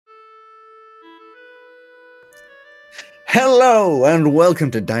Hello and welcome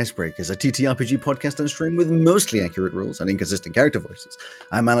to Dicebreakers, a TTRPG podcast and stream with mostly accurate rules and inconsistent character voices.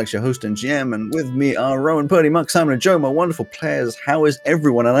 I'm Alex, your host and GM, and with me are Rowan, Purdy, Muck, Simon, and Joe, my wonderful players. How is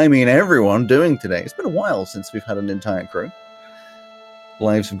everyone, and I mean everyone, doing today? It's been a while since we've had an entire crew.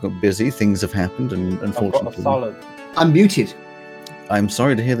 Lives have got busy, things have happened, and unfortunately... I've got a salad. I'm muted. I'm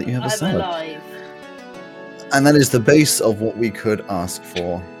sorry to hear that you have a I'm salad. alive. And that is the base of what we could ask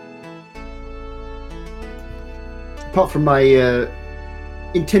for. Apart from my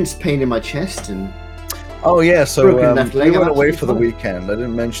intense pain in my chest and Oh yeah, so broken left leg, we went I'm away absolutely for the fine. weekend. I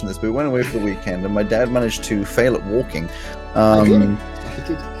didn't mention this, but we went away for the weekend, and my dad managed to fail at walking. I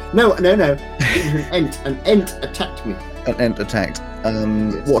did. No. An ent attacked me. An ant attacked.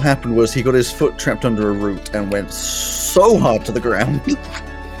 Yes. What happened was he got his foot trapped under a root and went so hard to the ground.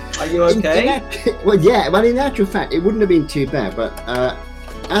 Are you okay? Well, in actual fact, it wouldn't have been too bad, but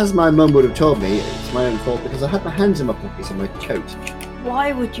as my mum would have told me, it's my own fault because I had my hands in my pockets of my coat.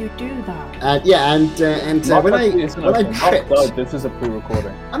 Why would you do that? When I tripped, This is a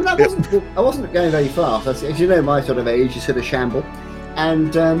pre-recording. I mean, I wasn't going very fast. As you know, my sort of age is sort of shamble,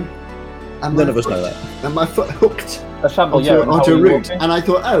 and None of us know that. And my foot hooked A shamble, onto a root, walking? and I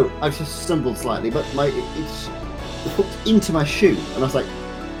thought, oh, I've just stumbled slightly, but it's hooked into my shoe, and I was like,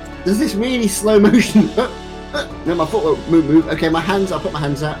 does this really slow motion? No, my foot won't move. Okay, my hands, I put my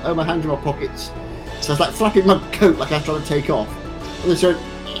hands out. Oh, my hands are in my pockets. So I was like flapping my coat like I was trying to take off. And then so,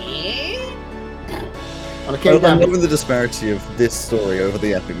 and I came I'm down. loving the disparity of this story over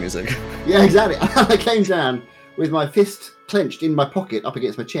the epic music. Yeah, exactly. I came down with my fist clenched in my pocket up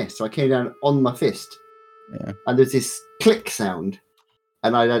against my chest. So I came down on my fist. Yeah. And there's this click sound.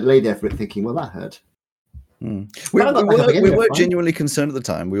 And I lay there for it thinking, well, that hurt. We But I got back up again, were fine. genuinely concerned at the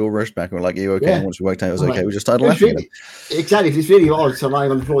time. We all rushed back and were like, are you okay? Yeah. And once we worked out it was I'm okay, like, we just started It's laughing at really, him. exactly. It's really odd. So I'm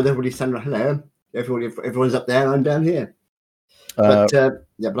lying on the floor with everybody standing around. Hello. Everyone's up there and I'm down here. But I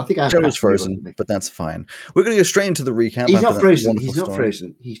think I have Joe was passed frozen, everyone. but that's fine. We're going to go straight into the recap. He's after not that frozen. wonderful He's not story.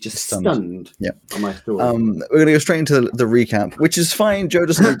 frozen. He's just Stunned. stunned Yeah. on my story. We're going to go straight into the recap, which is fine. Joe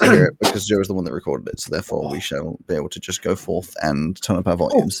doesn't need to hear it because Joe is the one that recorded it. So therefore, we shall be able to just go forth and turn up our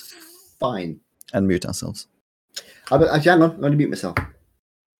volumes Fine. and mute ourselves. Hang on. I'm going to mute myself.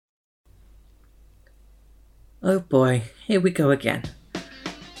 Oh boy, here we go again.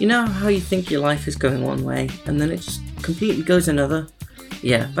 You know how you think your life is going one way, and then it just completely goes another?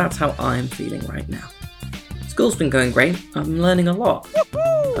 Yeah, that's how I'm feeling right now. School's been going great, I'm learning a lot.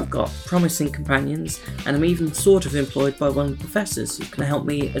 I've got promising companions, and I'm even sort of employed by one of the professors who can help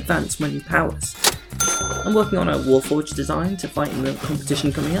me advance my new powers. I'm working on a Warforged design to fight in the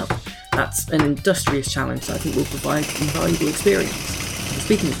competition coming up. That's an industrious challenge that I think will provide invaluable experience. And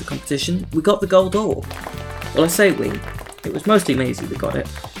speaking of the competition, we got the gold ore. Well, I say we. It was mostly Maisie that got it,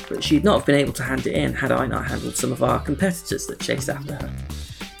 but she'd not have been able to hand it in had I not handled some of our competitors that chased after her.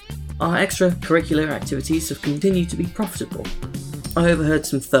 Our extracurricular activities have continued to be profitable. I overheard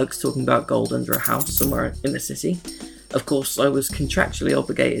some thugs talking about gold under a house somewhere in the city. Of course, I was contractually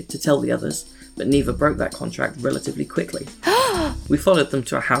obligated to tell the others, but neither broke that contract relatively quickly. We followed them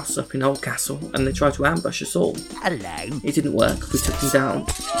to a house up in Oldcastle, and they tried to ambush us all. Hello. It didn't work, we took them down,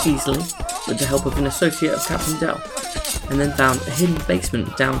 easily, with the help of an associate of Captain Dell, and then found a hidden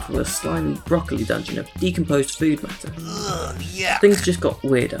basement down to a slimy broccoli dungeon of decomposed food matter. Yeah. Things just got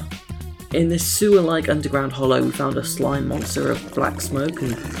weirder. In this sewer-like underground hollow, we found a slime monster of black smoke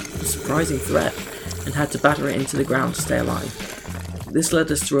and a surprising threat, and had to batter it into the ground to stay alive. This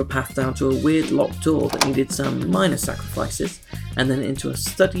led us through a path down to a weird locked door that needed some minor sacrifices, and then into a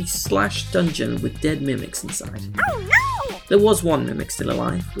study/dungeon with dead mimics inside. Oh no! There was one mimic still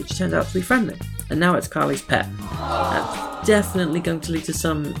alive, which turned out to be friendly, and now it's Carly's pet. That's definitely going to lead to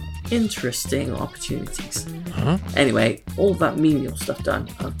some interesting opportunities. Anyway, all that menial stuff done,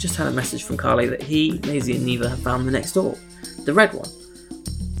 I've just had a message from Carly that he, Maisie and Neva have found the next door. The red one.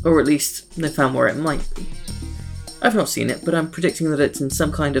 Or at least, they found where it might be. I've not seen it, but I'm predicting that it's in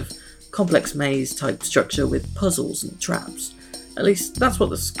some kind of complex maze type structure with puzzles and traps. At least, that's what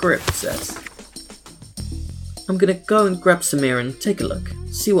the script says. I'm gonna go and grab Samir and take a look,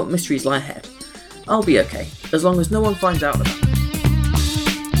 see what mysteries lie ahead. I'll be okay, as long as no one finds out about it.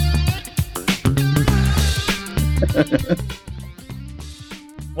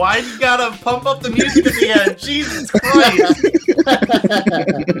 Why you gotta pump up the music at the end? Jesus Christ!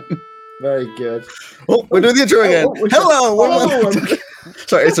 Very good. Oh, we're doing the intro again. Hello! Oh,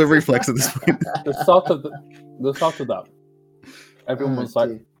 Sorry, it's a reflex at this point. The start of that, everyone was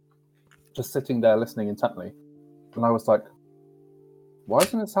like just sitting there listening intently, and I was like, "Why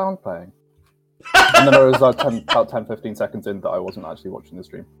isn't it sound playing?" And then there was about 10-15 seconds in that I wasn't actually watching the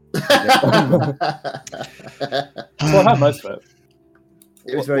stream. Well, I had most of it.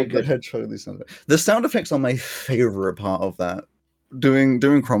 It was very What good. the hedgehog they sound like. The sound effects are my favorite part of that. Doing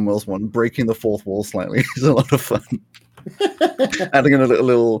Cromwell's one, breaking the fourth wall slightly is a lot of fun. Adding in a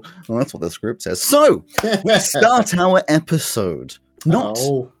little. Well, that's what the script says. So we start our episode not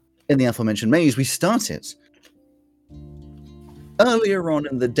Oh. in the aforementioned maze. We start it earlier on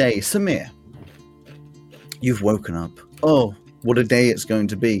in the day. Samir, you've woken up. Oh, what a day it's going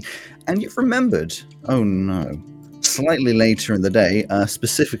to be, and you've remembered. Oh no. Slightly later in the day,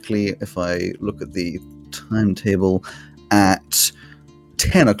 specifically if I look at the timetable at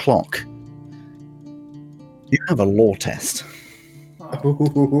 10 o'clock, you have a law test. Now,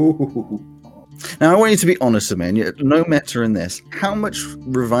 I want you to be honest, man. No meta in this. How much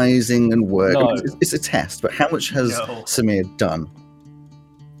revising and work? No. It's a test, but how much has No. Samir done?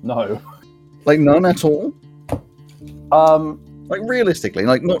 No. Like, none at all? Um, Like, realistically,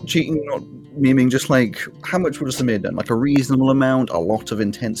 like, not cheating, not memeing, just like, how much would have Samir done? Like, a reasonable amount, a lot of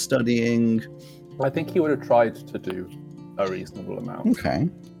intense studying? I think he would have tried to do a reasonable amount, Okay.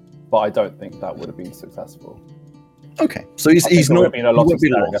 but I don't think that would have been successful. Okay. So he's I think there would not, have been a he lot won't of be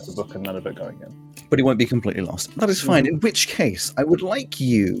staring at lost, the book and none of it going in. but he won't be completely lost. That is fine. In which case, I would like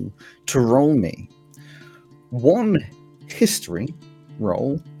you to roll me 1 history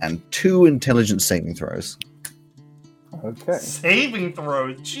roll and 2 intelligence saving throws. Okay. Saving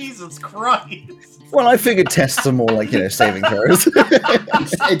throws. Jesus Christ. Well, I figured tests are more like, saving throws.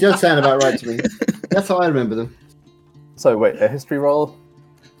 It does sound about right to me. That's how I remember them. So wait, a history roll?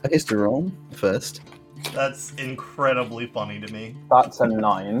 A history roll first. That's incredibly funny to me. That's a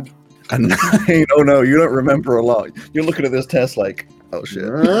 9. A 9. Oh no, you don't remember a lot. You're looking at this test like, oh shit.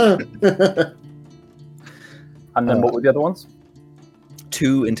 And then what were the other ones?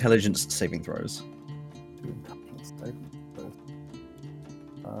 2 intelligence saving throws.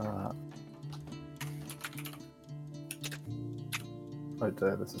 Oh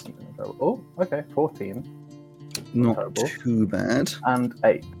dear, this isn't going to go. Oh, okay, 14 Not Terrible. too bad. and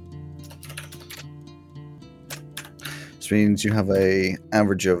 8. Which means you have a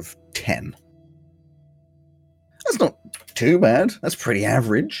average of 10. That's not too bad. That's pretty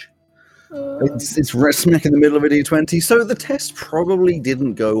average. It's right smack in the middle of a D20, so the test probably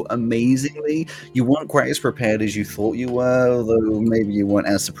didn't go amazingly. You weren't quite as prepared as you thought you were, although maybe you weren't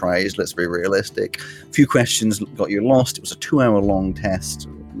as surprised. Let's be realistic. A few questions got you lost. It was a 2-hour-long test,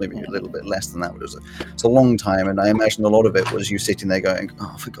 maybe a little bit less than that, but it's a long time, and I imagine a lot of it was you sitting there going,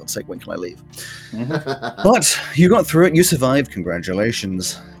 oh, for God's sake, when can I leave? But you got through it. You survived.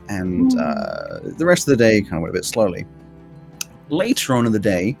 Congratulations. And the rest of the day kind of went a bit slowly. Later on in the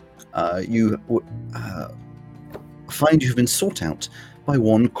day, you find you've been sought out by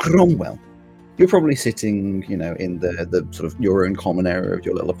one Cromwell. You're probably sitting, in the sort of your own common area of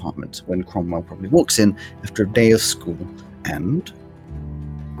your little apartment when Cromwell probably walks in after a day of school and...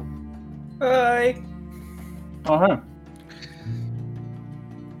 Hi. Uh-huh.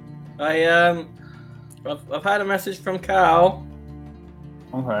 I've had a message from Cal.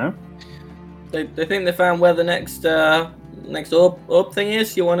 Okay. They think they found where the next orb thing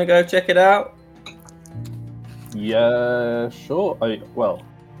is. You want to go check it out? Yeah, sure. Well,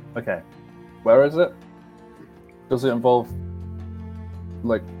 okay. Where is it? Does it involve,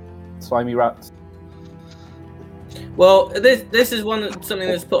 like, slimy rats? Well, this is something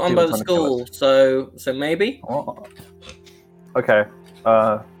that's put on by the school, so maybe. Oh. Okay.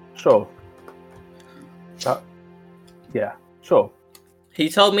 Sure. Yeah, sure. He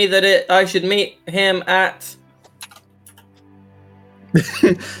told me that I should meet him at.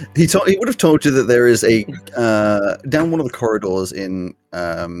 He would have told you that there is a down one of the corridors in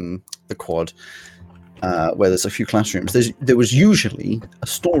the quad where there's a few classrooms. There was usually a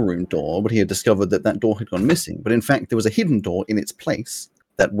storeroom door, but he had discovered that door had gone missing. But in fact, there was a hidden door in its place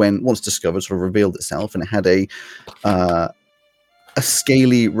that, when once discovered, sort of revealed itself, and it had a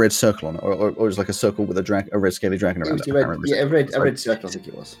scaly red circle on it, or it was like a circle with a red scaly dragon around it. I can't remember. a red circle, I think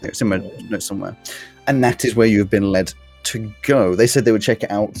it was. It's in my notes somewhere. And that is where you've been led to go. They said they would check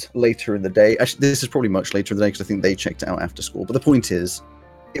it out later in the day. Actually, this is probably much later in the day because I think they checked it out after school. But the point is,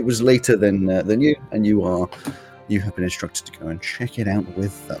 it was later than you, and you have been instructed to go and check it out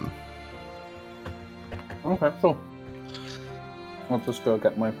with them. Okay, cool. I'll just go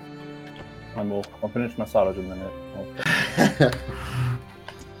get my meal. I'll finish my salad in a minute.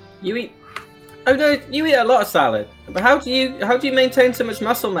 You eat. Oh no, you eat a lot of salad. But how do you maintain so much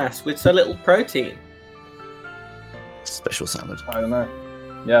muscle mass with so little protein? Special salad. I don't know.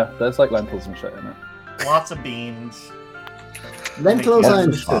 Yeah, there's like lentils and shit in it. Lots of beans. Lentils, I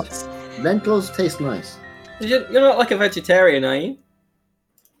Lots of understood. Lentils taste nice. You're not like a vegetarian, are you?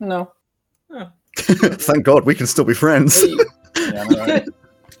 No. Thank God we can still be friends. Yeah, no.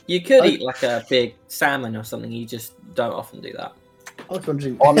 You could eat like a big salmon or something. You just don't often do that. I was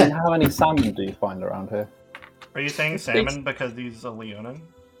wondering. Well, I mean, how many salmon do you find around here? Are you saying salmon because he's a Leonin?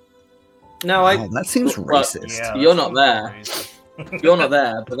 No, Oh, that seems well, racist. Yeah, You're that not seems there. racist. You're not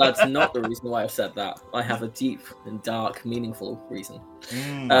there, but that's not the reason why I've said that. I have a deep and dark, meaningful reason.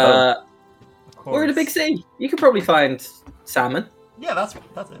 Of We're in a big course. sea. You could probably find salmon. Yeah, that's it.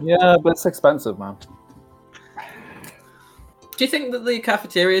 Yeah, but it's expensive, man. Do you think that the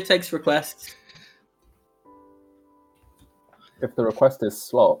cafeteria takes requests? If the request is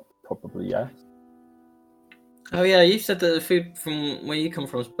slot, probably yes. Oh yeah, you said that the food from where you come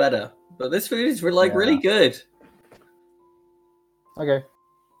from is better, but this food is like Yeah. really good. Okay.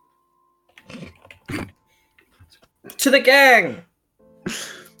 To the gang.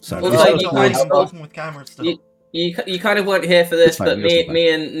 So, Also, this you is- kind I'm of- talking with camera still. You kind of weren't here for this, It's fine, but you're still me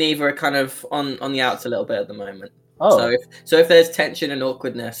and Neve are kind of on the outs a little bit at the moment. Oh, So if there's tension and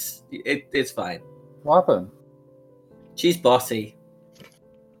awkwardness, it's fine. what happened? She's bossy.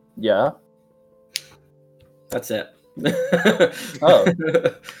 Yeah. That's it. Oh.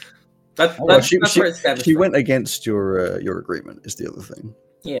 That's Well, she where it stems she from. went against your agreement. Is the other thing.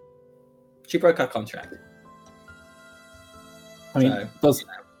 She broke our contract. I mean, So, does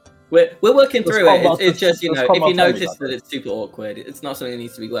We're working Does through Cromwell- it. It's just, does if Cromwell you tell me notice about that this? it's super awkward, it's not something that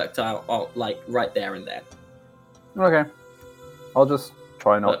needs to be worked out like right there and then. okay? I'll just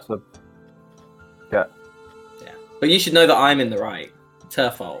try not to. Yeah. But you should know that I'm in the right. It's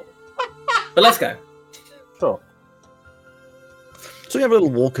her fault. But let's go. Sure. So you have a little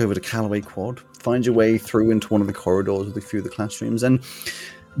walk over to Callaway Quad, find your way through into one of the corridors with a few of the classrooms, and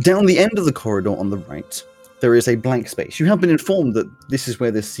down the end of the corridor on the right, there is a blank space. You have been informed that this is where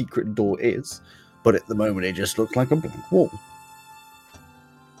the secret door is, but at the moment it just looks like a blank wall.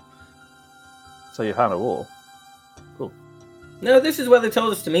 So you found a wall. No, this is where they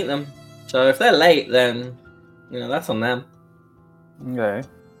told us to meet them. So if they're late, then, that's on them. Okay.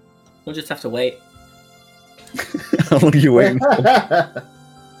 We'll just have to wait. How long are you waiting for?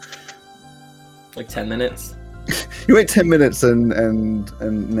 Like 10 minutes. You wait 10 minutes and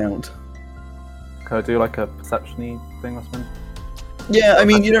mount. Can I do like a perception-y thing or something? Yeah, I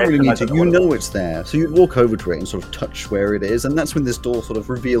mean, you don't really need to. I don't You know what it know it's there. So you walk over to it and sort of touch where it is, and that's when this door sort of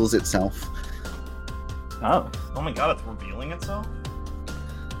reveals itself. Oh. Oh my god, it's revealing itself?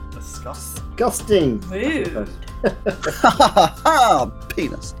 Disgusting. Disgusting. Rude. Ha ha ha!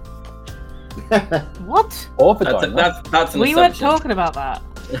 Penis. What? Or That's vagina. that's an We weren't assumption. talking about that.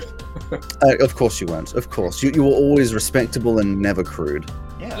 Of course you weren't. Of course. You were always respectable and never crude.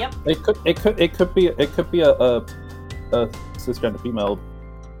 Yeah. Yep. It could be a cisgender female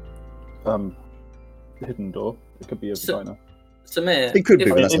hidden door. It could be a So- vagina. Samir, It could be,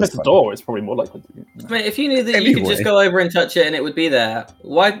 if, I mean, that's if it's a fine. door, it's probably more likely to be. Samir, if you knew that you could just Anyway. go over and touch it and it would be there,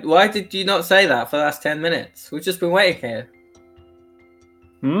 why did you not say that for the last 10 minutes? We've just been waiting here.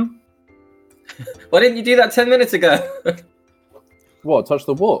 Hmm? Why didn't you do that 10 minutes ago? What? Touch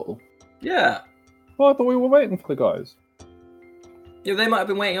the wall? Yeah. Well, I thought we were waiting for the guys. Yeah, they might have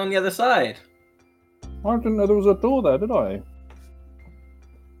been waiting on the other side. I didn't know there was a door there, did I?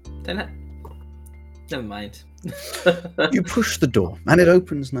 Never mind. You push the door, and it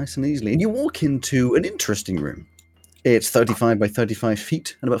opens nice and easily, and you walk into an interesting room. It's 35 by 35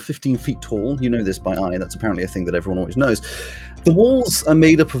 feet and about 15 feet tall. You know this by eye. That's apparently a thing that everyone always knows. The walls are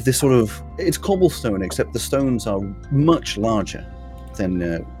made up of this sort of... It's cobblestone, except the stones are much larger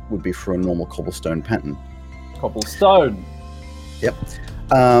than would be for a normal cobblestone pattern. Cobblestone.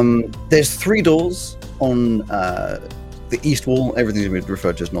 There's 3 doors on the east wall. Everything's going to be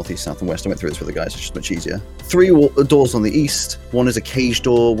referred to as northeast, south, and west. I went through this with the guys. It's just much easier. 3 doors on the east. One is a cage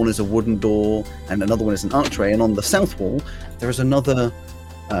door, one is a wooden door, and another one is an archway. And on the south wall, there is another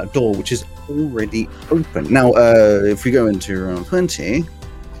door which is already open. Now, if we go into round 20,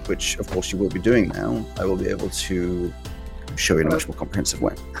 which of course you will be doing now, I will be able to show you in a much more comprehensive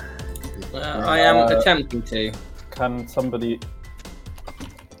way. I am attempting to. Can somebody...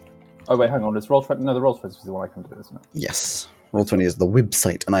 Oh, wait, hang on. It's Roll20. No, the Roll20 is the one I can do, isn't it? Yes, Roll20 is the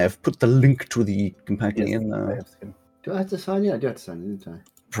website, and I have put the link to the companion in I there. have skin. Do I have to sign in? I do have to sign in, don't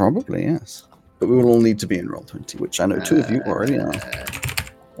Probably, yes. But we will all need to be in Roll20, which I know 2 of you already are.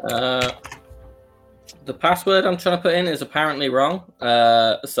 The password I'm trying to put in is apparently wrong.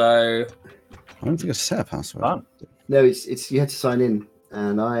 So I don't think I set a password. Done. No, it's you had to sign in,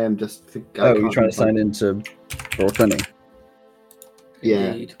 and I am just. Oh, you're trying to sign into Roll20? Yeah,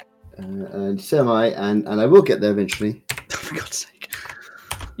 indeed. and so am I, and I will get there eventually. For God's sake.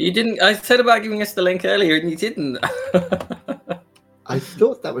 You didn't. I said about giving us the link earlier, and you didn't. I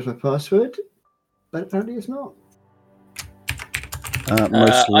thought that was my password, but apparently it's not.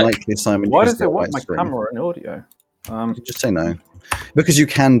 Most likely, Simon. Why used does the it want white my screen. camera and audio? Just say no, because you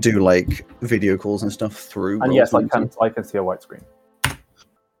can do like video calls and stuff through. And yes, I Roll20. can see a white screen.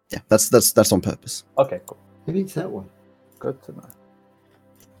 Yeah, that's on purpose. Okay, cool. Maybe it's that one. Good to know.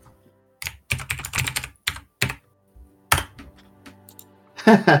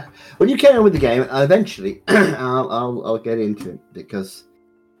 When you carry on with the game, eventually I'll get into it because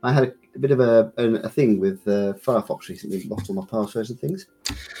I had a bit of a thing with Firefox recently, lost all my passwords and things.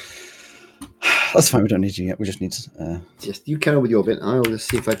 That's fine. We don't need you yet. We just need to. Just you carry on with your bit. I'll just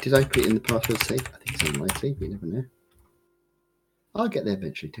see if did I put it in the password safe. I think it's unlikely, but you never know. I'll get there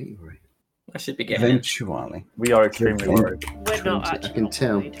eventually. Don't you worry. I should be getting it. Eventually. We are extremely Okay. worried. We're not I actually. can not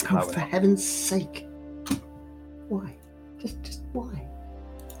tell. worried. Oh, No, for we're not. heaven's sake! Why? Just why?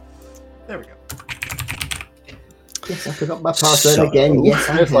 There we go. Yes, I forgot my password So- again. Yes,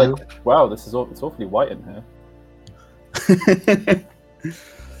 I It's have. like, wow, this is it's awfully white in here.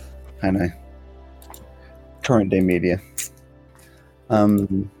 I know. Current day media. Are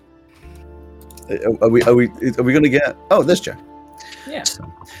we going to get? Oh, there's Joe. Yeah. So,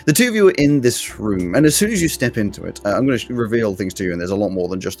 the two of you are in this room, and as soon as you step into it, I'm going to reveal things to you. And there's a lot more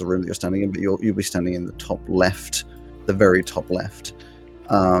than just the room that you're standing in, but you'll be standing in the top left, the very top left.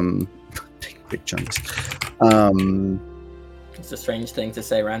 Big chunks. It's a strange thing to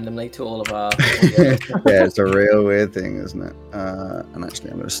say randomly to all of our. Yeah, it's a real weird thing, isn't it? And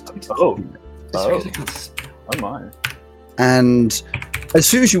actually, I'm going to stop. Oh. It's because I can't spell. Oh my. And as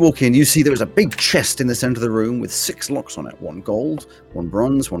soon as you walk in, you see there is a big chest in the center of the room with 6 locks on it. 1 gold, 1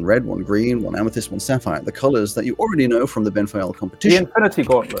 bronze, 1 red, 1 green, 1 amethyst, 1 sapphire. The colors that you already know from the Benfoyle The competition. Infinity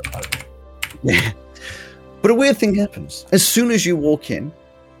Gauntlet. Yeah. But a weird thing happens. As soon as you walk in,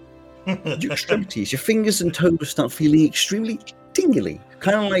 your extremities, your fingers and toes start feeling extremely tingly.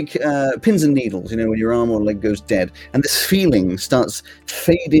 Kind of like pins and needles, you know, when your arm or leg goes dead. And this feeling starts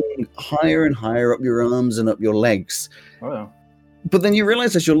fading higher and higher up your arms and up your legs. Oh yeah. But then you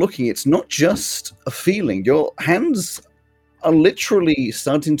realize as you're looking, it's not just a feeling. Your hands are literally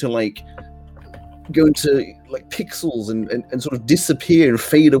starting to like go into like pixels and sort of disappear and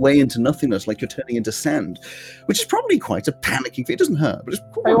fade away into nothingness, like you're turning into sand, which is probably quite a panicking thing. It doesn't hurt, but it's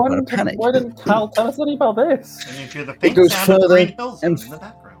Hey, probably quite a panic. why didn't Cal tell us anything about this? And you hear the faint goes sound of the further Green Hills in and the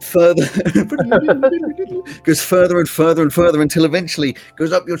background. Further, goes further and further and further until eventually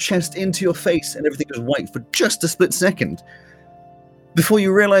goes up your chest into your face, and everything goes white for just a split second before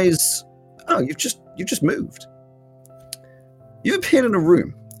you realize, oh, you've just moved. You've appeared in a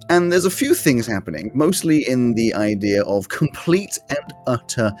room, and there's a few things happening, mostly in the idea of complete and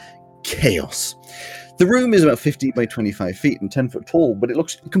utter chaos. The room is about 50 by 25 feet and 10 foot tall, but it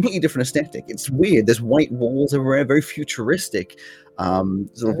looks a completely different aesthetic. It's weird. There's white walls everywhere, very futuristic,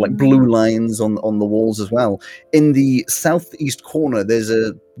 sort of like blue lines on the walls as well. In the southeast corner, there's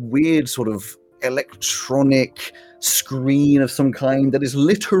a weird sort of electronic screen of some kind that is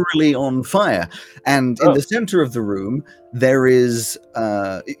literally on fire. And in the center of the room, there is,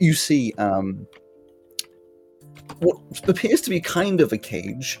 you see what appears to be kind of a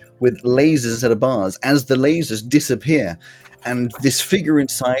cage with lasers at the bars. As the lasers disappear, and this figure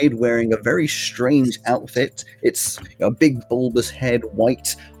inside wearing a very strange outfit. It's a big bulbous head,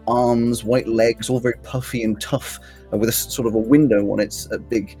 white arms, white legs, all very puffy and tough, with a sort of a window on its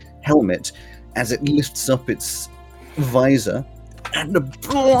big helmet. As it lifts up its visor, and a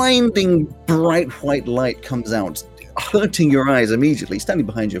blinding bright white light comes out, hurting your eyes immediately. Standing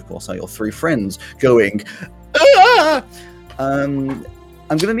behind you, of course, are your 3 friends going, "Ah!" I'm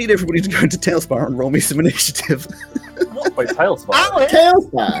going to need everybody to go into Tailspire and roll me some initiative. Wait, Tailspire. Alex!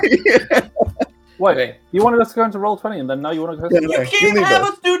 Tailspire. Wait, you wanted us to go into Roll20 and then now you want to go Yeah, into... no. You you can't leave have us.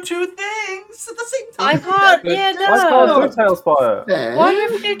 us do 2 things at the same I time. can't. Yeah, I can't no. do Tailspire. Fair. Why do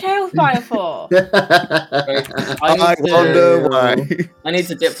we do Tailspire for? I wonder why. I need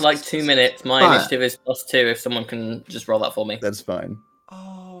to dip for like 2 minutes. My Right. initiative is +2 if someone can just roll that for me. That's fine.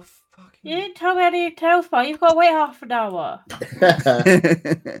 Oh, fucking... You didn't tell me how to do Tailspire. You've got to wait half an hour.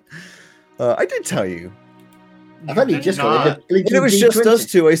 I did tell you. I've only just got it. When it was just us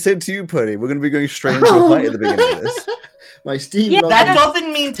 2, I said to you, Putty, we're going to be going straight into a fight at the beginning of this. My Steam. Yeah, That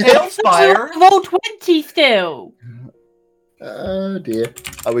doesn't mean Tailspire. Roll 20 still. Oh dear.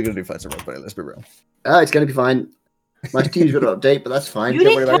 Are we going to do fights at Roll20? Let's be real. Oh, it's going to be fine. My Steam's got to update, but that's fine. You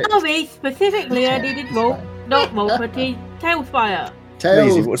Don't worry didn't about tell it. me specifically I needed not roll 20. Tailspire.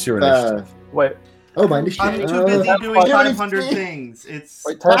 Maisie, what's your initiative? Wait, Oh, my initiative. I'm too busy Oh, doing Tailspire. 500 things. It's...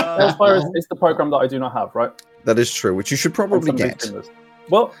 wait, Tailspire is the program that I do not have, right? That is true, which you should probably And some big get. streamers.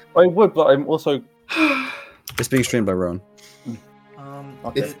 Well, I would, but I'm also... It's being streamed by Rowan.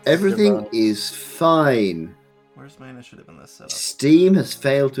 If everything is fine, Where's my initiative in this setup? Steam has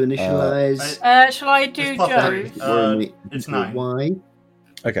failed to initialize. Shall I do It's +3. Joe? It's 9. Why?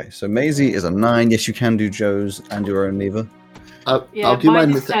 Okay, so Maisie is a 9. Yes, you can do Joe's and your own lever. Yeah, I'll do mine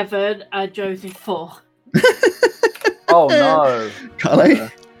mine is 7, and Joe's is 4. Oh no! Carly?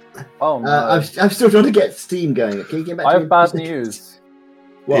 Oh no! I'm still trying to get Steam going. Can you get back I to have me? bad news.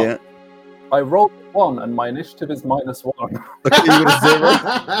 What? Yeah. I rolled 1 and my initiative is -1. Okay, you got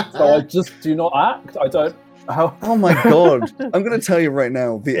a 0. So I just do not act. I don't. How? Oh my god. I'm going to tell you right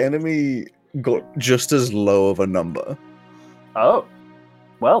now, the enemy got just as low of a number. Oh.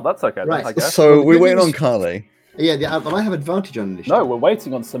 Well, that's okay. Right, Then, I guess. So Well, we're the waiting good on news- Carly. Yeah, but I have advantage on initiative. No, we're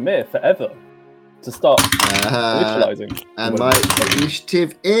waiting on Samir forever to start initializing. And my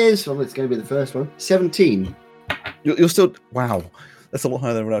initiative is, well, it's going to be the first one, 17. You're still... Wow. That's a lot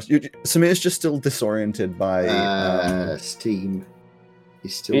higher than everyone else. Samir's just still disoriented by... Steam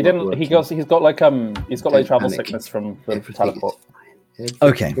is still He not didn't. working. He's got like Don't travel panic. sickness from the Everything teleport. is fine.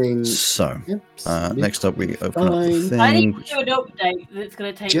 Okay, Everything- so... Yep, next up, we open up the fine. thing. I need which- to do an update that's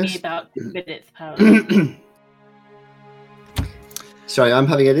going to take me Just- about 2 minutes, apparently. Sorry, I'm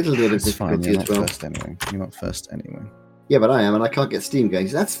having a little bit of It's fine, difficulty you're as not well. first anyway. You're not first anyway. Yeah, but I am, and I can't get Steam going.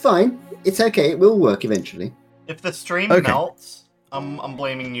 So that's fine. It's okay. It will work eventually. If the stream Okay. melts, I'm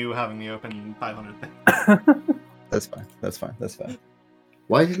blaming you having me open 500 things. That's fine. That's fine. That's fine.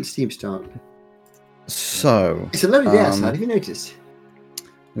 Why didn't Steam start? So, It's a lovely day Um, outside. Have you noticed?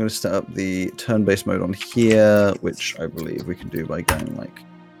 I'm going to set up the turn-based mode on here, which I believe we can do by going like...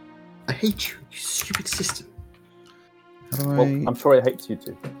 I hate you, you stupid system. How do Well, I... I'm sure he hates you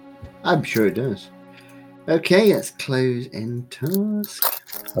too. I'm sure it does. Okay, let's close end task.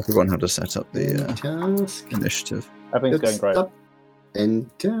 I've forgotten how to set up the End task. initiative. Everything's going Let's great. stop. End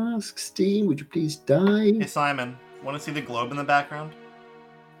task. Steam, would you please die? Hey Simon, want to see the globe in the background?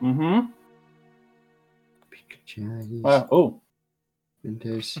 Mm-hmm. Pictures, Oh,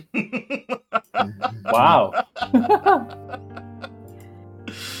 Windows. wow.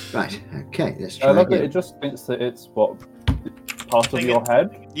 Right. Okay, let's I try love that again. it just thinks that it's what part of Think your it-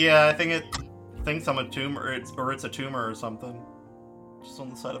 head. Yeah, I think it thinks I'm a tumor, or it's a tumor or something. Just on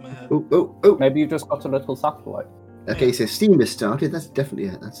the side of my head. Oh, oh, oh. Maybe you just got a little satellite. Okay, so Steam has started. That's definitely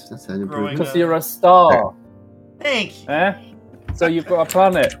that's an Growing improvement. Because you're a star, Thank you. eh? So you've got a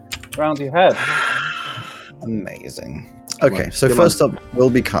planet around your head. Amazing. Okay, Right, so come first up will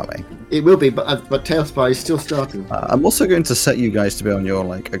be Carly. It will be, but Tailspy is still starting. I'm also going to set you guys to be on your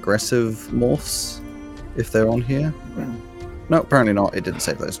like aggressive morphs, if they're on here. No, apparently not. It didn't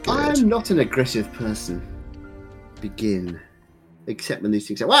save those. Good. I'm not an aggressive person. Begin. Except when these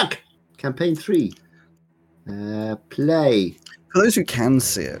things are whack! Campaign 3. Play. For those who can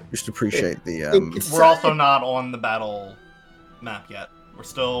see it, we should appreciate the. It's- We're also not on the battle map yet. We're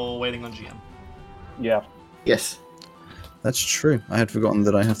still waiting on GM. Yeah. Yes. That's true. I had forgotten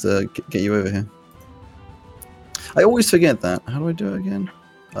that I have to get you over here. I always forget that. How do I do it again?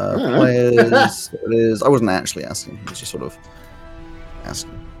 Alright. Players. It is. I wasn't actually asking. I was just sort of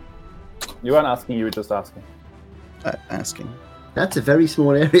asking. You weren't asking, you were just asking. Asking. That's a very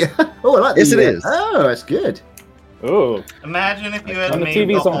small area. Oh, I like Yes, the, it is. Oh, that's good. Ooh. Imagine if you had And the made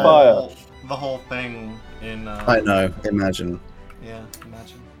TV's the on whole, the whole thing in. I know. Imagine. Yeah,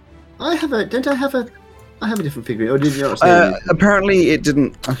 imagine. I have a different figurine. Or did you not say anything? Apparently, it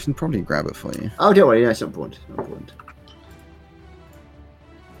didn't. I can probably grab it for you. Oh, don't worry. No, it's not important. Not important.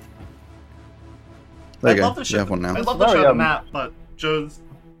 There I'd you go. love to You show, have one now. I'd love to Very, show the um, map, but Joe's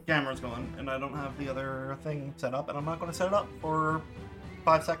camera's going, and I don't have the other thing set up, and I'm not going to set it up for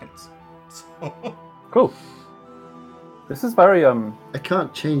 5 seconds. So, Cool. This is very I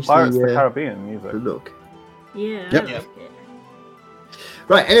can't change Pirates of the the Caribbean music. look. Yeah. Yep. I like it.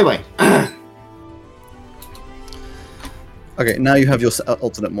 Right. Anyway. Okay, now you have your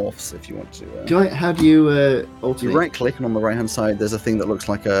alternate morphs if you want to. How do you alternate? You right click, and on the right hand side, there's a thing that looks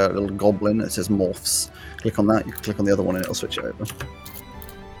like a little goblin. It says morphs. Click on that. You can click on the other one, and it'll switch it over.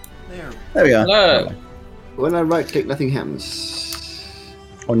 there. There we are. Hello. When I right click, nothing happens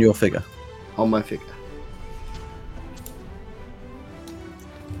On your figure. on my figure.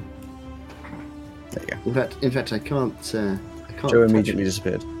 There you go. In fact, I can't. I can't. Joe touch immediately it.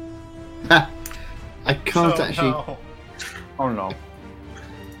 disappeared. I can't Oh, actually. no. Oh no.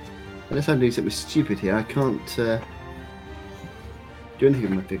 Unless I'm doing something stupid here, I can't do anything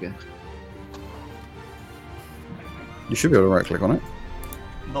with my figure. You should be able to right click on it.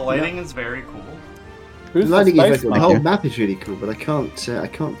 The lighting is very cool. Who's The lighting is very space cool. The man? whole you. map is really cool, but I can't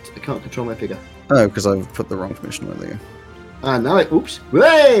control my figure. Oh, because I've put the wrong permission where they go. Ah, now oops!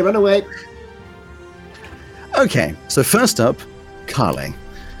 Way, run away! Okay, so first up, Carly.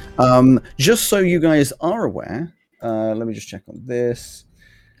 Just so you guys are aware, let me just check on this.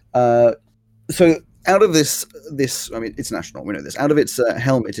 So out of this, I mean, it's an astronaut, we know this. Out of its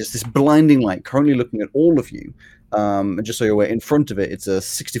helmet is this blinding light, currently looking at all of you. And just so you're aware, in front of it, it's a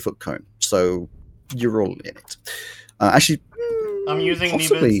 60-foot cone. So you're all in it. Actually, I'm using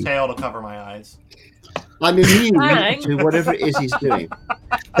possibly... Neva's tail to cover my eyes. I'm immune Thanks. to whatever it is he's doing.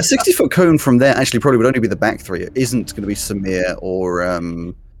 A 60-foot cone from there actually probably would only be the back three. It isn't going to be Samir or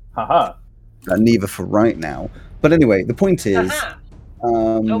Haha. Neva for right now. But anyway, the point is... Aha.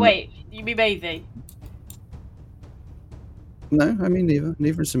 Oh wait, you mean Maisie? No, I mean Neva and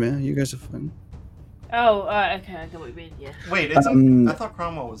Samir. You guys are fine. Oh, okay, I get what you mean. Yeah. Wait, I thought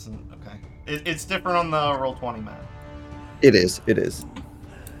Cromwell wasn't okay. It's different on the Roll20 map. It is.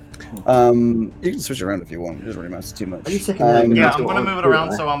 You can switch around if you want. It doesn't really matter too much. Yeah, I'm gonna move it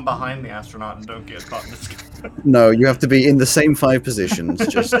around so I'm behind the astronaut and don't get caught in this. No, you have to be in the same 5 positions.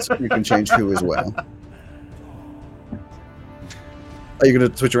 Just you can change who as well. Are you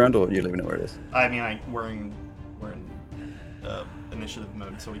gonna switch around, or are you leaving it where it is? I mean, we're in initiative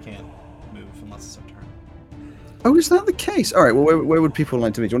mode, so we can't move unless it's our turn. Oh, is that the case? All right. Well, where would people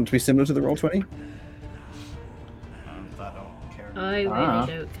like to be? Do you want it to be similar to the Roll20? I don't care. I really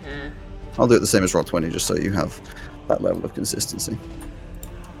don't care. I'll do it the same as Roll20, just so you have that level of consistency.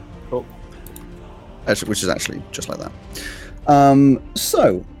 Cool. Actually, which is actually just like that.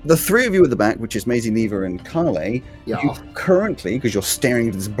 So the three of you at the back, which is Maisie, Neva, and Carly, you currently, because you're staring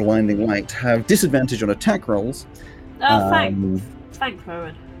into this blinding light, have disadvantage on attack rolls. Oh, thanks. Thanks,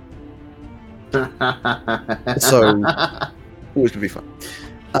 Rowan. So always gonna be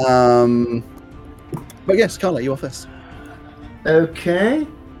fun. But yes, Carly, you are first. Okay.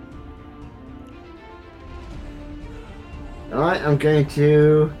 Alright, I'm going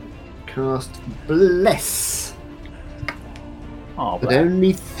to cast Bless. Oh, But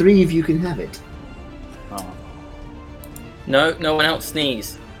only 3 of you can have it. Oh. No one else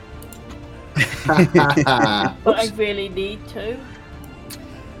sneeze. But I really need to.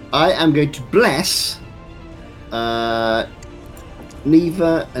 I am going to bless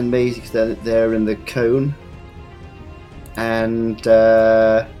Neva and Maisie because they're in the cone, and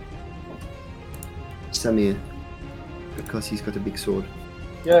Samir because he's got a big sword.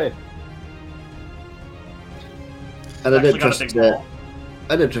 Yay. And I Actually don't got a trust big ball.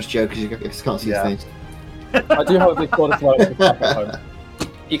 I don't trust Joe because you can't see Yeah. his face. I do have a big sword as well. It's back at home.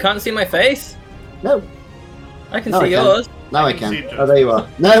 You can't see my face? No, I can No, see I can. yours. now I can see can. Joe. Oh, there you are.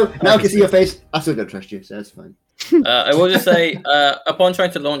 No, now I can see your face. I still don't trust you, so that's fine. I will just say, upon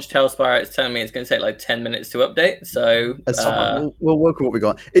trying to launch Tailspire, it's telling me it's going to take like 10 minutes to update. So That's fine. We'll work with what we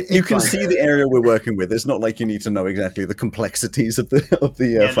got. You can fine. see the area we're working with. It's not like you need to know exactly the complexities of the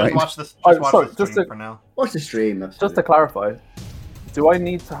Yeah, fight. just watch this. Oh, Just watch sorry, this just stream to- for now. Watch the stream. That's Just to clarify, do I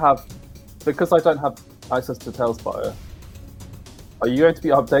need to have, because I don't have access to Tailspire, are you going to be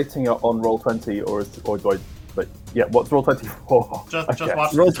updating it on Roll20 or do I, like, yeah, what's Roll20 for? Just Okay.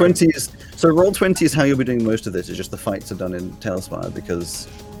 watch. Roll20 is how you'll be doing most of this. It's just the fights are done in Tailspire because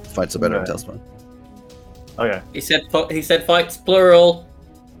fights are better in Okay. Tailspire. Okay. he said fights plural.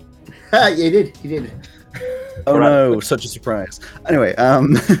 yeah, you did. Oh Right. no, such a surprise. Anyway,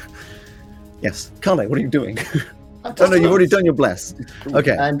 yes, Carly, what are you doing? Oh no, you've already done your bless.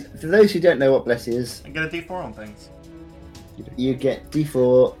 Okay. And for those who don't know what Bless is, I get a D4 on things. you get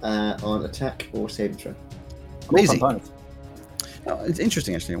D4 on attack or saving throw. Amazing. Sometimes. Oh, it's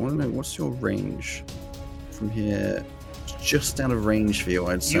interesting actually. I want to know what's your range from here. Just out of range for you,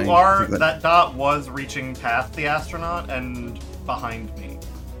 I'd say. You are. I think That dot was reaching past the astronaut and behind me.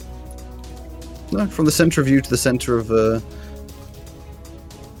 No, from the center of you to the center of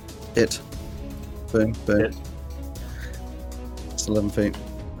it. Boom, boom. It. It's 11 feet.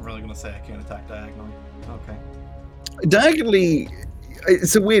 I'm really gonna say I can't attack diagonally. Okay. Diagonally,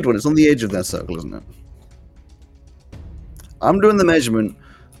 it's a weird one. It's on the edge of that circle, isn't it? I'm doing the measurement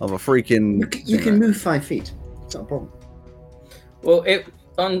of a freaking. You can move 5 feet. It's not a problem. Well,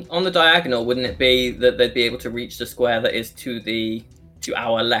 on the diagonal, wouldn't it be that they'd be able to reach the square that is to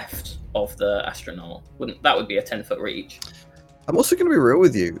our left of the astronaut? That would be a 10-foot reach? I'm also going to be real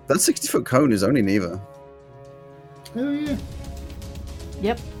with you. That 60-foot cone is only Neva. Oh yeah.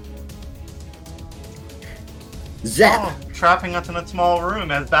 Yep. Zap. Oh, trapping us in a small room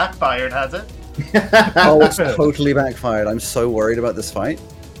has backfired, has it? Oh, it's totally backfired. I'm so worried about this fight.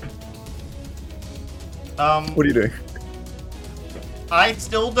 What are you doing? I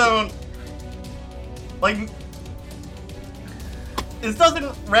still don't like. This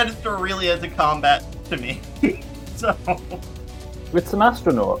doesn't register really as a combat to me. So It's an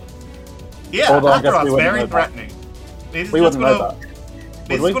astronaut. yeah, Although I guess we astronaut's wouldn't very know that. threatening. He's We just wouldn't know gonna. that.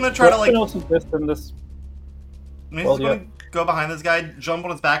 He's Would we? gonna try to What like. else exists in this? He's Well, gonna go behind this guy, jump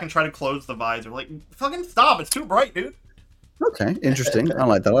on his back, and try to close the visor. Like, fucking stop! It's too bright, dude. Okay, interesting. I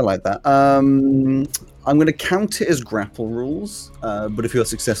like that. I'm going to count it as grapple rules, but if you're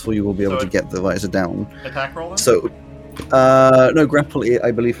successful, you will be able So to get the visor down. Attack roll. Then? So, no, grapple,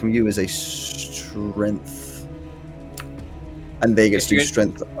 I believe, from you is a strength. And they get to do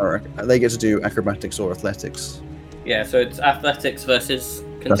strength, or they get to do acrobatics or athletics. Yeah, so it's athletics versus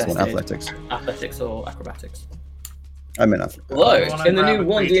That's contested. one, athletics. Athletics or acrobatics. I mean, athletics. Hello, You wanna in the grab new a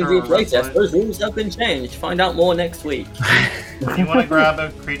 1 creature D&D or wrestle playtest, it? those rules have been changed. Find out more next week. If you want to grab a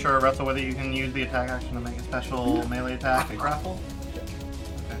creature or wrestle with it, you can use the attack action to make a special melee attack at grapple.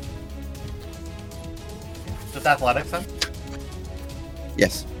 Okay. Just athletics then?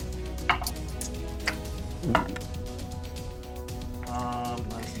 Yes.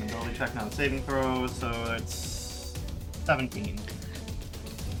 That's an ability check, not a saving throw, so it's 17.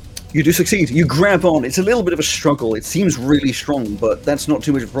 You do succeed. You grab on. It's a little bit of a struggle. It seems really strong, but that's not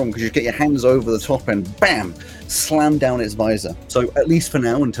too much of a problem because you get your hands over the top and bam, slam down its visor. So at least for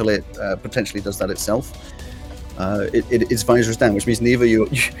now, until it potentially does that itself, its visor is down, which means neither you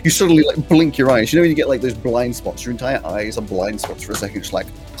suddenly like blink your eyes. You know when you get like those blind spots, your entire eyes are blind spots for a second. Just like,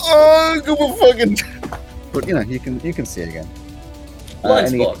 oh, go for fucking. But you know you can see it again. Blind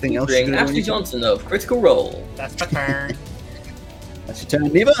spot anything else featuring you're gonna do? Ashley Johnson of Critical Role. That's my turn. That's your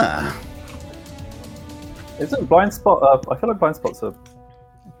turn, Neva. Isn't Blind Spot? I feel like Blind Spot's a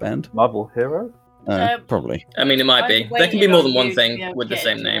Band. Marvel hero. Probably. I mean, it might be. There can be more than one thing with the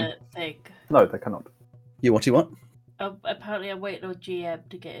same name. No, they cannot. You what? Apparently, I'm waiting on GM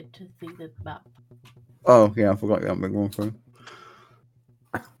to get into the map. Oh yeah, I forgot that big one through.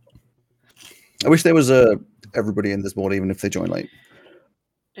 I wish there was everybody in this board, even if they join late.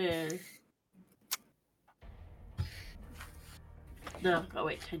 No, I've got to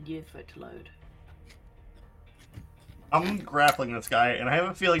wait 10 years for it to load. I'm grappling this guy, and I have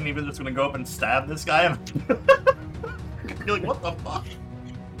a feeling Neva's just gonna go up and stab this guy. And you're like, what the fuck?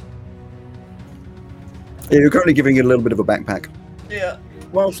 Yeah, you're currently giving it a little bit of a backpack. Yeah.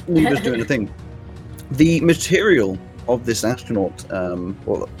 Whilst Neva's doing the thing, the material of this astronaut,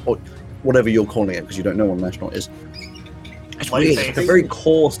 or whatever you're calling it, because you don't know what an astronaut is, it's weird. It's like a very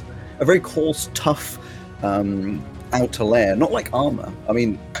coarse, tough outer layer, not like armor. I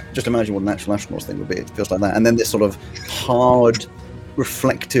mean, just imagine what an actual astronaut's thing would be. It feels like that, and then this sort of hard,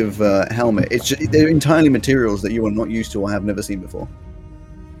 reflective helmet. They're entirely materials that you are not used to or have never seen before.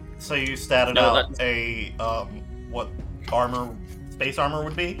 So you statted out a what armor, space armor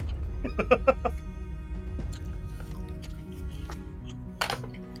would be?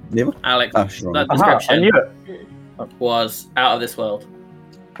 Never? Alex, Oh, she's wrong. that Aha, I description knew it. was out of this world.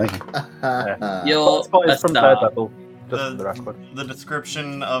 Thank you. You're Spot a is from star. Daredevil. Just for the record. The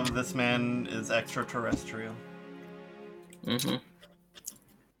description of this man is extraterrestrial. Mm-hmm.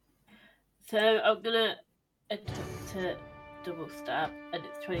 So I'm gonna attempt to double stab, and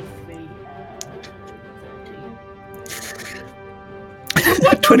it's 23.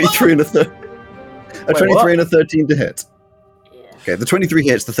 23 and a 23 what? and a 13 to hit. Yeah. Okay, the 23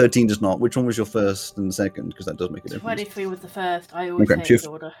 hits, the 13 does not. Which one was your first and second? Because that does make a difference. 23 was the first. I always Okay, say it in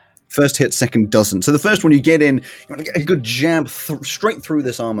order. First hit, second doesn't. So the first one you get in, you want to get a good jab straight through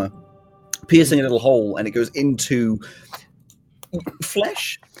this armor, piercing a little hole, and it goes into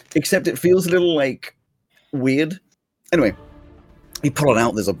flesh, except it feels a little like weird. Anyway, you pull it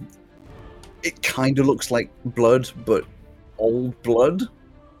out. It kind of looks like blood, but old blood.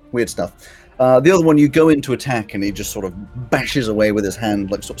 Weird stuff. The other one, you go into attack, and he just sort of bashes away with his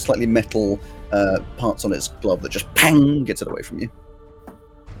hand, like sort of slightly metal parts on its glove that just pang gets it away from you.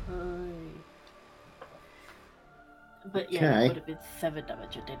 But yeah, Okay. it would have been 7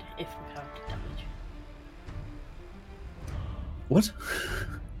 damage I did if we counted damage. What?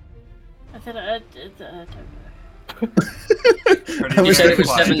 I said I don't know. How You much said it was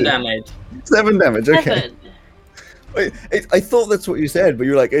damage 7 did you do? damage. 7 damage, okay. 7. Wait, I thought that's what you said, but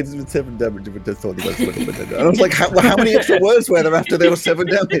you were like, it's 7 damage. But I thought it was a little bit. And I was like, how many extra words were there after there was 7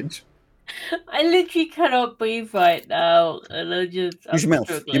 damage? I literally cannot breathe right now, and I just. Use your mouth.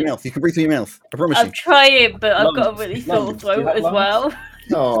 struggling. Your mouth. You can breathe through your mouth. I promise I'm you. trying, but I've got a Lungs. really sore Lungs. Do you throat have as lungs? well.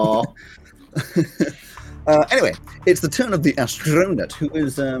 Oh, Anyway, it's the turn of the astronaut who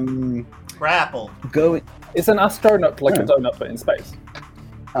is Grapple. going. Is an astronaut like Yeah. a donut but in space?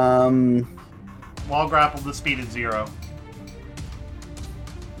 While grappled, the speed is 0.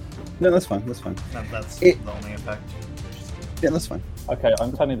 No, that's fine. That's fine. That's It- the only effect. Yeah, that's fine. Okay,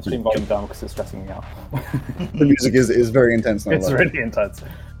 I'm turning the stream volume down because it's stressing me out. The music is very intense now. It's though. really intense.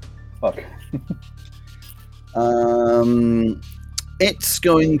 Fuck. It's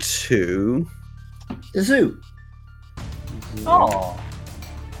going to. The zoo. Oh.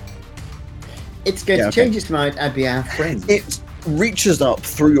 It's going Yeah, to okay. change its mind and be our friend. It reaches up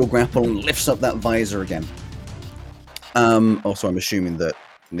through your grapple and lifts up that visor again. Also, I'm assuming that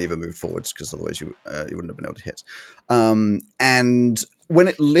Neva moved forwards because otherwise you wouldn't have been able to hit. And when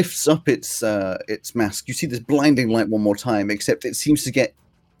it lifts up its mask, you see this blinding light one more time, except it seems to get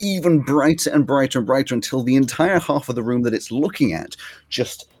even brighter and brighter and brighter until the entire half of the room that it's looking at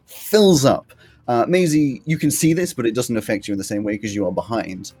just fills up. Maisie, you can see this, but it doesn't affect you in the same way because you are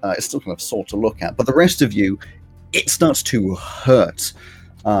behind. It's still kind of sore to look at, but the rest of you, it starts to hurt.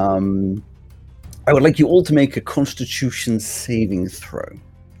 I would like you all to make a Constitution saving throw,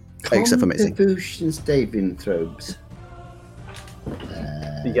 except for Maisie. Constitution saving throws.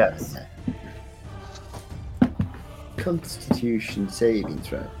 Yes. Constitution saving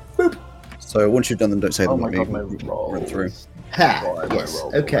throw. So once you've done them, don't say Oh them. my Let god, me my roll. run through. Ha! Oh, my Yes.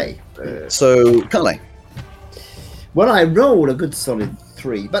 roll. Okay. So, Carly, Well, I rolled a good solid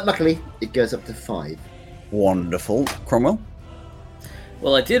 3, but luckily it goes up to 5. wonderful. Cromwell,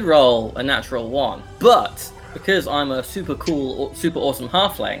 Well, I did roll a natural 1, but because I'm a super cool, super awesome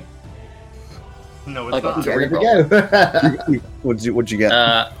halfling, No, I it's got not. to There we reroll. go. what'd you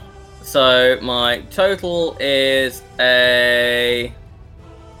get? So my total is a.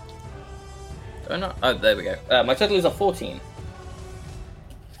 Do I not? Oh, there we go. My total is a 14.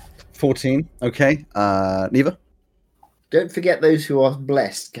 14. Okay. Neva, Don't forget those who are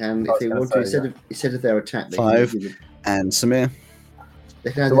blessed can, I if was they gonna want to, say, instead of their attack, they 5. can, give it- and Samir.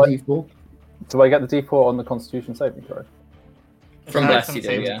 they can have So the what- D4. Do I get the D4 on the Constitution saving throw? From Add Bless some you do,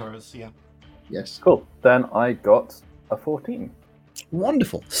 saving yeah. throws, yeah. Yes. Cool. Then I got a 14.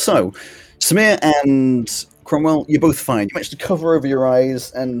 Wonderful. So, Samir and Cromwell, you're both fine. You managed to cover over your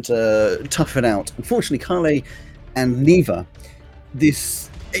eyes and tough it out. Unfortunately, Carly and Neva,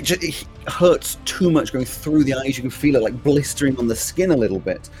 it hurts too much going through the eyes. You can feel it like blistering on the skin a little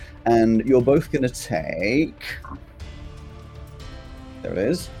bit. And you're both going to take. There it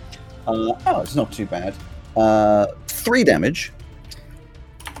is. It's not too bad. 3 damage.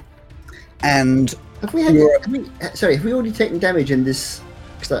 And Have we had? You're- Have we already taken damage in this?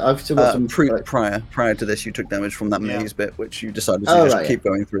 Because I've still got some. prior to this, you took damage from that Yeah. maze bit, which you decided to Oh, just right, keep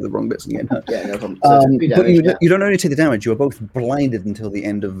going through the wrong bits and getting hurt. Yeah, no problem. So it's 3 But damage. you don't only take the damage, you are both blinded until the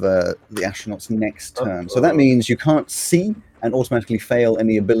end of the astronaut's next turn. So that means you can't see and automatically fail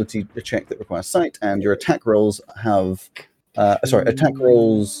any ability to check that requires sight, and your attack rolls have. Attack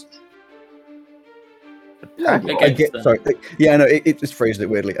rolls. Against them. Sorry, yeah, no, it just phrased it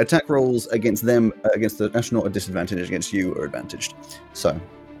weirdly. Attack rolls against them, against the astronaut, are disadvantaged. Against you, are advantaged. So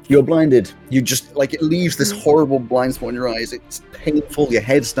you're blinded. You just it leaves this horrible blind spot in your eyes. It's painful. Your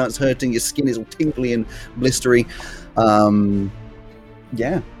head starts hurting. Your skin is all tingly and blistery.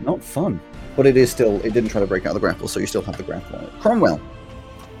 Yeah, not fun. But it is still. It didn't try to break out the grapple, so you still have the grapple on it. Cromwell.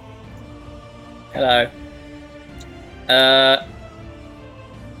 Hello.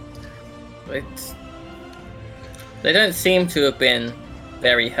 They don't seem to have been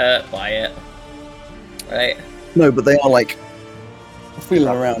very hurt by it, right? No, but they are feeling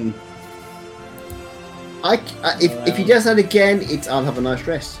around. If he does that again, I'll have a nice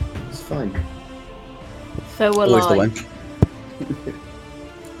rest. It's fine. So will Always the I. way.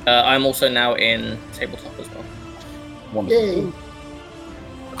 I'm also now in tabletop as well. Wonderful. Yay!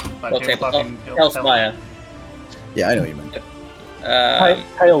 But Well, tabletop. Hellspire. Yeah, I know what you meant.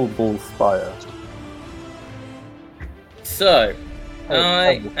 Tailball Spire. So,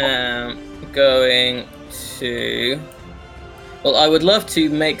 I Tailball. am going to. Well, I would love to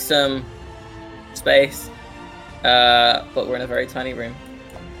make some space, but we're in a very tiny room.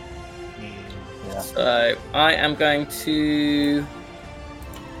 Yeah. So, I am going to.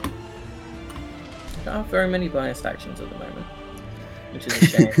 I don't have very many biased actions at the moment, which is a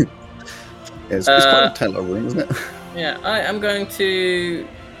shame. It's quite a tight little room, isn't it? Yeah, I am going to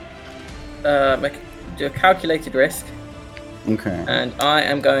do a calculated risk, Okay. and I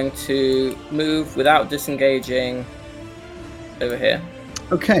am going to move without disengaging over here.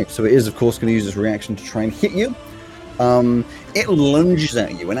 Okay, so it is, of course, going to use its reaction to try and hit you. It lunges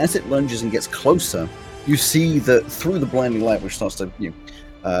at you, and as it lunges and gets closer, you see that through the blinding light, which starts to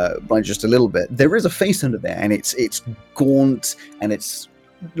blind just a little bit, there is a face under there, and it's gaunt and it's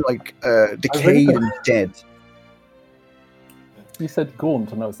decayed and dead. You said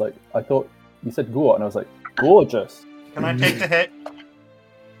gaunt, and I was like, I thought you said gore, and I was like, gorgeous. Can I take the hit?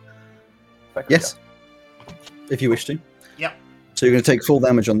 Yes, if you wish to. Yep. So you're going to take full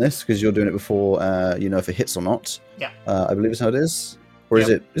damage on this because you're doing it before you know if it hits or not. Yeah. I believe is how it is. Or is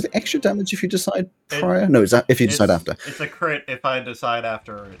Yep. it extra damage if you decide prior? No, is that if you decide after? It's a crit if I decide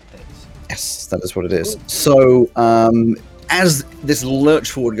after it hits. Yes, that is what it is. So, as this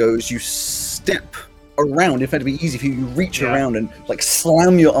lurch forward goes, you step around. In fact, it'd be easy for you. You reach around and like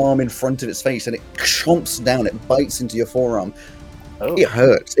slam your arm in front of its face, and it chomps down. It bites into your forearm. Oh. It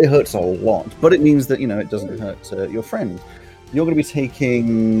hurts. It hurts a lot, but it means that it doesn't hurt your friend. You're going to be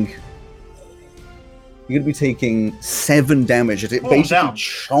taking. You're going to be taking 7 damage as it basically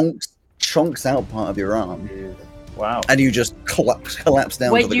down. chunks out part of your arm, Wow. and you just collapse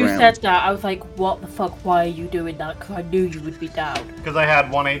down When to the you ground. said that, I was like, what the fuck, why are you doing that? Because I knew you would be down. Because I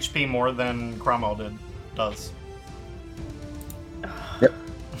had 1 HP more than Cromwell does.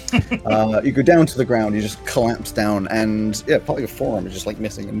 You go down to the ground, you just collapse down, and part of your forearm is just like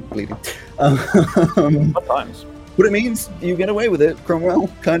missing and bleeding. What times? What it means, you get away with it, Cromwell,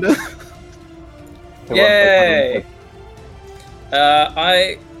 kind of. Yay!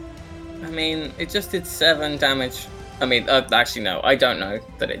 I mean, it just did 7 damage. I mean, actually, no, I don't know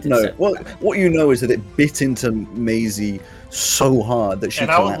that it did No, 7. what you know is that it bit into Maisie so hard that she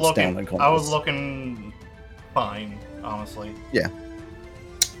And I was collapsed down looking, unconscious. looking fine, honestly. Yeah.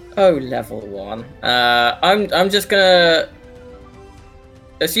 Oh, level 1. I'm just gonna,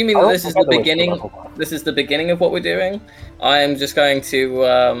 assuming that this is the beginning. This is the beginning of what we're doing. I am just going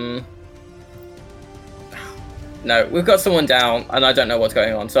to. No, we've got someone down, and I don't know what's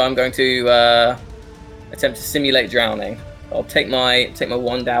going on. So I'm going to attempt to simulate drowning. I'll take my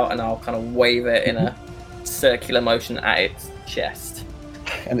wand out, and I'll kind of wave it in a circular motion at its chest.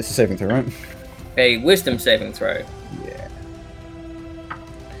 And it's a saving throw, right? A wisdom saving throw. Yeah.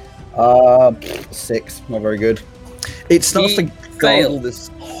 6, not very good. It starts to gargle this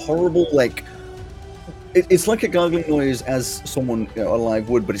horrible, like... It's like a gargling noise as someone alive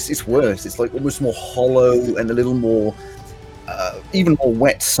would, but it's worse. It's like almost more hollow and a little more, even more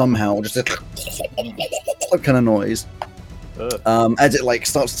wet somehow. Just a kind of noise. As it like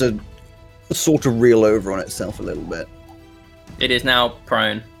starts to sort of reel over on itself a little bit. It is now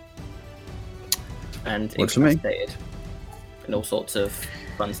prone and Works for me. incapacitated and all sorts of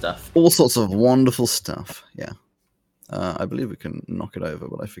fun stuff. All sorts of wonderful stuff. Yeah. I believe we can knock it over,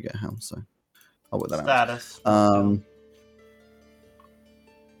 but I forget how. So I'll work that out. Status.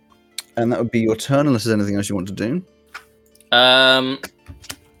 And that would be your turn, unless there's anything else you want to do.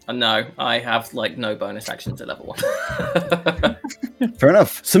 No, I have like no bonus actions at level 1. Fair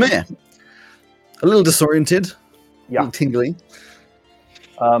enough. Samir, a little disoriented, a Yeah. little tingly,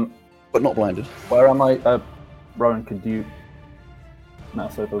 but not blinded. Where am I? Rowan, could you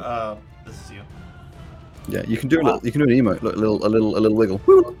mouse over? This is you. Yeah, you can do a little. You can do an emote. Look, a little wiggle.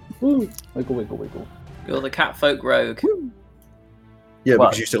 Woo. Woo. Wiggle, wiggle, wiggle. You're the catfolk rogue. Yeah, What?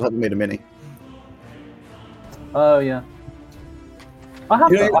 because you still haven't made a mini. Oh yeah. I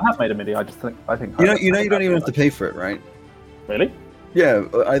have. You know- I have made a MIDI. I think. You don't even have to pay for it, right? Really? Yeah,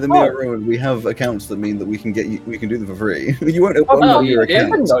 either me Oh. or Rowan, we have accounts that mean that we can do them for free. You won't own no, your you do? I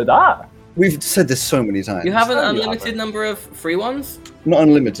didn't account. know that. We've said this so many times. You have an Oh, you unlimited haven't. number of free ones? Not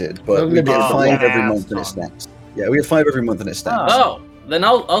unlimited, but we get Unlimited. 5 every Oh, month and it Aston. stacks. Yeah, we get 5 every month and it stacks. Ah. Oh, then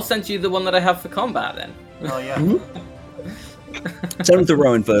I'll send you the one that I have for combat then. Oh yeah. Send them to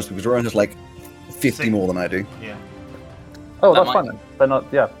Rowan first, because Rowan has like 50 Six. more than I do. Yeah. Oh, That that's might- fine then. They're not.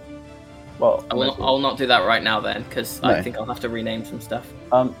 Yeah. Well. I'll not do that right now then, because No. I think I'll have to rename some stuff.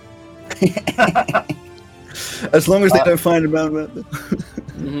 As long as they don't find him out.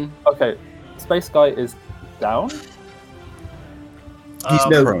 hmm Okay. Space Guy is down. He's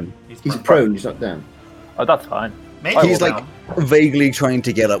no- prone. He's prone, he's not down. Oh, that's fine. Maybe He's down. like vaguely trying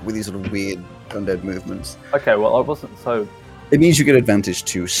to get up with these sort of weird undead movements. Okay. Well, I wasn't so. It means you get advantage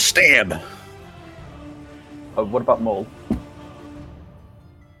to stab. What about Maul?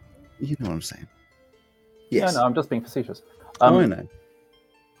 You know what I'm saying? Yes. Yeah, no, I'm just being facetious. Oh, I know.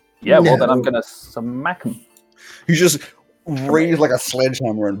 Yeah, well then No. I'm gonna smack him. You just raise like a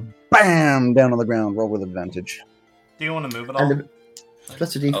sledgehammer and bam down on the ground. Roll with advantage. Do you want to move it all? And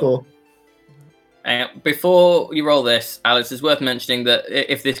plus a d4. Before you roll this, Alex, it's worth mentioning that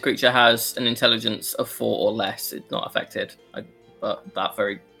if this creature has an intelligence of 4 or less, it's not affected. But that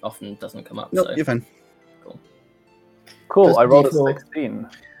very often doesn't come up. Nope, So. you're fine. Cool. Plus I rolled a D4. 16.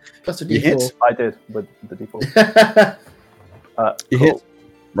 Plus a You hit. d4. I did with the default. You Cool. hit.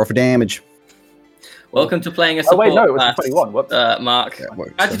 Roll for damage. Welcome to playing a Oh support wait, no, it was class, 21. Whoops. Mark. Yeah, it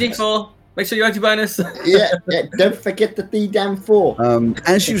works. Add your d4. Make sure you add your bonus. Yeah, don't forget the D-4.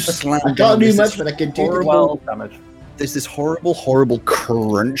 As you slam I down, can't do there's much, this but I can do the horrible- 12 damage. There's this horrible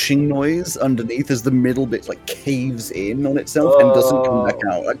crunching noise underneath as the middle bit like caves in on itself and doesn't come back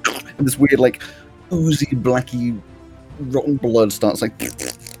out. Like, and this weird like oozy blacky rotten blood starts like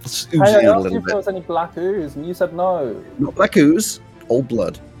oozing Hey, I out a asked you little if there bit. was any black ooze, and you said no. Not black ooze, old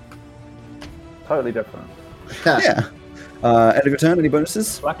blood. Totally different. Yeah. End of your turn, any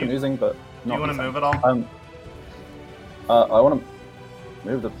bonuses? Black and oozing, but Do not. you want to the move at all? same. I want to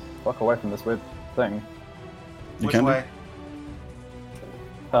move the fuck away from this weird thing. You Which can do. way?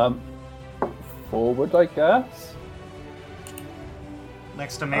 Forward, I guess.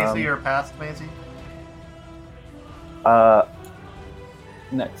 Next to Maisie or past Maisie?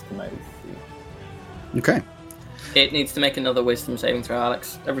 Next to Maisie. Okay. It needs to make another wisdom saving throw,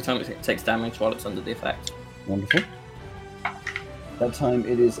 Alex. Every time it takes damage while it's under the effect. Wonderful. That time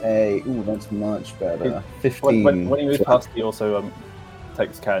it is a... Ooh, that's much better. 15. When you move past, he also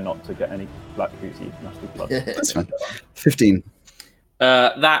takes care not to get any black oozy nasty blood. That's fine. 15.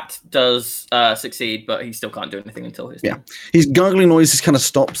 That does succeed, but he still can't do anything until his turn. His gargling noises kind of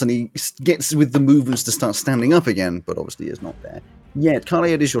stops and he gets with the movements to start standing up again, but obviously is not there. Yeah,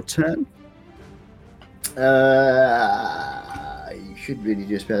 Carly, it is your turn. You should really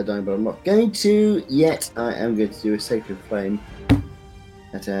do a spare dying, but I'm not going to yet. I am going to do a sacred flame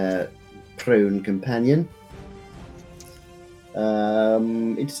at a prone companion.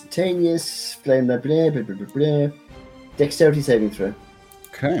 Instantaneous flame, blah, blah, blah, blah, blah, blah. Dexterity saving throw.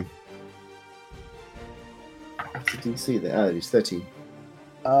 Okay. I didn't see that. Oh, it's 13.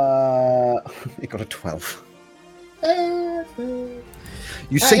 It got a 12. I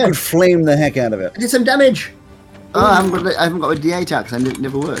You sacred flame the heck out of it. did some damage. Oh, I haven't got a D8 out because it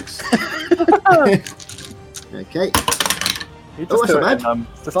never works. Okay. You Oh, just do that's it not in,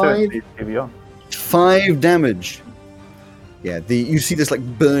 just do it in Fine. PvE. 5 damage. Yeah, you see this like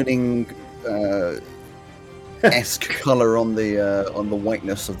burning esque color on the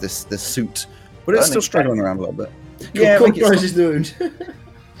whiteness of this suit, but it's Burning still struggling around a little bit. Yeah, make it cauterize his wound.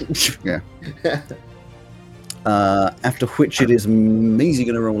 stop. Yeah. After which it is Maisie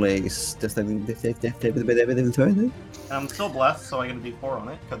going to roll a I'm still blessed, so I get a d4 on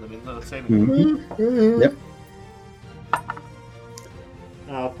it, because it is a saving. Yep.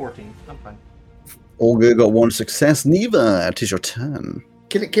 14. I'm fine. Olga got 1 success. Neva, it is your turn.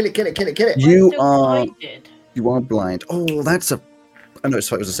 Kill it, kill it, kill it, kill it, kill it. You Still are blinded. blind. Oh, that's a. Oh no,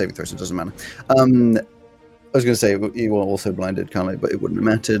 it was a saving throw, so it doesn't matter. I was going to say you are also blinded, Carly, but it wouldn't have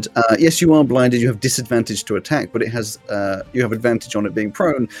mattered. Yes, you are blinded. You have disadvantage to attack, but it has you have advantage on it being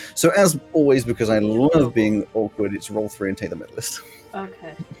prone. So as always, because I love being awkward, it's roll 3 and take the mid list.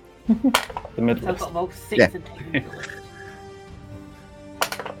 Okay. The mid So I've got to roll 6 Yeah. and take the middle.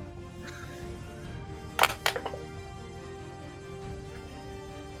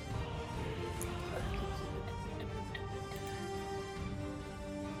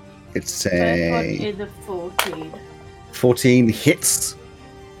 It's First one a is a 14. 14 hits.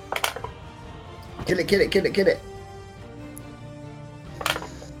 Kill it, kill it, kill it, kill it.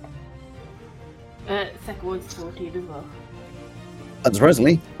 Second one's 14 as well.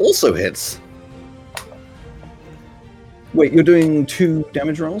 Unsurprisingly, also hits. Wait, you're doing 2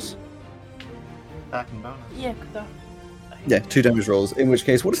 damage rolls? Back and bonus. Yeah, because Yeah, 2 damage rolls. In which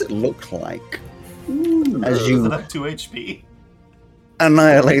case, what does it look like as Does you it have 2 HP?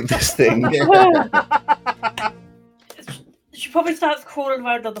 annihilate this thing? she probably starts crawling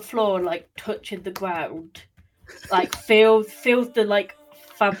around on the floor and like touching the ground. Like feels the like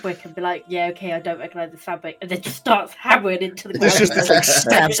fabric and be like, yeah, okay, I don't recognise the fabric, and then just starts hammering into the ground. It's just this like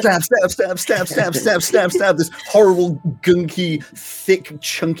stab, stab, stab, stab, stab, stab, stab, stab, stab. This horrible, gunky, thick,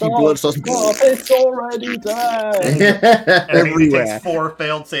 chunky blood starts Stop, it's already dead. And Maisie everywhere. takes 4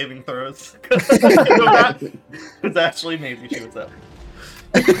 failed saving throws. It's actually Maisie shoots up.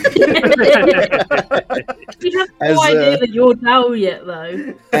 You have As, no idea that you're down yet,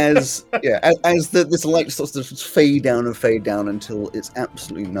 though. as this light starts to fade down until it's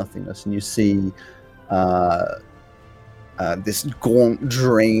absolutely nothingness, and you see this gaunt,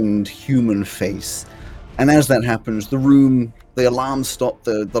 drained human face. And as that happens, the alarms stop,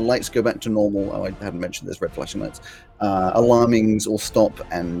 the lights go back to normal. Oh, I hadn't mentioned this, red flashing lights. Alarmings all stop,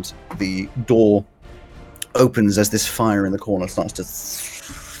 and the door opens as this fire in the corner starts to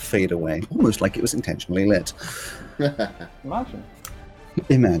fade away, almost like it was intentionally lit.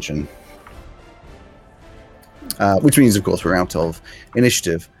 Imagine. Which means, of course, we're out of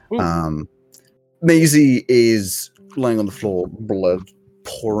initiative. Maisie is lying on the floor, blood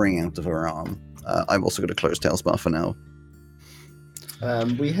pouring out of her arm. I've also got a closed tail bar for now.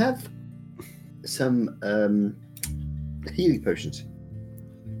 We have some healing potions.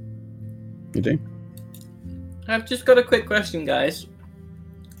 You do? I've just got a quick question, guys.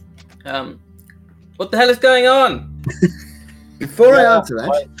 What the hell is going on? Before I answer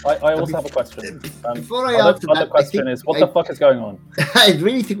that, I also have a question. before I Other answer that, question is, what the fuck is going on? I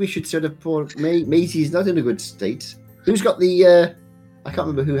really think we should sort of pour. Maisie's not in a good state. Who's got the? I can't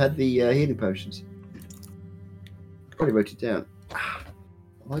remember who had the healing potions. Probably wrote it down.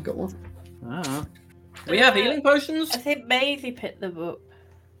 Have I got one? We have healing potions? I think Maisie picked them up.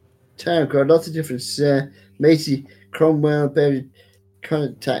 Town crowd, lots of difference. Maisie, Cromwell, Berry,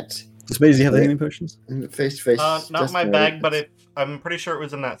 contact. Does Maisie have the healing potions? Face to face. Not my bag, but I'm pretty sure it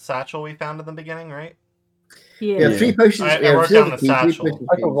was in that satchel we found in the beginning, right? Yeah, 3 potions. I wrote down the satchel.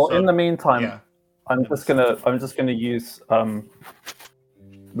 Okay, well, in the meantime, Yeah. I'm just gonna use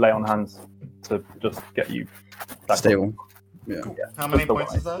lay on hands to just get you back. Stable. Yeah. How many Just the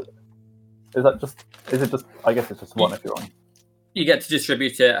points one. is that? Is it just? I guess it's just one if you're on. You get to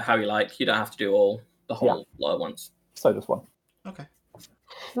distribute it how you like. You don't have to do the whole lot at once. So just one. Okay.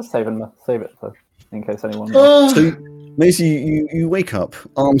 Just save it for in case anyone. So, Maisie, you wake up,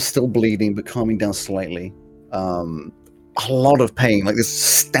 arms still bleeding, but calming down slightly. A lot of pain, like this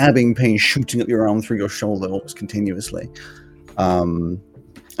stabbing pain shooting up your arm through your shoulder almost continuously. And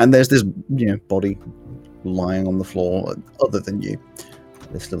there's this, body lying on the floor other than you.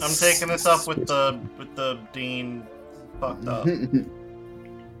 This little I'm taking this up with the dean fucked up.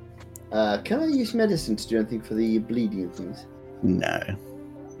 Can I use medicine to do anything for the bleeding things? No.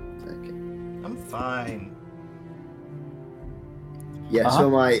 Okay. I'm fine. Yeah, so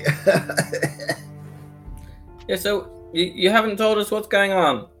my. Yeah, so you haven't told us what's going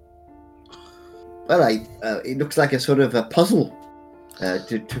on. Well, it looks like a sort of a puzzle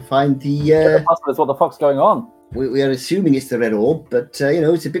to find the. The puzzle is what the fuck's going on. We are assuming it's the red orb, but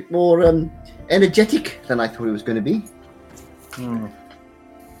it's a bit more energetic than I thought it was going to be.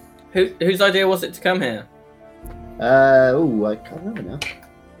 Whose idea was it to come here? I can't remember now.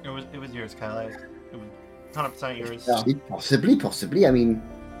 It was yours, Kyle. It was 100% yours. Possibly. I mean,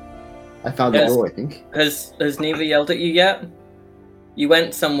 I found the door, I think. Has Neva yelled at you yet? You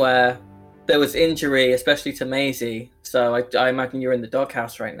went somewhere. There was injury, especially to Maisie. So I imagine you're in the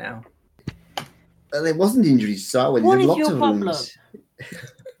doghouse right now. Well, there wasn't injuries, so What there's is lots your of problem? rooms.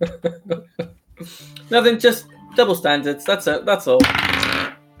 Nothing, just double standards. That's it. That's all.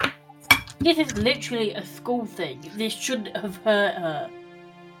 This is literally a school thing. This shouldn't have hurt her.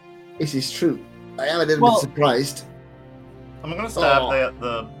 This is true. I am a little bit surprised. I'm gonna stab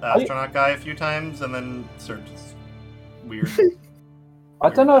the astronaut guy a few times and then search his weird. I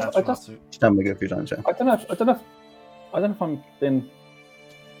don't know if astronaut suit. Stab me a few times, yeah. I don't know if I'm being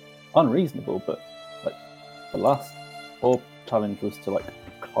unreasonable, but like the last orb challenge was to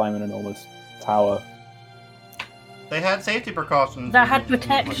climb an enormous tower. They had safety precautions. That had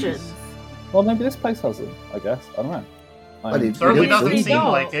protection. Well, maybe this place has them. I guess I don't know. It Certainly We don't doesn't see seem that.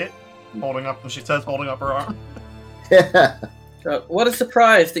 like it. Holding up, she says, holding up her arm. What a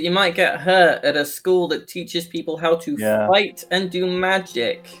surprise that you might get hurt at a school that teaches people how to fight and do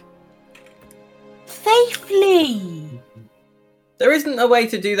magic. Safely! There isn't a way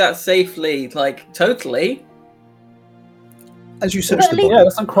to do that safely, totally. As you search the body, Yeah,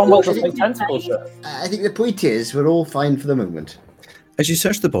 there's some Cromwell just like tentacle shit. I think the point is we're all fine for the moment. as you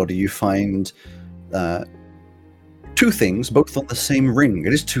search the body, you find two things, both on the same ring.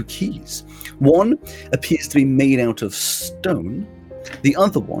 It is two keys. One appears to be made out of stone. The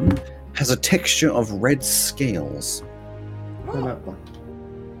other one has a texture of red scales.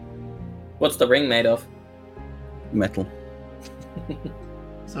 What's the ring made of? Metal.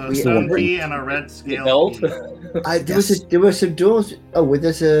 So a stone key and a red scale Gold? key. There were some doors. Oh, well,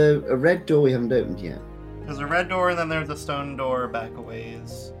 there's a red door we haven't opened yet. There's a red door and then there's a stone door back a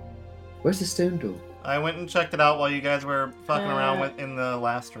ways. Where's the stone door? I went and checked it out while you guys were fucking around with in the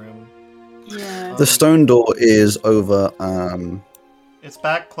last room. Yeah. The stone door is over. It's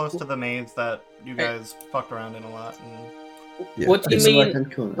back close to the maze that you guys fucked around in a lot. And... Yeah. What do you It's the mean?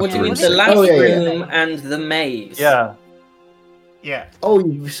 right-hand corner. What do you mean? Yeah. The last Oh, yeah, yeah. room and the maze? Yeah. Yeah. Oh,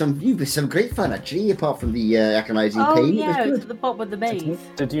 you've some great fun actually, apart from the agonizing Oh pain. yeah, It was it's at the bottom of the maze.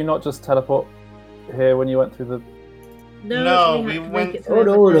 Did you not just teleport here when you went through the? No, we we had to went- make it Oh through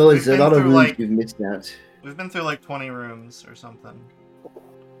no, everything. no, there's a We've lot been of through, rooms like- you've missed out. We've been through like 20 rooms or something.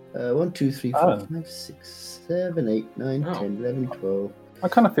 1, 2, 3, 4, Oh. 5, 6, 7, 8, 9, Oh. 10, 11, 12. I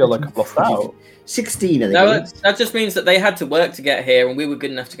kind of feel like I've lost out. 16, I think. No, it is. that just means that they had to work to get here, and we were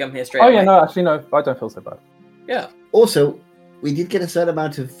good enough to come here straight Oh away. yeah, no, actually no, I don't feel so bad. Yeah. Also, we did get a certain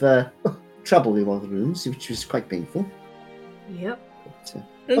amount of trouble in one of the rooms, which was quite painful. Yep. But, okay,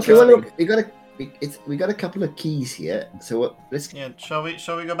 Interesting. well look, we got a couple of keys here. So what? Let's. Yeah, shall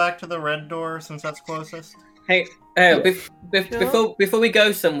we go back to the red door since that's closest? Hey, before we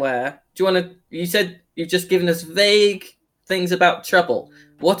go somewhere, do you want to? You said you've just given us vague things about trouble.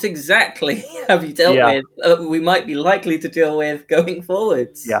 What exactly have you dealt Yeah. with? We might be likely to deal with going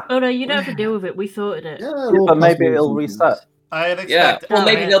forwards. Yeah. Oh no, you don't have to deal with it. We sorted it. Yeah, Yeah, all but maybe puzzles it'll and reset. things. I'd Yeah, expect. or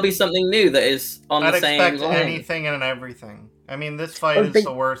maybe there'll be something new that is on I'd the same expect line. anything and everything. I mean, this fight Oh, is they-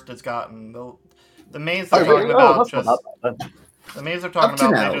 the worst it's gotten. The maze Oh, they're really? talking Oh, about that's just not that bad. the maze they're talking Up to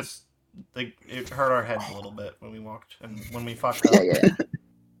about. now. It hurt our heads a little bit when we walked and when we fucked up. Yeah.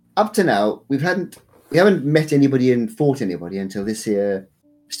 Up to now, we haven't met anybody and fought anybody until this here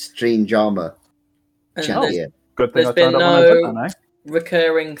strange armor And chat there's here. Good thing There's I turned been up when I did then, eh?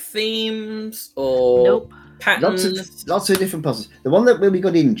 recurring themes or Nope. patterns. Lots of different puzzles. The one that when we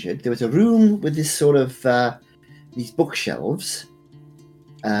got injured, there was a room with this sort of these bookshelves,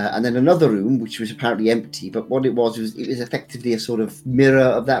 and then another room which was apparently empty. But what it was effectively a sort of mirror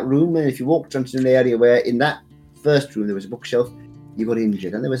of that room. And if you walked onto an area where in that first room there was a bookshelf, you got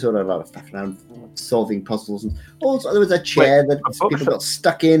injured, and there was sort of a lot of stuff around solving puzzles, and also there was a chair that people bookshelf? got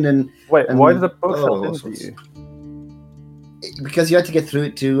stuck in, and Wait, And- why did the oh, bookshelf all sorts. injure you? because you had to get through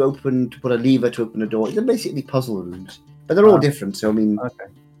it to put a lever to open a door. They're basically puzzle rooms, but they're all Ah. different. So I mean, Okay.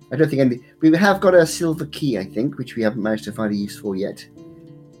 I don't think we have got a silver key, I think, which we haven't managed to find a use for yet.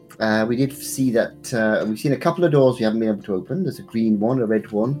 We did see that we've seen a couple of doors we haven't been able to open. There's a green one, a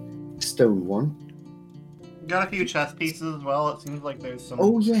red one, a stone one. Got a few chess pieces as well. It seems like there's some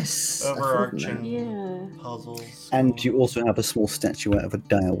Oh yes, I forgot that. overarching Yeah. puzzles. And you also have a small statuette of a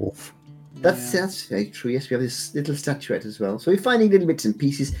direwolf. That's very true. Yes, we have this little statuette as well. So we're finding little bits and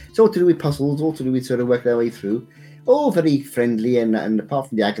pieces. It's all to do with puzzles, all to do with sort of working our way through. All very friendly, and apart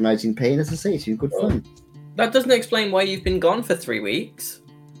from the agonising pain, as I say, it's been good fun. That doesn't explain why you've been gone for 3 weeks.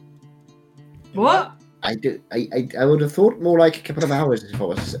 What? I would have thought more like a couple of hours, if I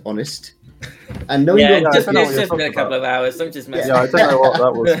was honest. And knowing Yeah, your I just, don't know it's what you're just been a talking couple of hours. I'm just messing. Yeah, I don't know what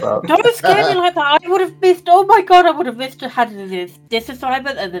that was about. Don't scare me like that. I would have missed. Oh my god, I would have missed had this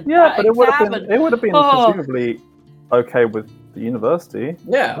assignment and then Yeah, that but it would have exam. been Oh. presumably okay with the university.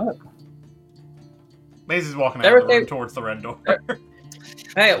 Yeah. Maisie's walking They're out of the room okay- towards the red door.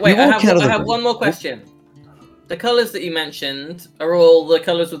 Hey, wait, You I walk out of have the room. one more question. The colours that you mentioned are all the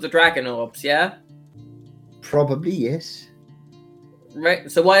colours of the dragon orbs, yeah? Probably, yes.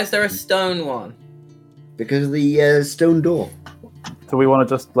 Right. So why is there a stone one? Because of the stone door. Do we want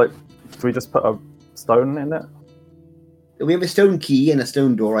to just do we just put a stone in it? We have a stone key and a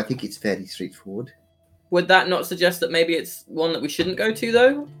stone door. I think it's fairly straightforward. Would that not suggest that maybe it's one that we shouldn't go to,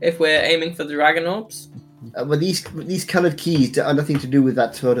 though, if we're aiming for the dragon orbs? But these coloured keys are nothing to do with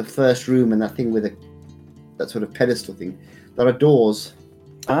that sort of first room and that thing with that sort of pedestal thing. There are doors.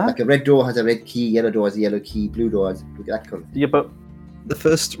 Huh? Like a red door has a red key, yellow door has a yellow key, blue door has that colour. Yeah, but The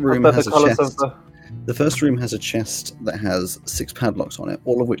first room what about has the a colours chest. of the? The first room has a chest that has 6 padlocks on it,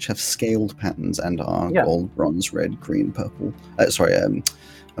 all of which have scaled patterns and are Yeah. gold, bronze, red, green, purple. I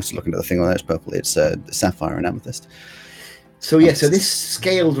was looking at the thing on there. It's purple. It's sapphire and amethyst. So yeah, so this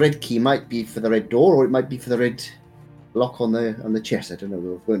scaled red key might be for the red door, or it might be for the red lock on the chest. I don't know.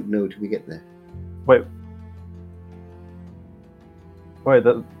 We won't know till we get there. Wait,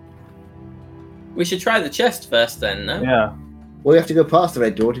 that We should try the chest first, then, no? yeah. Well, we have to go past the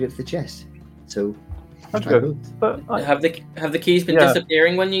red door to get to the chest. So Let's try go. both. But Have the keys been Yeah.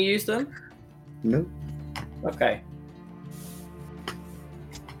 disappearing when you use them? No. Okay.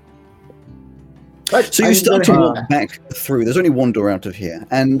 Right, So you I'm start to gonna- walk back through. There's only one door out of here,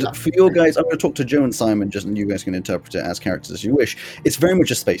 and for your guys, I'm going to talk to Joe and Simon, just and you guys can interpret it as characters as you wish. It's very much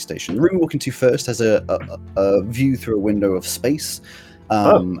a space station. The room we walk into first has a view through a window of space,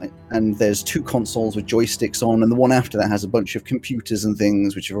 and there's 2 consoles with joysticks on, and the one after that has a bunch of computers and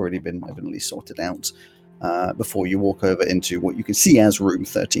things which have already been evidently sorted out. Before you walk over into what you can see as room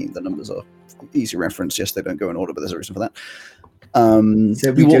 13. The numbers are easy reference. Yes, they don't go in order, but there's a reason for that. So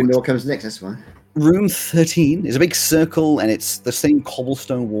we you don't walk- know what comes next. That's why. Room 13 is a big circle, and it's the same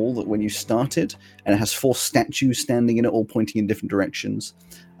cobblestone wall that when you started, and it has 4 statues standing in it, all pointing in different directions.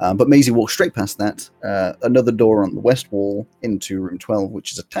 But Maisie walks straight past that. Another door on the west wall into room 12,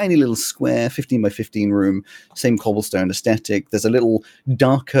 which is a tiny little square, 15 by 15 room, same cobblestone aesthetic. There's a little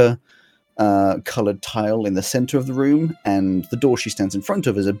darker coloured tile in the center of the room, and the door she stands in front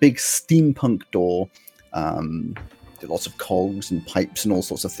of is a big steampunk door. Lots of cogs and pipes and all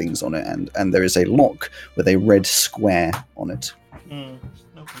sorts of things on it, and there is a lock with a red square on it. Okay.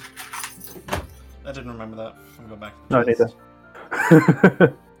 I didn't remember that. I'll go back. no, neither.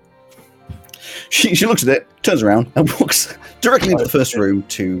 She looks at it, turns around, and walks directly into the first room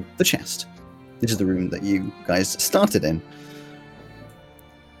to the chest. This is the room that you guys started in.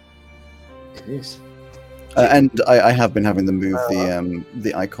 It is. And I have been having them move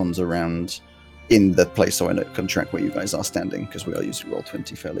the icons around in the place so I can track where you guys are standing, because we are using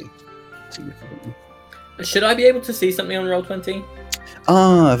Roll20 fairly significantly. Should I be able to see something on Roll20?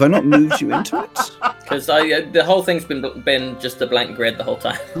 Have I not moved you into it? Because the whole thing's been just a blank grid the whole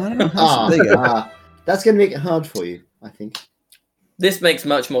time. I don't know. There you go. That's going to make it hard for you, I think. This makes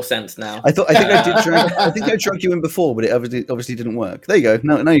much more sense now. I think I did drag. I think I drugged you in before, but it obviously didn't work. There you go.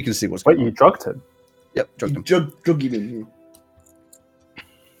 Now you can see what's Wait, going on. you drugged him? Yep, drugged him. Drug him in.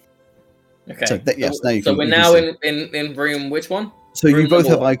 Okay. So, yes, now you So can, we're you can now see. in room which one? So you room both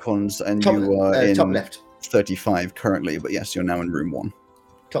have number icons, and Top, you are in top left. 35 currently, but yes, you're now in room 1.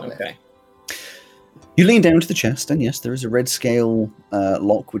 Top left. Okay. You lean down to the chest, and yes, there is a red scale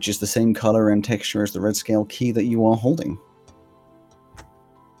lock, which is the same color and texture as the red scale key that you are holding.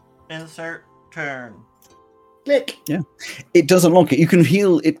 Insert turn. Click. It does unlock it. You can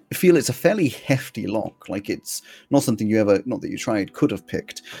feel it's a fairly hefty lock. Like it's not something you ever, not that you tried, could have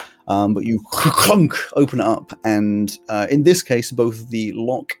picked. But you clunk, open it up, and in this case, both the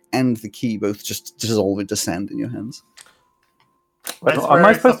lock and the key both just dissolve into sand in your hands. Wait, I am swear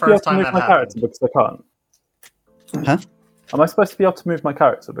I it's the supposed to be able first to time move that my happened. character because I can't? Huh? Am I supposed to be able to move my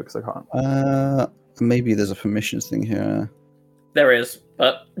character because I can't? Maybe there's a permissions thing here. There is,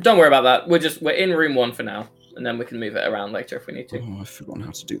 but don't worry about that. We're in room 1 for now, and then we can move it around later if we need to. Oh, I've forgotten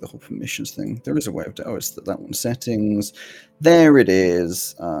how to do the whole permissions thing. There is a way of doing it's that one settings. There it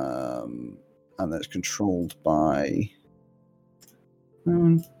is. And that's controlled by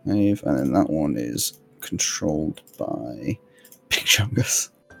Dave, and then that one is controlled by Big Chungus.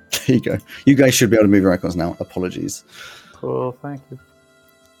 There you go. You guys should be able to move your icons now. Apologies. Cool, thank you.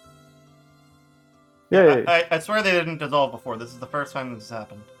 Yeah. I swear they didn't dissolve before. This is the first time this has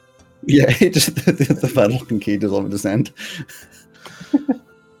happened. Yeah, it just the padlock and key dissolve into sand.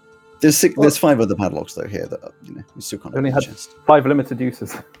 There's 5 other padlocks though here that you still can't. Only open the had chest. 5 limited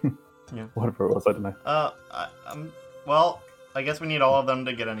uses. Yeah. Whatever it was, I don't know. Well, I guess we need all of them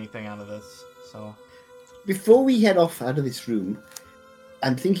to get anything out of this. So Before we head off out of this room,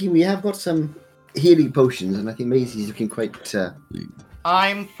 I'm thinking we have got some healing potions, and I think Maisie's looking quite.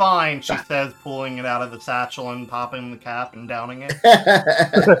 I'm fine, she says, pulling it out of the satchel and popping the cap and downing it.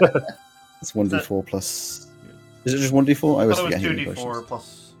 It's 1d4 plus. Is it just 1d4? I I always thought it forget was healing 2d4 potions.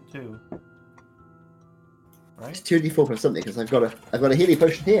 plus 2. Right? It's 2d4 plus something because I've got a healing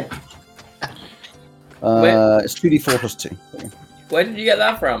potion here. It's 2d4 plus 2. There you go. Where did you get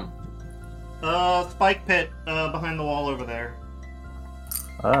that from? Spike pit behind the wall over there.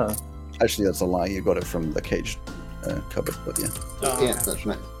 Ah. Actually, that's a lie. You got it from the cage cupboard, but yeah. Yeah, that's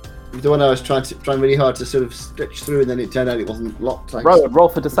right. The one I was trying really hard to sort of stretch through, and then it turned out it wasn't locked. Roll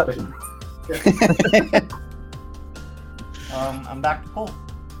for deception. I'm back to full.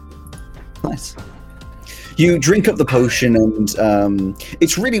 Nice. You drink up the potion, and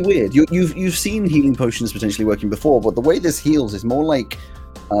it's really weird. You've seen healing potions potentially working before, but the way this heals is more like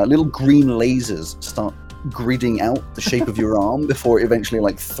little green lasers start gridding out the shape of your arm before it eventually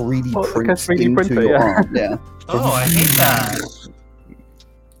 3D Oh, like a prints 3D into printer, your yeah. arm. Yeah. Oh, I hate that.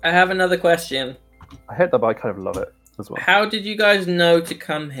 I have another question. I hate that, but I kind of love it as well. How did you guys know to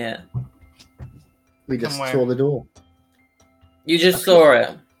come here? We just Somewhere. saw the door. You just saw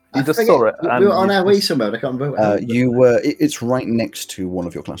it. You just saw it. We and were on you our way just- somewhere. I can't remember. You were. It's right next to one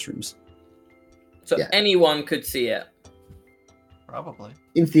of your classrooms. So Yeah. anyone could see it. Probably.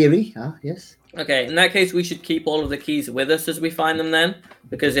 In theory, yes. Okay, in that case, we should keep all of the keys with us as we find them then.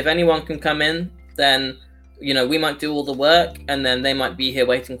 Because if anyone can come in, then, we might do all the work, and then they might be here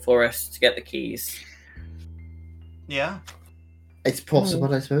waiting for us to get the keys. Yeah. It's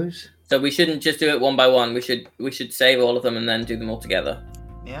possible, I suppose. So we shouldn't just do it one by one. We should save all of them and then do them all together.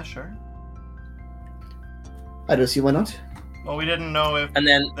 Yeah, sure. I don't see why not. Well, we didn't know And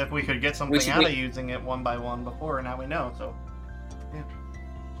then, if we could get something should out be- of using it one by one before, and now we know, so...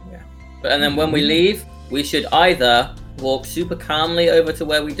 and then when we leave, we should either walk super calmly over to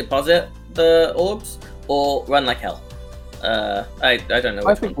where we deposit the orbs, or run like hell. I don't know.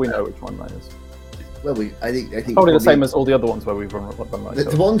 I Which think one. we know which one that is. Well, I think Probably the same as all the other ones where we've run like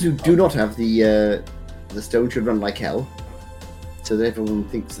the ones who do not have the stone should run like hell, so that everyone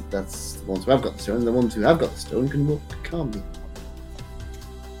thinks that that's the ones who have got the stone. And the ones who have got the stone can walk calmly.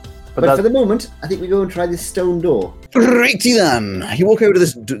 But for the moment, I think we go and try this stone door. Righty then. You walk over to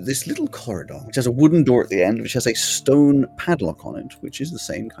this little corridor, which has a wooden door at the end, which has a stone padlock on it, which is the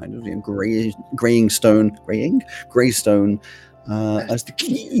same kind of grey stone as the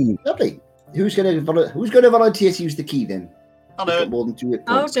key. Lovely. Who's going to volunteer to use the key then? I'll do We've got it. more than 2 hit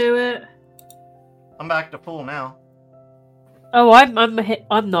I'll points. do it. I'm back to full now. Oh, I'm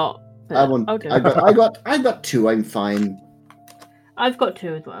not. I want. I'll do I it. got 2. I'm fine. I've got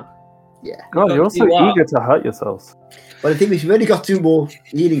 2 as well. Yeah. God, you're so You are. eager to hurt yourselves. But I think we've only got 2 more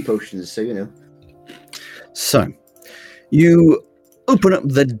healing potions, so you know. So, you open up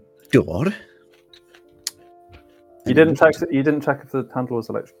the door. You didn't check. You didn't check if the handle was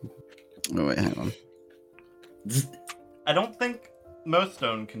electrical. Oh, wait, hang on. I don't think most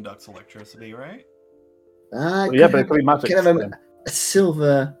stone conducts electricity, right? Well, yeah, but it could be magic. Kind of a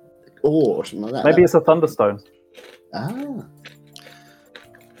silver ore or something like that. Maybe it's a thunderstone. Ah.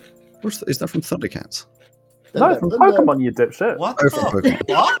 Is that from Thundercats? No, from Pokemon, you dipshit. What Oh, the from Pokemon.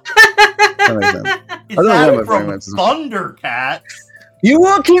 what? That makes sense. Is I don't know that what from Pokemon is. Thundercats? You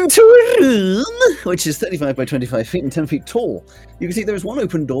walk into a room which is 35 by 25 feet and 10 feet tall. You can see there is one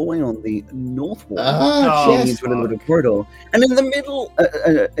open doorway on the north wall, Ah, Oh, leading yes. into a little bit of corridor, and in the middle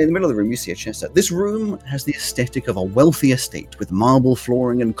of the room, you see a chest set. This room has the aesthetic of a wealthy estate with marble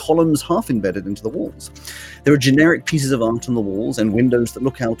flooring and columns half embedded into the walls. There are generic pieces of art on the walls and windows that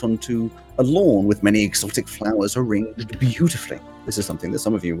look out onto a lawn with many exotic flowers arranged beautifully. This is something that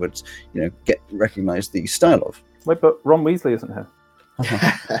some of you would, recognize the style of. Wait, but Ron Weasley isn't here.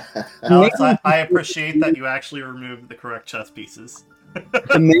 Alex, I appreciate that you actually removed the correct chess pieces.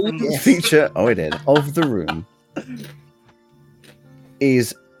 The main Yes. feature, of the room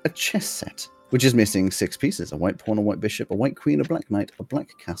is a chess set, which is missing 6 pieces: a white pawn, a white bishop, a white queen, a black knight, a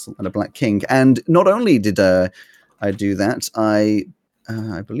black castle, and a black king. And not only did I do that, I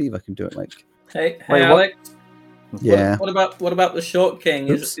believe I can do it like Hey, Wait, what? Alex. yeah. What about the short king?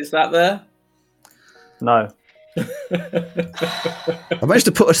 Oops. Is that there? No. I managed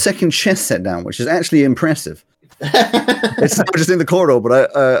to put a second chess set down, which is actually impressive. It's not just in the corridor,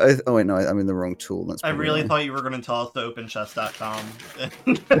 but oh wait, no, I'm in the wrong tool. That's I probably really why. thought you were going to tell us to open chess.com.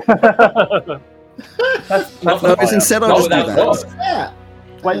 No, it's instead I'll Not just do without that. what? Yeah.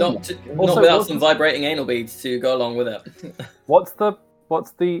 Wait, Not Also, without what's some the- vibrating anal beads to go along with it. what's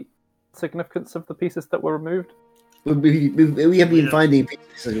the significance of the pieces that were removed? We have been Yeah. finding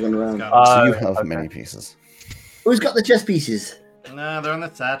pieces as we went around. Got So you Oh, have okay. many pieces. Who's got the chess pieces? Nah, they're in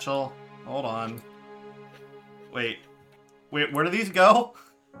the satchel. Hold on. Wait, where do these go?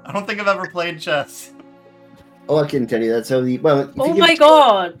 I don't think I've ever played chess. Oh, I can tell you that. So if Oh you my give-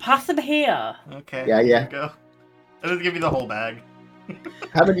 god, pass them here. Okay. Yeah, yeah. Here we go. I'll just give you the whole bag.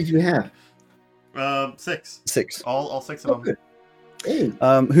 How many do we have? 6. 6. All 6 Oh, of them. good.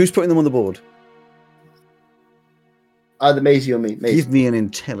 Hey, Who's putting them on the board? either Maisie or me. Maisie. Give me an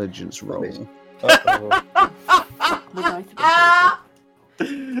intelligence roll. Amazing. Uh-oh. The dice are Ah!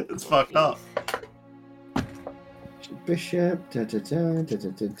 It's fucked up. Bishop. Da, da, da, da, da,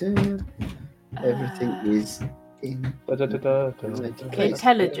 da, da. Everything is in.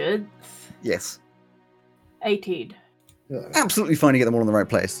 Intelligence, Yes. 18. Absolutely fine to get them all in the right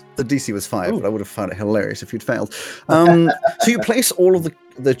place. The DC was 5, but I would have found it hilarious if you'd failed. So you place all of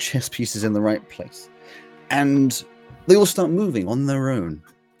the chess pieces in the right place, and they all start moving on their own,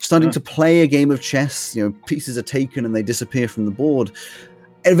 starting to play a game of chess. Pieces are taken and they disappear from the board.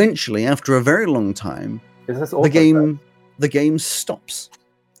 Eventually, after a very long time, Is this the game stops.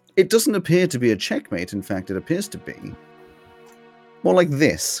 It doesn't appear to be a checkmate. In fact, it appears to be more like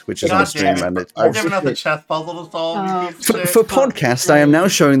this, which is on God stream. damn And it. it, You're giving us a chess puzzle to solve. you piece of For shit. podcast, I am now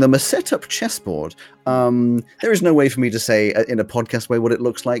showing them a setup chessboard. There is no way for me to say in a podcast way what it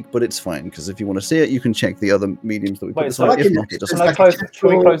looks like, but it's fine because if you want to see it, you can check the other mediums that we put Wait, this so on. I If can- not, it doesn't. Can I close-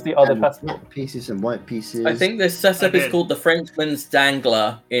 should we close the other and chest? black pieces and white pieces. I think this setup I is did. called the Frenchman's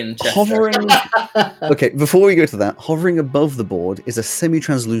Dangler in chess. Hovering. Okay, before we go to that, hovering above the board is a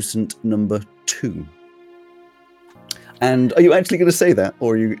semi-translucent number 2. And are you actually going to say that,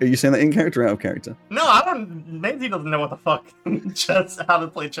 or are you saying that in character or out of character? No, I don't. Maisie doesn't know what the fuck chess, how to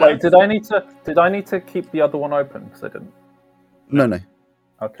play chess. Wait, did I need to keep the other one open? Because I didn't. No.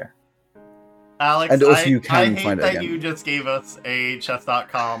 Okay. Alex, And also I you can hate find it that again. you just gave us a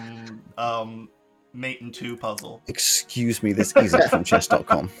chess.com mate and 2 puzzle. Excuse me, this isn't from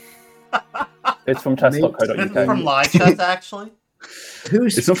chess.com. It's from This is chess.co.uk. from Live Chess, actually.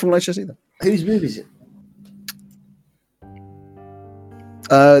 It's not from Light Chess either. Whose move is it?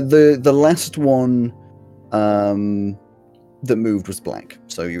 The last one that moved was black,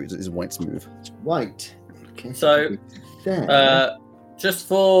 so it's White's move. White. Okay. So, there. Just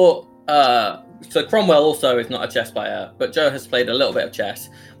for so Cromwell also is not a chess player, but Joe has played a little bit of chess.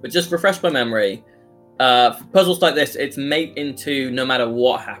 But just refresh my memory. For puzzles like this, it's mate into no matter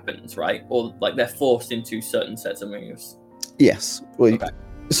what happens, right? Or like they're forced into certain sets of moves. Yes. Well, Okay.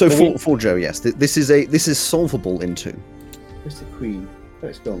 so So for Joe, yes, this is solvable in 2, Where's the queen? Oh,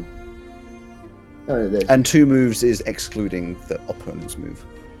 it's gone. Oh, no, there. and 2 moves is excluding the opponent's move.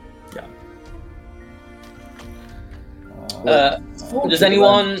 Does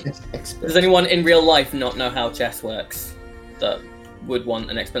anyone in real life not know how chess works that would want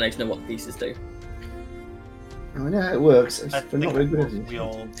an explanation of what the pieces do? I know how it works. I We're not very good at we it.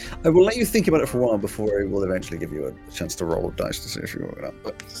 all. I will let you think about it for a while before I will eventually give you a chance to roll dice to see if you work it out.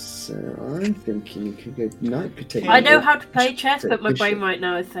 But So I'm thinking you could go knight could take. I know how to play chess, Take but my brain bishop. right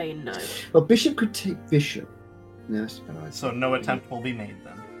now is saying no. Well, bishop could take bishop. No, So no attempt will be made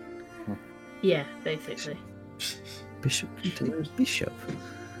then. Yeah, basically. bishop can take bishop.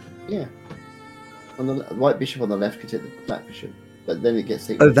 Yeah. On the white bishop on the left could take the black bishop, but then it gets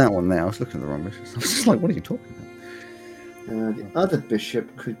taken. Oh, that one there. I was looking at the wrong bishop. I was just like, what are you talking about? The other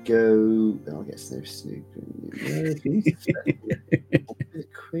bishop could go. Oh, I guess no snoop.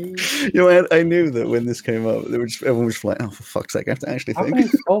 Queen. You know, I knew that when this came up, everyone was like, "Oh, for fuck's sake, I have to actually How think." can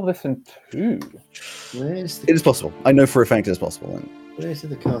you solve this in 2? Where's It the is possible. I know for a fact it is possible. And Where's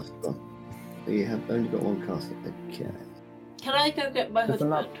the castle gone? You have only got one castle. Okay. Can I go get my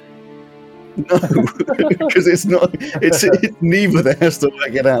Isn't husband? no, because it's not. It's neither that has to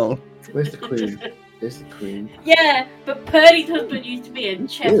work it out. Where's the queen? There's the queen. Yeah, but Purdy's husband used to be a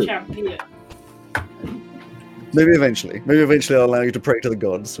chess Ew. champion. Maybe eventually. Maybe eventually I'll allow you to pray to the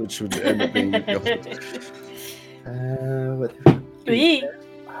gods, which would end up being. What Me?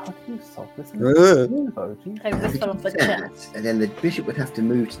 How do you solve this in Uh. 2 though? Jeez. I whistle off the chair. And then the bishop would have to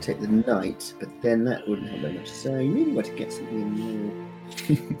move to take the knight, but then that wouldn't have very much. So you really want to get something in more.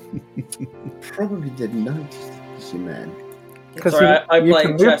 Probably the knight is your man. Because Sorry, I you play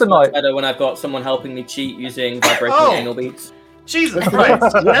can move chess the much knight. better when I've got someone helping me cheat using vibrating Oh! anal beats. Jesus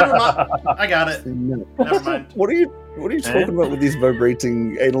Christ! Never mind. I got It's it. the knight. Never mind. What are you talking about with these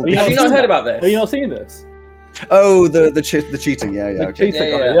vibrating anal? You Have you not not seen heard that? about Have you this? not seen this? Oh, the cheating. Yeah, The okay. cheating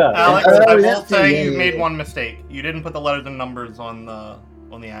Yeah, guy, yeah. yeah. Alex, Oh, I will that's it, say yeah, you yeah, made yeah. one mistake. You didn't put the letters and numbers on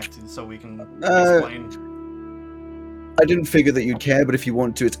the axes, so we can Uh, explain. I didn't figure that you'd care, but if you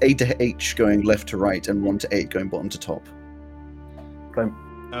want to, it's A to H going left to right and 1 to 8 going bottom to top. Okay.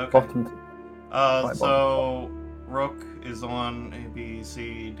 Bottom. Right, So Rook is on A, B,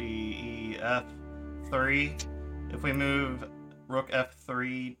 C, D, E, F 3. If we move Rook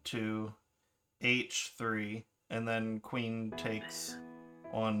F3 to H3, and then Queen takes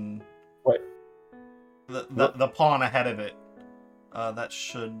on Wait. the pawn ahead of it, that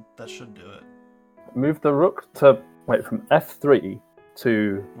should do it. Move the rook to from F3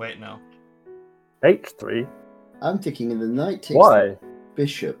 to Wait, no. H3. I'm thinking the knight takes Why? the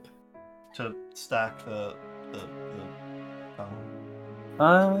bishop. To stack the pawn.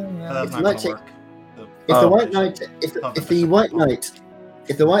 Yeah. But that's If not knight gonna take- work. If Oh. the white knight, if Oh, the bishop white on the knight,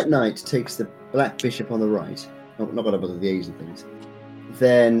 if the white knight takes the black bishop on the right, not going to bother the A's and things,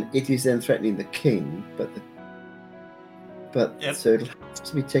 then it is then threatening the king. But Yep. so it'll have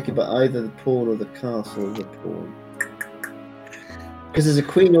to be taken by either the pawn or the castle or the pawn. Because there's a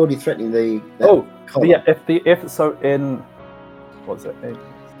queen already threatening the. Oh, column. yeah. If so in what's it?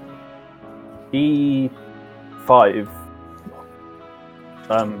 E5.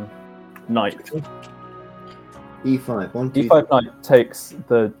 Knight. E5. 1, 2, E5 knight takes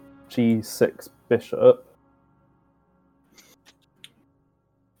the G6 bishop,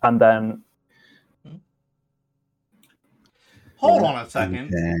 and then Hold on a second.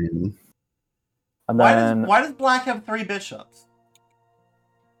 Then... Why does black have 3 bishops?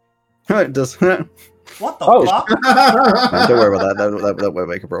 It does. Don't What the Oh. fuck? worry about that. That won't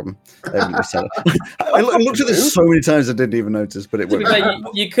make a problem. I haven't just said it. I looked at this so many times I didn't even notice, but it To be won't. fair,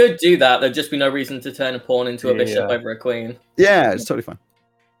 you could do that. There'd just be no reason to turn a pawn into a bishop Yeah. over a queen. Yeah, it's totally fine.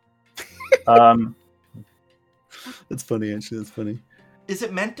 um, That's funny, actually. That's funny. Is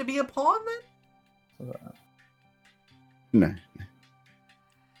it meant to be a pawn then? No.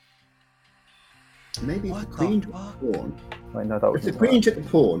 Maybe if What the queen the took fuck? the pawn. wait, no, that If was the queen took the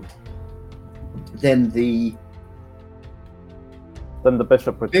pawn, then the then the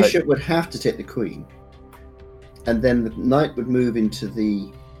bishop would bishop take. would have to take the queen, and then the knight would move into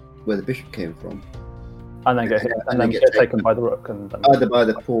the where the bishop came from, And then get hit, and and then then get get taken by the rook, and then either by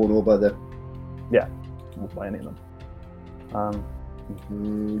the pawn or by the. by any of them.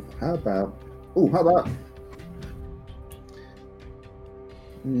 How about? Oh, how about?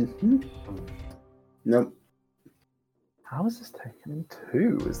 Nope. How is this taken in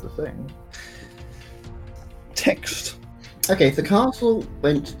 2? Is the thing. Text. Okay, if the castle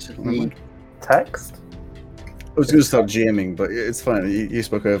went to the. Text? I was going to start GMing, but it's fine. You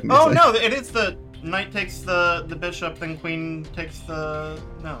spoke over me. Oh so- no, it is the knight takes the bishop, then queen takes the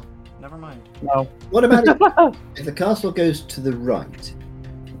no. Never mind. No. What about if the castle goes to the right,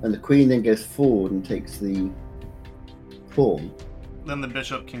 and the queen then goes forward and takes the pawn? Then the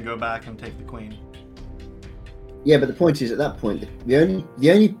bishop can go back and take the queen. Yeah, but the point is, at that point, the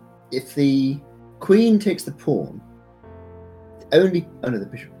only if the queen takes the pawn, oh no, the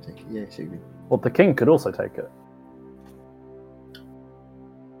bishop will take it. Yeah, excuse me. Well, the king could also take it.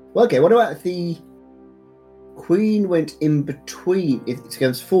 Well, okay. What about if the queen went in between? If it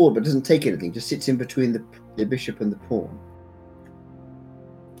goes forward but doesn't take anything, just sits in between the bishop and the pawn.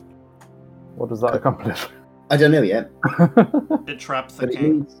 What does that accomplish? I don't know yet. It traps the But it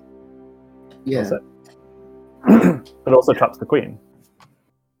king. means, yeah. What's it? It also traps the queen.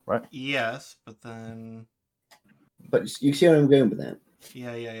 Yes, but then But you see where I'm going with that.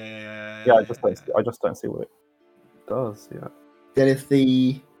 yeah. Yeah, I just don't see what it does. Yeah. Then if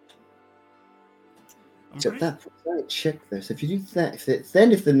the I'm so pretty- that I check this. If you do that,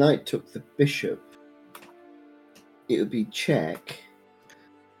 if the knight took the bishop, it would be check.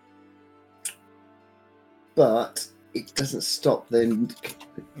 But it doesn't stop then. yeah,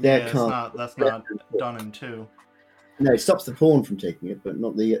 There it's can't. not. That's not done in 2. No, it stops the pawn from taking it, but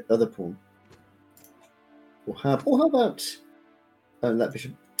not the other pawn. Or how about that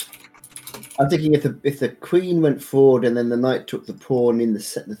bishop? I'm thinking if the queen went forward and then the knight took the pawn in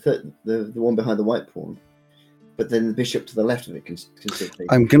the one behind the white pawn, but then the bishop to the left of it can still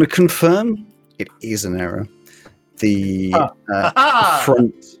take. I'm going to confirm it is an error. The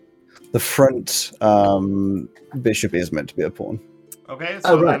front bishop is meant to be a pawn. Okay, Oh,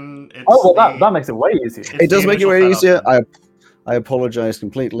 so right. then it's Oh well, that makes it way easier. it's It does the make it initial way setup. easier. I apologize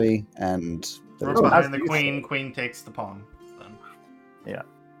completely, and Rook Oh, behind the that's queen. Queen takes the pawn. Then.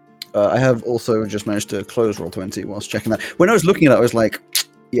 I have also just managed to close Roll20 whilst checking that. When I was looking at it, I was like,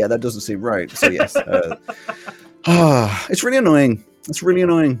 yeah, that doesn't seem right. So yes, it's really annoying. It's really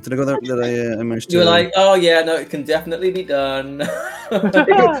annoying. Did I go there? That I managed to? You were like, oh yeah, no, it can definitely be done.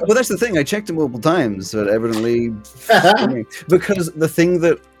 Well, that's the thing. I checked it multiple times, but evidently, because the thing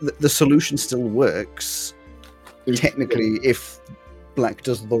that the solution still works technically if black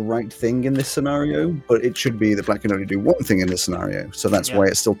does the right thing in this scenario, but it should be that black can only do one thing in this scenario. So that's why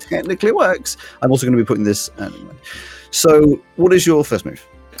it still technically works. I'm also going to be putting this anyway. So, what is your first move?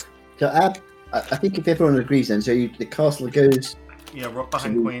 So I think if everyone agrees, then the castle goes Yeah, rook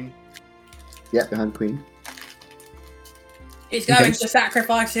behind queen. behind queen. He's going to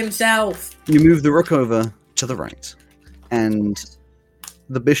sacrifice himself. You move the rook over to the right, and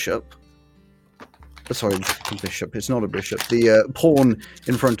the bishop. Sorry, the bishop. It's not a bishop. The pawn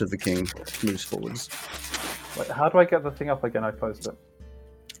in front of the king moves forwards. Wait, how do I get the thing up again? I closed it.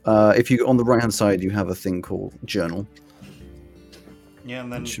 If you on the right hand side, you have a thing called journal. Yeah,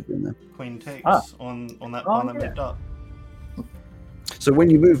 and then It should be in there. queen takes Ah. on that Oh, pawn that yeah. moved up. So when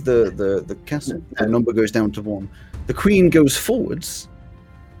you move the castle, the number goes down to 1. The queen goes forwards,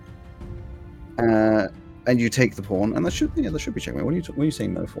 and you take the pawn, and that should be checkmate. What are you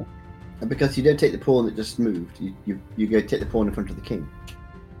saying no for? And because you don't take the pawn that just moved, you go take the pawn in front of the king.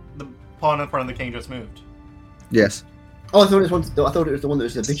 The pawn in front of the king just moved. Yes. Oh, I thought it was the one that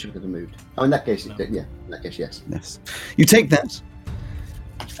was the bishop that moved. Oh, in that case, No. yeah. In that case, yes. Yes. You take that,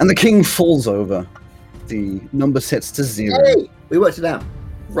 and the king falls over. The number sets to 0. Hey, we worked it out.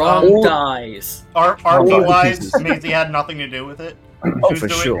 Ron All- dies. the RP-wise, pieces. Maisie had nothing to do with it. Oh, She was for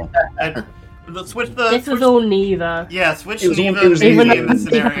doing- sure. Switch This was all neither. Yeah, switch It was all- Neva it was and all- Maisie in this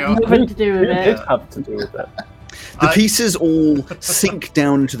It had scenario. nothing to do with It it. did have to do with it. The I- pieces all sink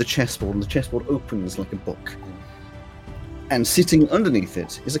down into the chessboard, and the chessboard opens like a book. And sitting underneath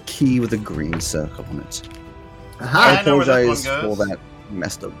it is a key with a green circle on it. Aha! I I know where this apologize one for goes. that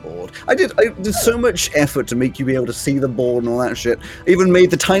messed up board. I did so much effort to make you be able to see the board and all that shit. I even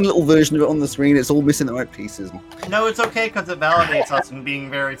made the tiny little version of it on the screen. It's all missing the right pieces. No, it's okay because it validates us in being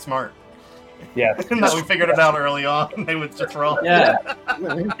very smart. Yeah. that we figured it out early on. It was just wrong. Yeah,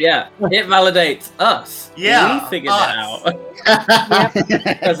 yeah. It validates us. Yeah, we figured us. it out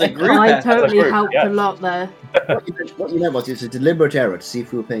as a group. I effort. totally group, helped yeah. a lot there. What you know was it's a deliberate error to see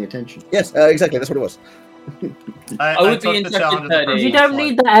if we were paying attention. Yes, exactly. That's what it was. I would be took the interested, challenge as a Teddy. personal You don't slight.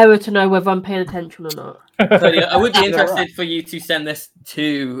 need the error to know whether I'm paying attention or not. So, yeah, I would be Yeah, interested right. for you to send this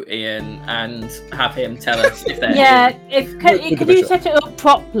to Ian and have him tell us if they're Yeah, can With the you bishop. set it up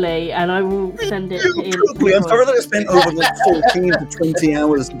properly and I will send it to Ian. Probably. I'm sorry that I spent over like 14 to 20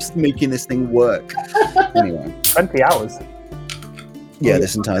 hours just making this thing work. Anyway, 20 hours. yeah,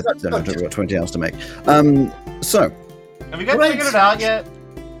 this entire thing took about 20 hours to make. So, Have you guys Right. figured it out yet?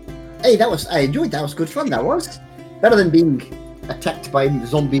 Hey, I enjoyed that. It was good fun. That was better than being attacked by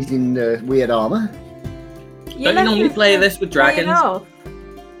zombies in weird armor. Don't you normally play this with dragons?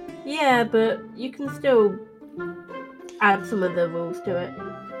 Yeah, but you can still add some of the rules to it.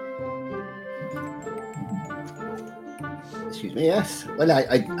 It's Excuse me. Yes. Well,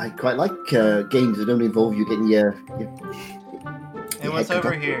 I quite like games that don't involve you getting your Hey, what's head cut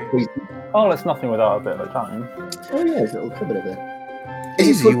over off. here? Oh, it's nothing without a bit of time. Oh yeah, there's a little cupboard over there. Is it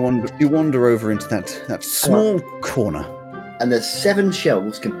Easy, you wander over into that small corner, And there's 7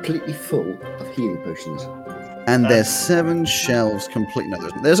 shelves completely full of healing potions. and there's 7 shelves complete. No,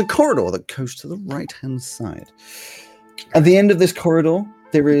 there's a corridor that goes to the right-hand side. At the end of this corridor,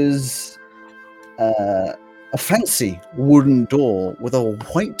 there is a fancy wooden door with a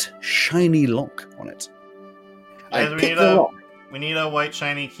white, shiny lock on it. I Guys, pick the lock. we need a white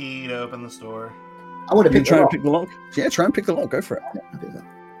shiny key to open this door. I want to You pick try the and lock. pick the lock? Yeah, try and pick the lock. Go for it.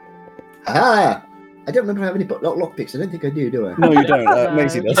 Ah! I don't remember having any lock picks. I don't think I do I? No, you don't. No.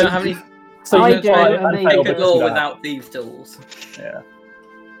 Maisie You does. don't have any. So I you do, try and and they fail do. Pick a bits door of that. without thieves' tools. Yeah.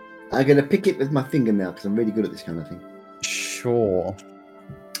 I'm going to pick it with my fingernail because I'm really good at this kind of thing. Sure.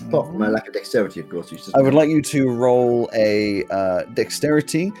 Apart from my lack of dexterity, of course. Which I would like you to roll a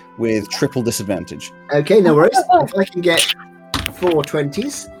dexterity with triple disadvantage. Okay, no worries. If I can get 4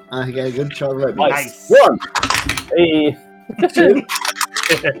 20s, I can get a good try of opening. Nice. 1, Hey. 2.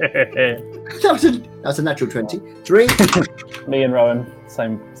 That's a natural 20. 3, Me and Rowan,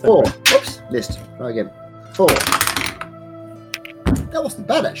 same 4. room. Oops, missed. Try again. 4. That wasn't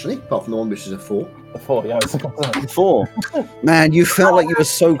bad actually, apart from the one which is a 4. The 4, yeah. It's 4. Man, you felt like you were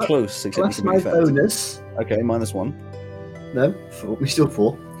so close. Except you Plus my completely failed. bonus. Okay, -1. No, 4. We're still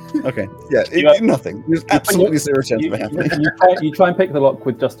 4. Okay, yeah, nothing. There's absolutely zero chance of it happening. you try and pick the lock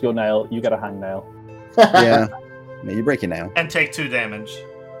with just your nail, you get a hangnail. Yeah. Yeah, you break it now. And take 2 damage.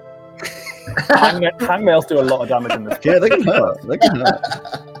 Hangnails do a lot of damage in this. Yeah, they can hurt. They can hurt.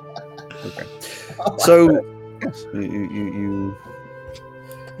 Okay. So, yes, you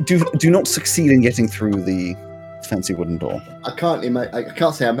do not succeed in getting through the fancy wooden door. I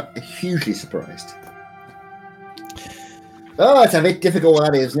can't say I'm hugely surprised. Oh, it's a bit difficult.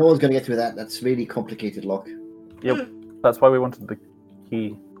 That is. No one's going to get through that. That's really complicated lock. Yep. That's why we wanted the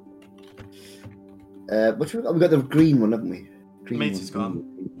key. Which one? Oh, we got the green one, haven't we? Green Macy's one. gone.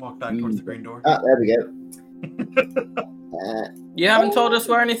 Walk back towards the green door. Ah, there we go. You haven't told us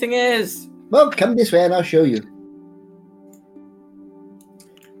where anything is. Well, come this way and I'll show you.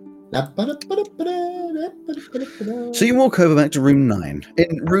 So you walk over back to room 9.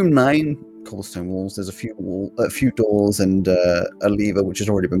 In room 9, cobblestone walls, there's a few doors and a lever which has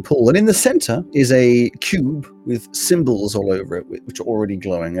already been pulled. And in the center is a cube with symbols all over it, which are already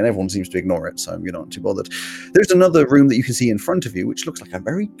glowing, and everyone seems to ignore it, so you're not too bothered. There's another room that you can see in front of you, which looks like a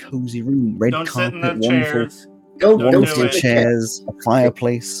very cozy room. Red Don't sit in carpet, the wonderful, chairs. Don't wonderful sit in the chair. chairs, a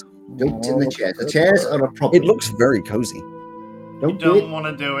fireplace. Don't sit in the chairs. The chairs are a problem. It looks very cozy. You Don't do don't it. want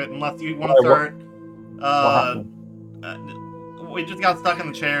to do it unless you want Why, to what- start. What happened? We just got stuck in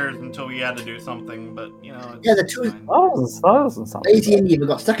the chairs until we had to do something, but you know. It's Yeah, the two- fine. That doesn't sound Daisy and Eva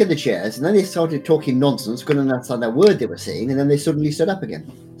got stuck in the chairs, and then they started talking nonsense, couldn't understand that word they were saying, and then they suddenly stood up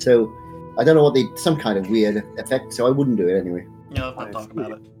again. So I don't know what some kind of weird effect. So I wouldn't do it anyway. Yeah, let's not talk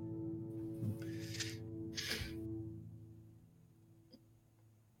about it.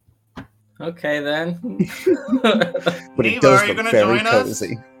 Okay then. But Neva, it does are you look gonna very join us?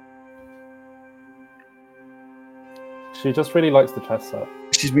 cozy. She just really likes the chess set.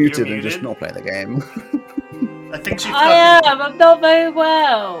 She's muted and muted? just not playing the game. I think she's. I am. I'm not very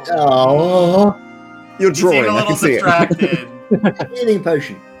well. Oh, You're You seem drawing, a I little can see it. distracted. healing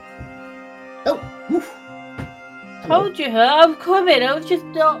potion. Oh, woof. Hello. Told you her. I'm coming. I was just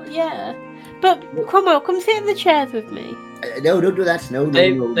not. Yeah. But Cromwell, come sit in the chairs with me. No, don't do that. No, no,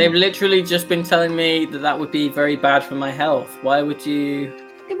 no. They've literally just been telling me that would be very bad for my health. Why would you?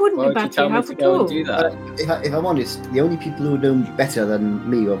 It wouldn't Why be would you bad for tell your me health to at go all. and do that? If I'm honest, the only people who would know better than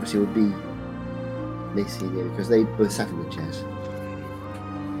me, obviously, would be Macy and Eva, because they both sat in the chairs.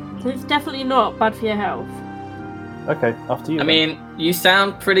 So it's definitely not bad for your health. Okay, after you. I then. mean, you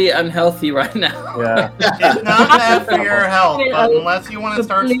sound pretty unhealthy right now. yeah. It's not bad for your health, Yeah, but unless you want to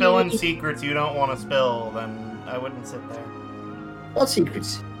start completely- spilling secrets you don't want to spill, then I wouldn't sit there. What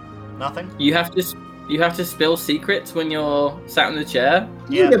secrets? Nothing? You have to spill secrets when you're sat in the chair.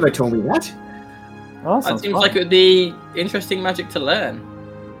 You Yeah. never told me that. Oh, That sounds seems fun. like it would be interesting magic to learn.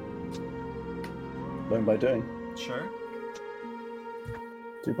 Learn by doing. Sure.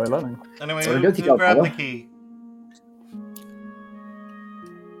 Do by learning. Anyway, Well, I who, don't think who I'll grabbed the bother. key?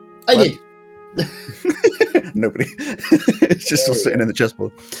 I What? did. Nobody. It's just still sitting in the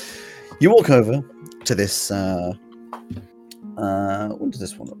chessboard. You walk over to this. What does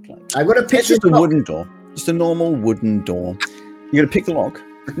this one look like? I'm gonna pick It's just a this lock. wooden door. Just a normal wooden door. You're gonna pick the lock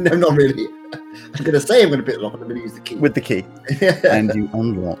No, not really. I'm gonna say I'm gonna pick it lock, and I'm gonna use the key. with the key, and you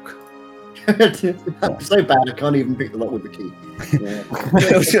unlock I'm so bad I can't even pick the lock with the key. Yeah.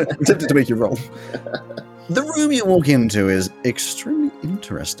 I'm tempted to make you roll. The room you walk into is extremely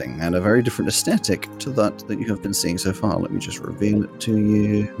interesting and a very different aesthetic to that you have been seeing so far. Let me just reveal it to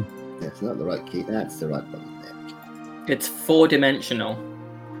you. That's not the right key. That's the right button there. It's 4-dimensional.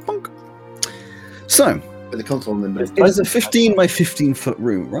 Bonk. So, With the console in the middle. it is a 15 by 15 foot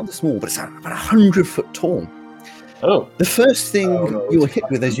room, rather small, but it's about 100 foot tall. Oh, The first thing Oh, no, you are it's hit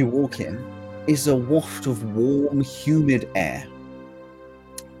with as you walk in is a waft of warm, humid air.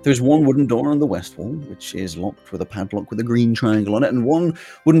 There's one wooden door on the west wall, which is locked with a padlock with a green triangle on it, and one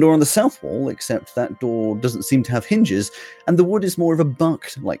wooden door on the south wall, except that door doesn't seem to have hinges, and the wood is more of a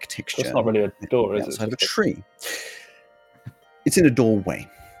bark-like texture. it's not really a door, is it? Outside of a tree. It's in a doorway.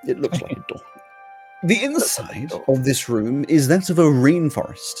 It looks like a door. The inside of this room is that of a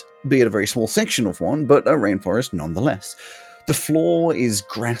rainforest, be it a very small section of one, but a rainforest nonetheless. The floor is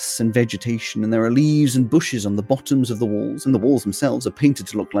grass and vegetation, and there are leaves and bushes on the bottoms of the walls, and the walls themselves are painted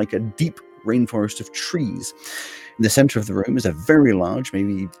to look like a deep rainforest of trees. In the center of the room is a very large,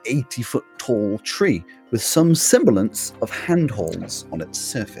 maybe 80-foot tall tree, with some semblance of handholds on its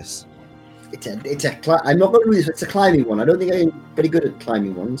surface. I'm not going to do this. It's a climbing one. I don't think I'm very good at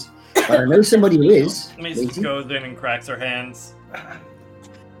climbing ones, but I know somebody who is. Macy Maisie. goes in and cracks her hands.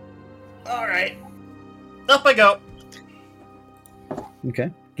 Alright. Up I go.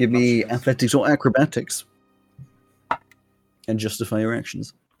 Okay. Give me athletics or acrobatics. And justify your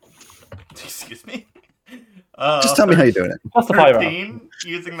actions. Excuse me. Just tell me how you're doing it. Justify your 13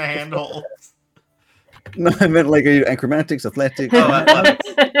 using the handholds. No, I meant like, are you acrobatics, athletics? Oh, athletics.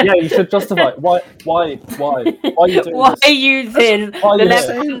 Yeah, you should justify. Why are you doing Why this? using Why are the you left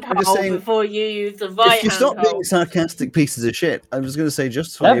doing hand I'm just hole saying, before you use the right If you hand stop being hole? sarcastic pieces of shit, I was going to say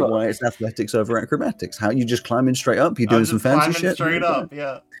justify Never. why it's athletics over acrobatics. How you just climbing straight up? You I'm doing just some fancy climbing shit? straight up,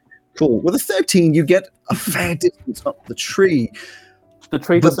 yeah. Cool. With a 13, you get a fair distance up the tree. The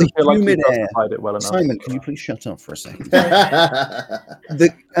tree But doesn't the feel like you humid air- justified it well enough. Simon, can you please shut up for a second?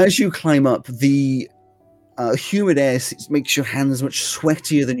 That's As you climb up, the humid air makes your hands much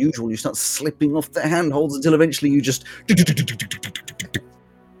sweatier than usual. You start slipping off the handholds until eventually you just the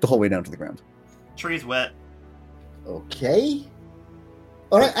whole way down to the ground. Tree's wet. okay.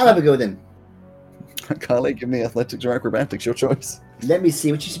 All right, I'll have a go then. Carly, give me athletics or acrobatics, your choice. Let me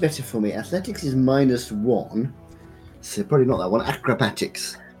see which is better for me. Athletics is -1, so probably not that one.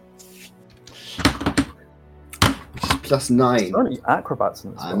 Acrobatics, which is +9. There are only acrobats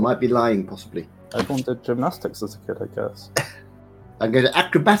in this I world. might be lying, possibly. Everyone did gymnastics as a kid, I guess. I'm going to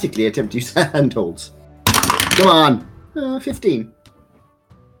acrobatically attempt to use handholds. Come on, 15.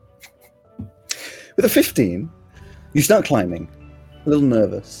 With a 15, you start climbing, a little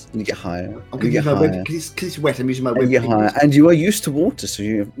nervous, and you get higher, I'm and going you to get use my web higher, because it's wet. I'm using my and web. you get higher, and you are used to water, so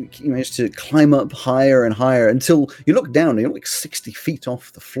you manage to climb up higher and higher until you look down and you're like 60 feet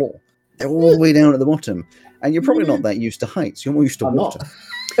off the floor. They're all the way down at the bottom, and you're probably not that used to heights. You're more used to I'm water. not.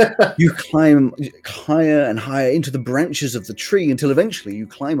 You climb higher and higher into the branches of the tree until eventually you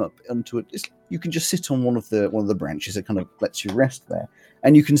climb up onto it. You can just sit on one of the branches. It kind of lets you rest there,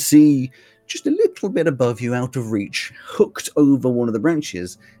 and you can see just a little bit above you, out of reach, hooked over one of the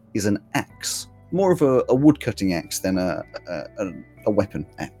branches, is an axe. More of a wood cutting axe than a weapon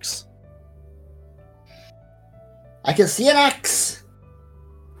axe. I can see an axe.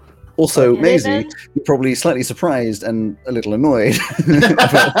 Also, Okay, Maisie, then. you're probably slightly surprised and a little annoyed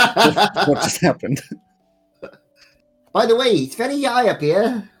about what just happened. By the way, it's very high up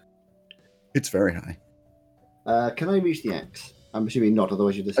here. It's very high. Can I reach the axe? I'm assuming not,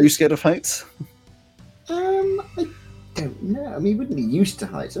 otherwise you'd Are you scared of heights? I don't know. I mean, you wouldn't be used to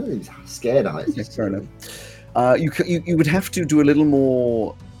heights. I don't think he's scared of heights. Yeah, fair enough. You would have to do a little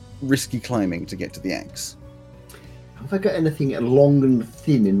more risky climbing to get to the axe. Have I got anything long and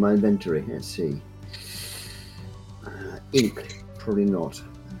thin in my inventory? Let's see. Ink. Probably not.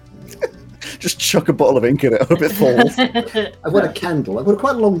 Just chuck a bottle of ink at it. I hope it falls. I've got a candle. I've got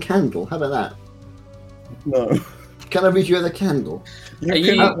quite a long candle. How about that? No. Can I reach you with a candle? You Are can,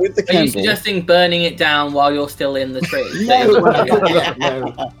 you- with the Are you candle. suggesting burning it down while you're still in the tree?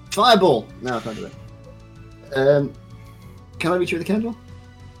 No. Fireball. No, I can't do it. Can I reach you with a candle?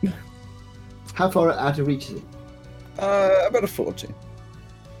 How far out of reach is it? About a 40.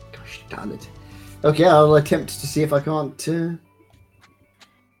 Gosh darn it. Okay, I'll attempt to see if I can't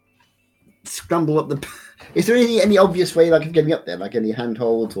scramble up the... Is there any obvious way like of getting up there? Like any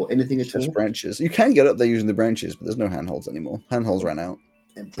handholds or anything at all? Just branches. You can get up there using the branches, but there's no handholds anymore. Handholds ran out.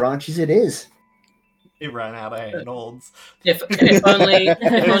 And branches it is. It ran out of handholds. If only It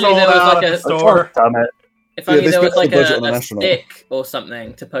there sold was out like at the a store. Damn it. If Yeah, only they there was spent like the budget on an a astronaut. stick or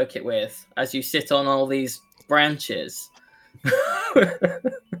something to poke it with as you sit on all these branches.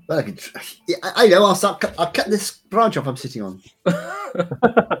 Well, I know. I'll cut this branch off I'm sitting on.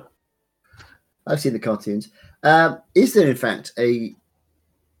 I've seen the cartoons. Is there in fact a?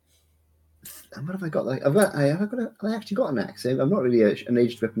 What have I got? I actually got an axe. I'm not really an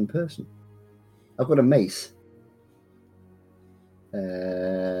aged weapon person. I've got a mace.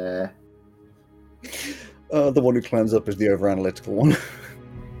 The one who climbs up is the over-analytical one.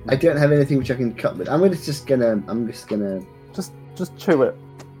 I don't have anything which I can cut with. I'm just gonna. Just chew it.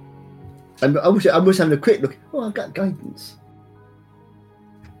 I was having a quick look. Oh, I've got guidance.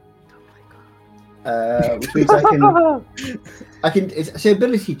 Which means I can. It's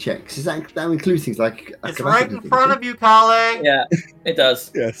ability checks. Does that include things like? It's right in front of you, Kale. Yeah, it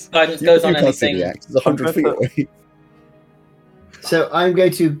does. Yes. Guidance goes on You can't see anything. the axe. It's 100 feet away. So I'm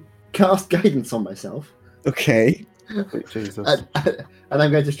going to cast guidance on myself. Okay. Sweet Jesus. And I'm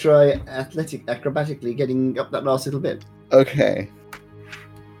going to try acrobatically getting up that last little bit. Okay.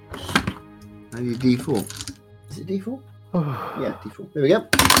 I need D4. Is it D4? Yeah, D4. There we go.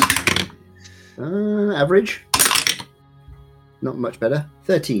 Average. Not much better.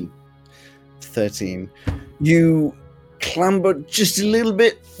 13. 13. You clamber just a little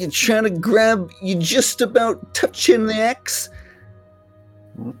bit. You're trying to grab. You're just about touching the axe.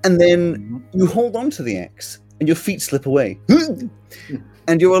 And then you hold on to the axe. And your feet slip away.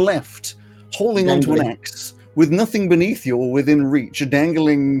 And you are left holding onto an axe with nothing beneath you or within reach,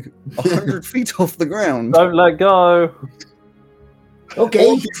 dangling 100 feet off the ground. Don't let go. Okay.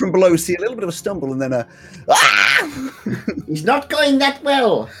 All of you from below see a little bit of a stumble and then a... Ah! He's not going that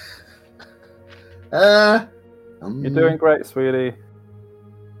well. You're doing great, sweetie.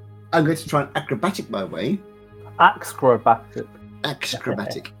 I'm going to try and acrobatic my way. Acrobatic.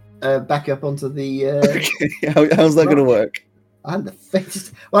 Acrobatic. Back up onto the... Okay, how's that going to work? I'm the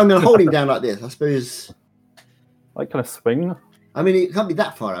faintest... Well, I'm going to hold him down like this. I suppose... Like, can I swing? I mean, it can't be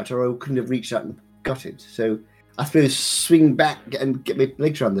that far out, or I couldn't have reached out and got it. So I suppose swing back and get my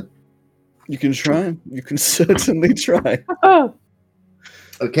legs around them. You can try. You can certainly try.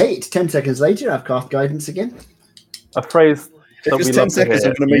 Okay, it's 10 seconds later. I've cast guidance again. A phrase If that it's we 10 love to seconds,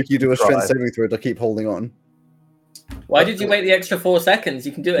 hear. I'm going to make you do a try. strength saving throw to keep holding on. Why did you wait the extra 4 seconds?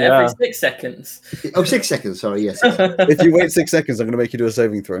 You can do it Yeah. every 6 seconds. Oh, 6 seconds. Sorry, yes. If you wait 6 seconds, I'm going to make you do a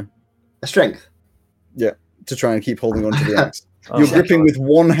saving throw A strength. to try and keep holding on to the axe. Oh, You're my gripping God. with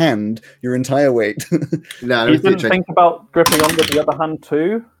one hand your entire weight. No, You it's didn't think about gripping on with the other hand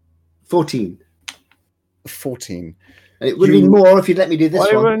too? 14. 14. And it would have been more if you'd let me do this Why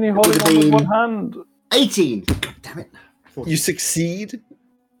are you one. only It would holding have on with been one hand? 18. God damn it. 14. You succeed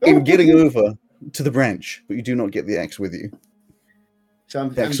in getting over to the branch, but you do not get the axe with you. So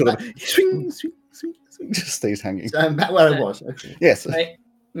I'm, The axe I'm sort back, of swing, just stays hanging. so I'm back where I was. Okay. Yes. Right,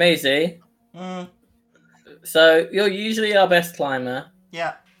 Maisie, Mm, so you're usually our best climber.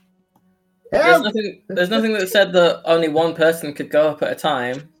 yeah. There's nothing that said that only one person could go up at a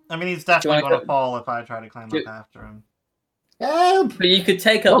time. I mean, he's definitely wanna going to go- fall if I try to climb Do- up after him. Help! But you could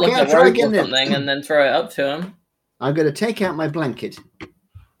take up Okay, like I'll a try rope again or then. something and then throw it up to him. I'm going to take out my blanket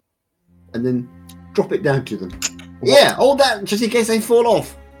and then drop it down to them. Yeah, hold that just in case they fall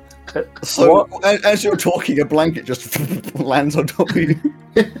off. So as you're talking, a blanket just lands on top of you.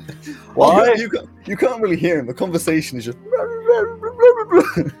 Why? You can't really hear him. The conversation is just.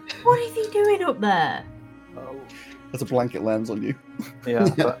 What is he doing up there? As a blanket lands on you. Yeah,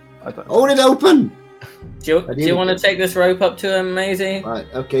 but I don't. Hold it open! Do you want to take this rope up to him, Maisie? Right,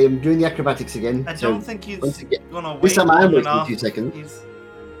 okay, I'm doing the acrobatics again. I so don't think he's once again, going to wait this time I am long waiting enough. 2 seconds. He's...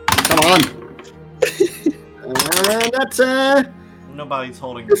 Come on! And that's Nobody's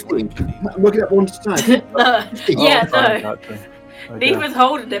holding the 15. blanket. I'm looking at one at a time. No. Yeah, fine, no. actually. Okay. Neve was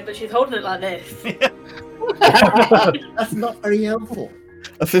holding it, but she's holding it like this. That's not very helpful.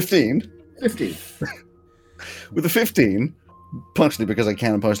 A 15. 15. With a 15, partially because I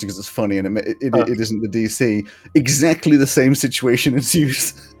can and partially because it's funny and it isn't the DC, exactly the same situation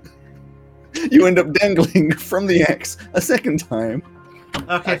ensues. You end up dangling from the axe a second time.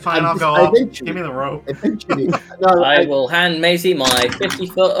 Okay, fine, I'll go I up. eventually- Give me the rope. Eventually. No, I will hand Maisie my 50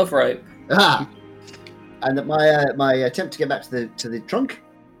 foot of rope. Ah! And my attempt to get back to the trunk,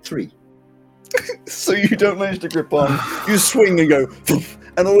 3. So you don't manage to grip on. You swing and go,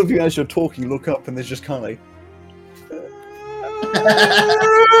 and all of you as you're talking look up and there's just kind of like...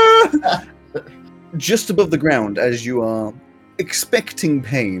 just above the ground as you are expecting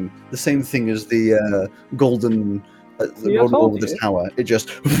pain, the same thing as the golden the Yeah, I golden told wall of the you. tower. It just...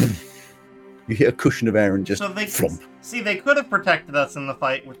 you hit a cushion of air and just So they flump. see they could have protected us in the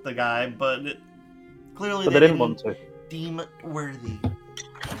fight with the guy, but Clearly, But they didn't want to. deem it worthy.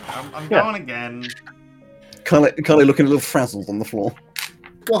 I'm Yeah. going again. Carly looking a little frazzled on the floor.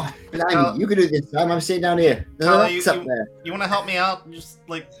 God, blimey, you can do this time. I'm sitting down here. There's an Carly, axe up there. You want to help me out? Just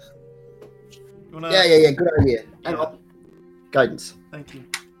like. You wanna... Yeah. Good idea. Hang Yeah. on. Guidance. Thank you.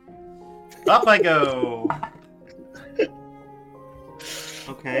 Up I go.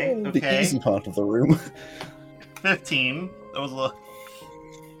 Okay. The easy part of the room. 15. That was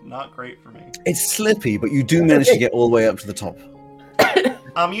not great for me. It's slippy, but you do manage to get all the way up to the top.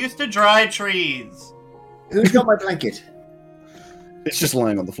 I'm used to dry trees. Who's got my blanket? It's just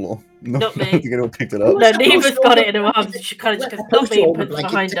lying on the floor. No, Not me. I don't think anyone picked it up. No, Neva's got it in her arms. She kind of just goes, not me, and the puts it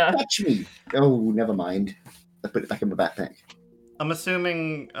behind her. Catch me. Oh, never mind. I put it back in my backpack. I'm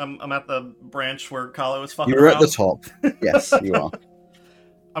assuming I'm at the branch where Kala was fucking You're at around. the top. Yes, you are.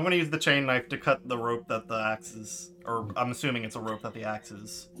 I'm gonna use the chain knife to cut the rope that the axe is, or I'm assuming it's a rope that the axe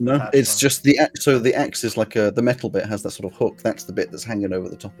is. No, attached it's on. just the axe. So the axe is like the metal bit has that sort of hook. That's the bit that's hanging over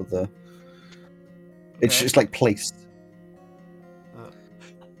the top of the. It's Okay. just like placed.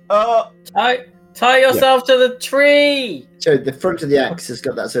 Tie yourself to the tree! So the front of the axe has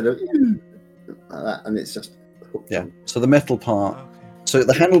got that sort of like that, and it's just hooked Yeah. on. So the metal part. Okay. So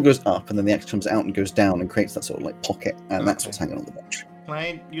the handle goes up, and then the axe comes out and goes down and creates that sort of like pocket, and that's Okay. what's hanging on the bench. Can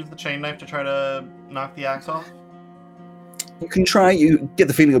I use the chain knife to try to knock the axe off? You can try. You get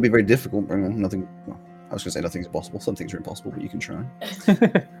the feeling it'll be very difficult. But nothing. Well, I was going to say nothing's impossible. Some things are impossible, but you can try.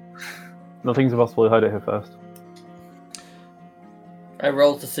 Nothing's impossible. You heard it here first. I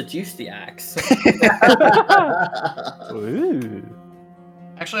roll to seduce the axe. Ooh.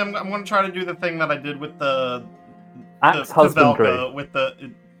 Actually, I'm gonna try to do the thing that I did with the Axe the husbandry. Velka with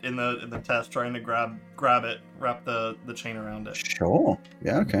the in the test, trying to grab it, wrap the chain around it. Sure.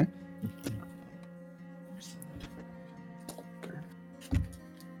 Yeah. Okay.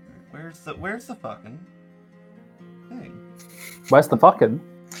 Where's the fucking thing? Where's the fucking?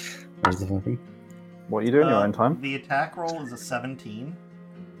 Where's the fucking What are you doing in your own time? The attack roll is a 17.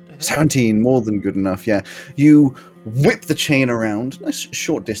 to hit. 17? More than good enough. Yeah. You whip the chain around. Nice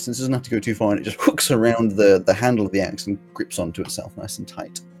short distance. Doesn't have to go too far, and it just hooks around the handle of the axe and grips onto itself, nice and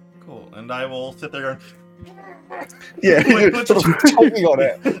tight. Cool. And I will sit there going, Yeah, Wait, you're sort of tugging on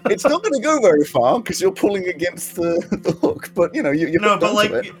it. It's not going to go very far because you're pulling against the hook. But you know, you no, hooked but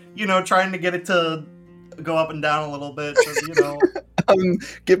onto like it. trying to get it to go up and down a little bit. So,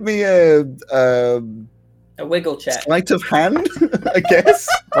 Give me a A wiggle check. sleight of hand, I guess.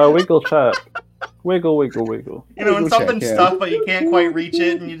 Oh, wiggle check. Wiggle, wiggle, wiggle. when Wiggle something's check, yeah. stuck, but you can't quite reach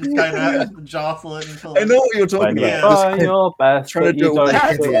it, and you just kind of have to jostle it until. I know what you're talking Try Yeah. about. your best, Trying to but do you it don't with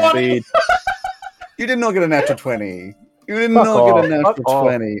That's the succeed. You did not get a natural 20. You did Fuck not off, get a fuck natural off.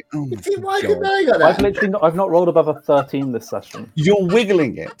 20. Oh my See, why God. couldn't I got I've that? literally I've not rolled above a 13 this session. You're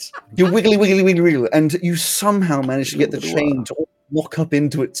wiggling it. You're wiggly, and you somehow manage to get the chain to lock up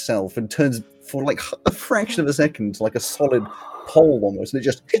into itself and turns for like a fraction of a second to like a solid pole almost, and it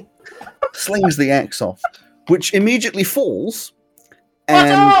just slings the axe off, which immediately falls.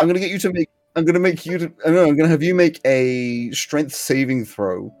 And I'm going to get you to make. I'm going to make you to. I'm going to have you make a strength saving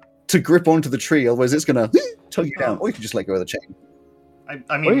throw to grip onto the tree. Otherwise, it's going to tug you down, or you can just let go of the chain. I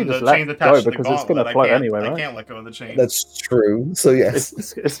Well, you mean, the just let chain's go attached to the because it's gauntlet. gonna float anyway, I right? can't let go of the chain. That's true. So yes.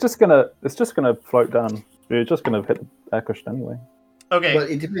 It's just gonna float down. You're just gonna hit the air cushion anyway. Okay, Well,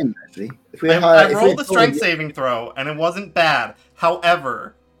 it depends actually. If we I if we rolled the follow strength saving throw, and it wasn't bad.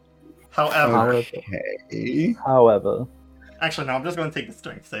 However, Okay. However, actually, no, I'm just going to take the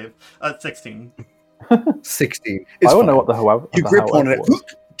strength save. 16. 16. I It's don't know fine. what the however. You the grip on however it, was.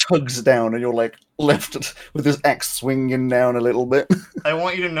 tugs down, and you're like left with this axe swinging down a little bit. I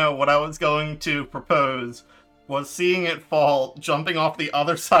want you to know what I was going to propose was seeing it fall, jumping off the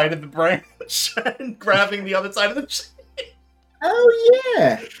other side of the branch, and grabbing the other side of the chain. Oh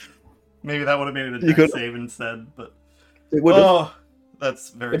yeah. Maybe that would have made it a You dex could- save instead, but It would have. oh,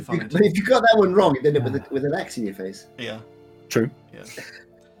 that's very But funny. if you got that one wrong, you end up with an axe in your face. Yeah. True. Yeah.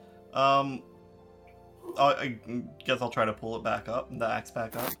 I guess I'll try to pull it back up, the axe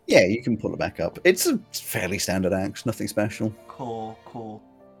back up. Yeah, you can pull it back up. It's a fairly standard axe, nothing special. Cool.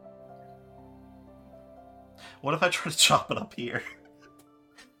 What if I try to chop it up here?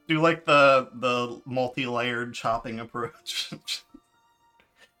 Do like the multi-layered chopping approach.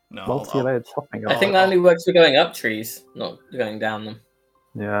 No, Multi-layered chopping. I think that only works for going up trees, not going down them.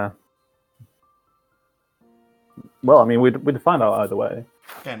 Yeah. Well, I mean, we'd find out either way.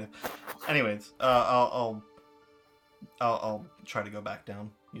 kind of. Anyways, I'll try to go back down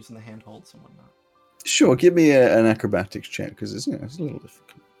using the handholds and whatnot. Sure, give me an acrobatics check because it's a little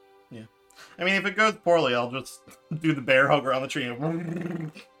difficult. I mean, if it goes poorly, I'll just do the bear hug around the tree.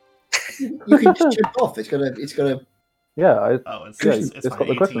 And You can just jump off. It's got a. Yeah, Oh, it's it's fine. got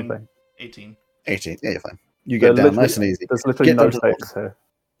the gripping 18. thing. 18. 18. Yeah, you're fine. You get down nice and easy. There's literally Get no down to the stakes here.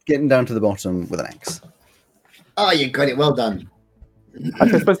 Getting down to the bottom with an axe. Oh, you got it. Well done.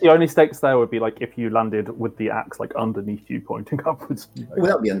 Actually, I suppose the only stakes there would be like if you landed with the axe like underneath you, pointing upwards. Well,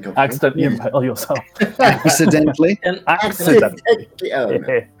 that'd be uncomfortable. Accidentally impale yourself. Accidentally. And Accidentally. Oh,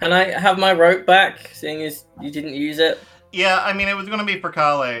 no. can I have my rope back, seeing as you didn't use it? Yeah, I mean, it was going to be for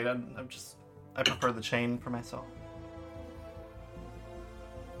Kale. I prefer the chain for myself.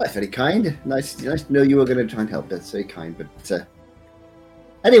 That's very kind. Nice to know you were going to try and help. That's very kind. But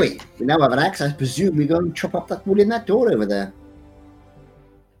anyway, we now have an axe. I presume we go and chop up that wood in that door over there.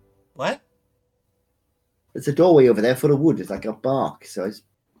 What? There's a doorway over there full of wood. It's like a bark. So I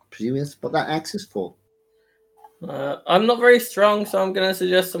presume that's what that axe is for. I'm not very strong, so I'm going to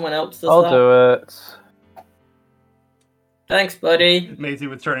suggest someone else does I'll that. do it. Thanks, buddy. Maisie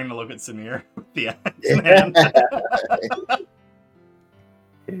was turning to look at Samir with the axe in hand.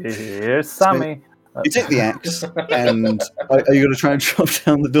 Here's Sammy. You take the axe, and are you going to try and chop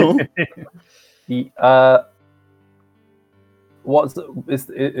down the door?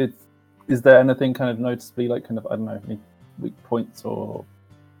 Is there anything kind of noticeably like kind of I don't know any weak points or?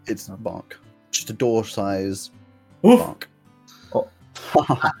 It's a bark. Just a door size bark.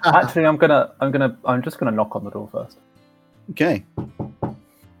 Actually, I'm just gonna knock on the door first. Okay.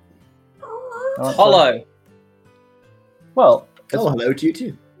 Hollow. Well, Oh, hello to you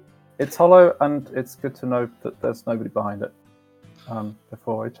too. it's hollow, and it's good to know that there's nobody behind it.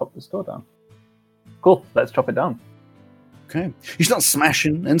 Before I chop this door down. Cool. Let's chop it down. Okay. You start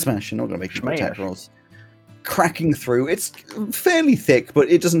smashing and smashing. Not going to make you attack rolls. Cracking through. It's fairly thick, but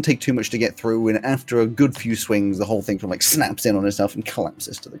it doesn't take too much to get through. And after a good few swings, the whole thing kind of like snaps in on itself and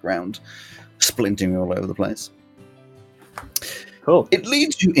collapses to the ground, splinting all over the place. Cool. It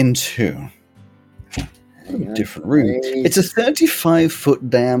leads you into a different room. It's a 35-foot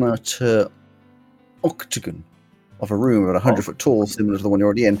diameter octagon of a room about 100 foot tall, similar to the one you're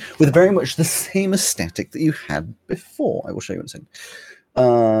already in, with very much the same aesthetic that you had before. I will show you in a second.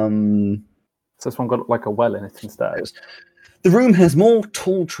 So this one got like a well in it instead. The room has more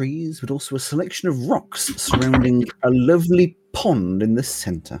tall trees, but also a selection of rocks surrounding a lovely pond in the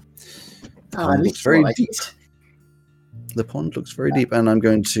center. The pond looks very deep. The pond looks very deep, and I'm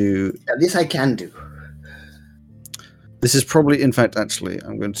going to... This I can do. This is probably, in fact, actually,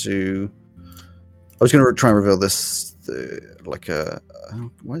 I'm going to... I was going to try and reveal this, like a...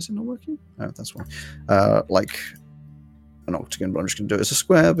 why is it not working? Oh, that's why. Like an octagon, but I'm just going to do it as a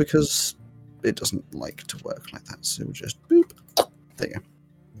square because it doesn't like to work like that. So we'll just boop. There you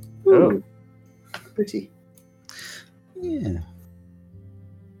go. Ooh. Pretty. Yeah.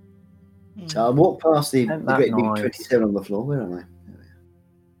 So I walk past the Isn't that great big nice? 27 on the floor. Where am I?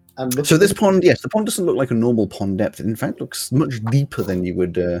 So this pond, yes, the pond doesn't look like a normal pond depth. It in fact looks much deeper than you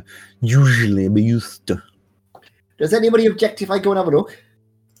would usually be used to. Does anybody object if I go and have a look?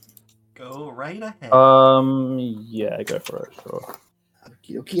 Go right ahead. Yeah, go for it. Sure.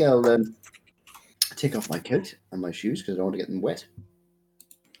 Okay, I'll take off my coat and my shoes because I don't want to get them wet,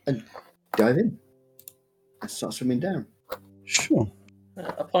 and dive in and start swimming down. Sure.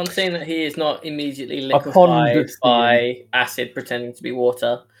 Upon seeing that he is not immediately liquefied by acid pretending to be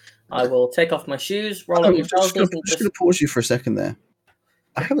water, I will take off my shoes, roll up my trousers, I'm just going to pause you for a second there.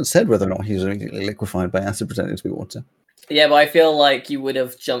 I haven't said whether or not he's immediately liquefied by acid pretending to be water. Yeah, but I feel like you would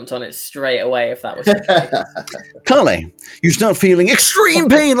have jumped on it straight away if that was the case. Carly, you start feeling extreme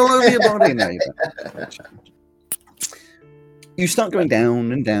pain all over your body. No, you don't. You start going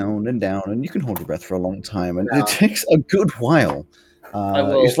down and down and down, and you can hold your breath for a long time, and it takes a good while.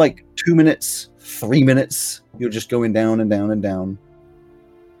 It's like 2 minutes, 3 minutes. You're just going down and down and down.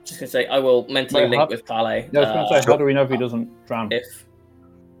 Just gonna say, I will mentally link with Kale. Yeah, I was going to say, how do we know if he doesn't drown?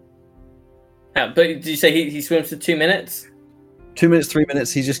 But did you say he swims for 2 minutes? 2 minutes, 3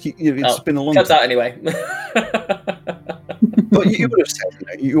 minutes. He just it's been a long cuts time. out anyway. But you would have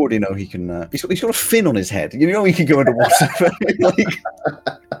said, you already know he can. He's got a fin on his head. You know he can go underwater.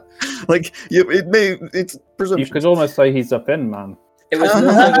 It's presumption. You could almost say he's a fin man. It was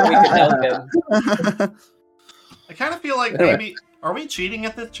more that we could help him. I kind of feel like maybe are we cheating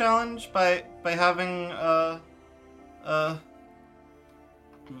at this challenge by having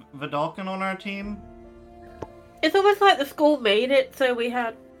Vidalkin on our team? It's almost like the school made it so we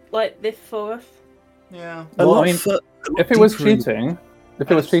had like this for us. Yeah. Well, I mean, if it was cheating,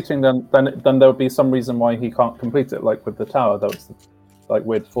 then there would be some reason why he can't complete it. Like with the tower, that was like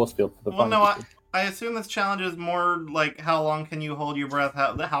weird force field for the. Well, no, I assume this challenge is more like how long can you hold your breath?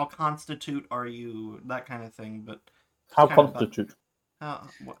 How constitute are you? That kind of thing. But how constitute?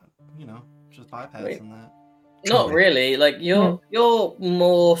 Just bypassing that. Not really. Like you're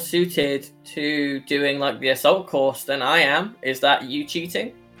more suited to doing like the assault course than I am. Is that you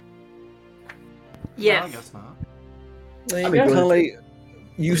cheating? No, Yes. I guess not. There I you mean, go. Carly,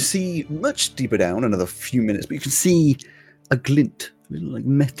 you see much deeper down, another few minutes, but you can see a glint, a little like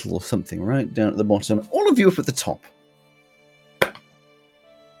metal or something, right down at the bottom. All of you up at the top.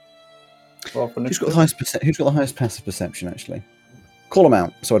 Roll for Who's got the initiative. highest passive perception? Actually, call them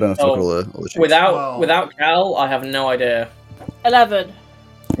out so I don't have to look at all the checks. Without Cal, I have no idea. 11.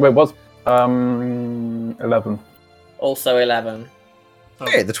 Wait, what's 11? Also 11. So,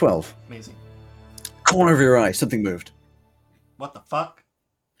 Okay, the 12. amazing. Corner of your eye, something moved. What the fuck?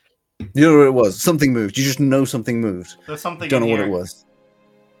 You don't know what it was. Something moved. You just know something moved. There's something Don't know in what here. it was.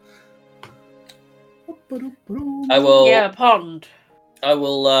 I will. Yeah, pond. I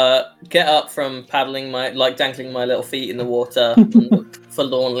will get up from paddling dangling my little feet in the water, and look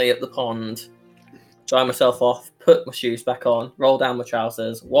forlornly at the pond. Dry myself off, put my shoes back on, roll down my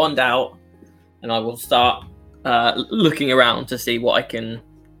trousers, wand out, and I will start looking around to see what I can.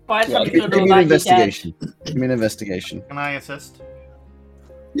 Find Yeah, something Give to me look an like you're dead. investigation. Give me an investigation. Can I assist?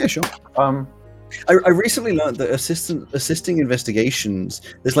 Yeah, sure. I recently learned that assisting investigations,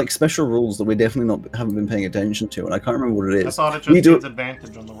 there's like special rules that we definitely haven't been paying attention to, and I can't remember what it I is. thought it We just do- gives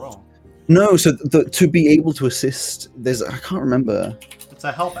advantage on the roll. No, so to be able to assist, I can't remember. It's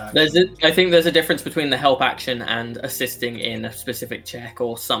a help action. I think there's a difference between the help action and assisting in a specific check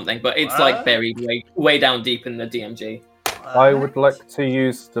or something, but it's like What? buried way down deep in the DMG. I would like to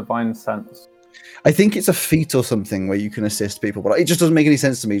use Divine Sense. I think it's a feat or something where you can assist people, but it just doesn't make any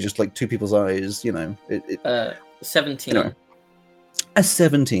sense to me. Just like two people's eyes, 17. Anyway. A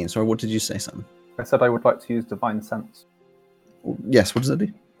 17. Sorry, what did you say, Sam? I said I would like to use Divine Sense. Yes, what does that do?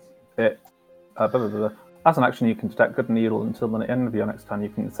 It, blah, blah, blah, blah. As an action, you can detect good and evil until the end of your next turn. You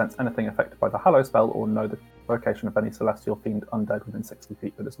can sense anything affected by the Hallow spell or know the location of any celestial fiend undead within 60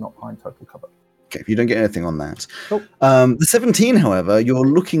 feet that is not behind total cover. Okay, you don't get anything on that. Nope. The 17, however, you're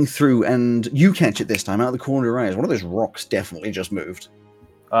looking through and you catch it this time out of the corner of your eyes. One of those rocks definitely just moved.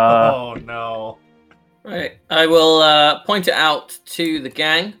 Oh no. Right. I will point it out to the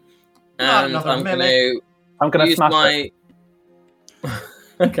gang, Not and another I'm going minute. to I'm going to use smash it. my.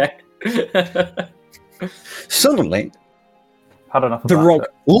 Okay. Suddenly, Had enough of the that rock shit.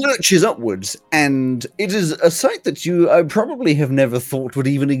 lurches upwards, and it is a sight that you probably have never thought would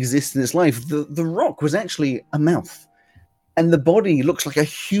even exist in its life. The rock was actually a mouth, and the body looks like a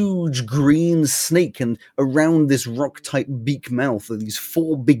huge green snake, and around this rock-type beak mouth are these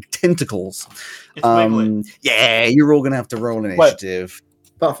 4 big tentacles. It's wiggly. Yeah, you're all going to have to roll initiative.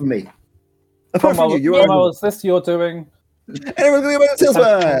 Apart from me. Apart from you, Cromwell, is this you're doing? Anyone's going to get a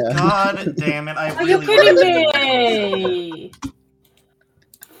silver! God damn it! I Are you really kidding me?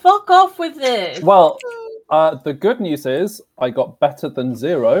 Fuck off with this. Well, the good news is I got better than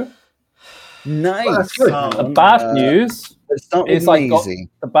 0. Nice. Well, that's good. The bad news Let's start with is I got Maisie.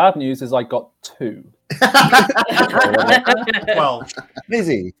 the bad news is I got 2. 12.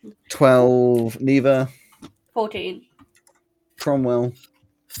 Maisie. 12. Neva. 14. Cromwell.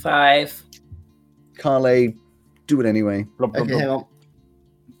 5. Carly. Do it anyway. Blah, blah, Okay, blah. hang on.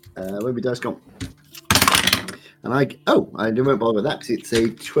 Where my dice gone? And I won't bother with that because it's a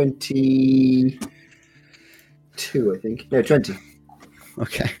 22, I think. No, 20.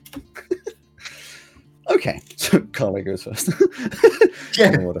 Okay. Okay. So Carly goes first.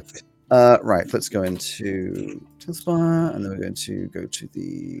 Yeah. In order. Right. Let's go into Tilspire, and then we're going to go to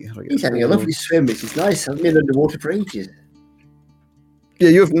the. How do I get He's having a forward? lovely swim, which is nice. I haven't been underwater for ages. Yeah,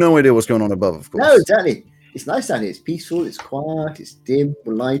 you have no idea what's going on above, of course. No, exactly. It's nice down here. It's peaceful, it's quiet, it's dim,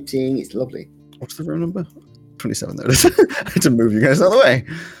 lighting, it's lovely. What's the room number? 27. There it is. I had to move you guys out of the way.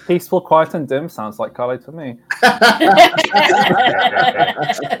 Peaceful, quiet, and dim sounds like Carly to me. I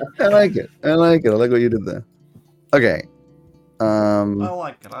like it. I like what you did there. Okay. I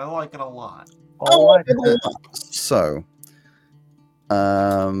like it. I like it a lot. Oh, my So,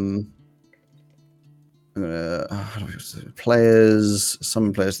 players,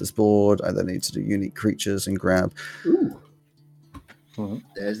 summon players to this board. I then need to do unique creatures and grab. Ooh, Mhm.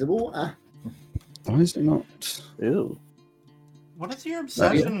 there's the water. Why is it not? Ew. What is your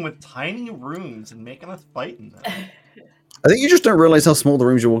obsession with tiny rooms and making us fight in them? I think you just don't realize how small the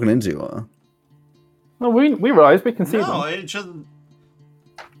rooms you're walking into are. No, we realize we can see No, them. it's just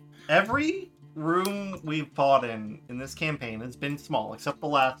every room we've fought in this campaign has been small, except the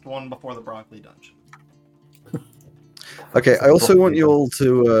last one before the broccoli dungeon. Okay, I also want you all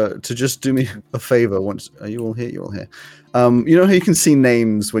to just do me a favor. Once are you all here? You're all here. You know how you can see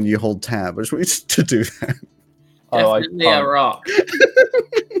names when you hold tab? I just want you to do that. Oh, I Definitely a can't. rock.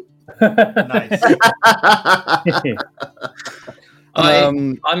 Nice.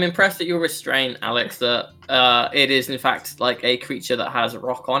 I'm impressed at your restraint, Alex, that it is in fact like a creature that has a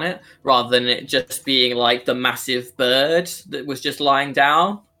rock on it, rather than it just being like the massive bird that was just lying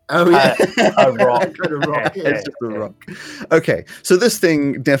down. Oh yeah, A rock. Kind of rock. Yeah. It's just a rock. Okay, so this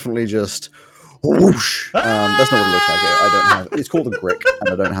thing definitely just whoosh. That's not what it looks like. I don't have. It's called a Grick, and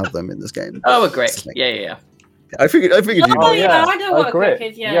I don't have them in this game. Oh, a Grick. Yeah. I figured you. Oh, Knew. yeah, I know what a Grick.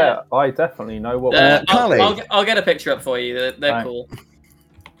 Grick is, yeah. I definitely know what. Carly. I'll get a picture up for you. They're Right. cool.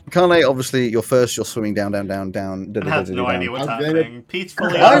 Carly, obviously, you're swimming down. I have no idea what's I'm happening. Pete's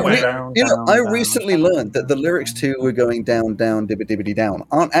fully I unaware. recently learned that the lyrics to "We're going down, down, dibby dibbity down"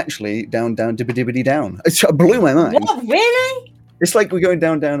 aren't actually down, down, dibby dibbity down. It blew my mind. What, really? It's like we're going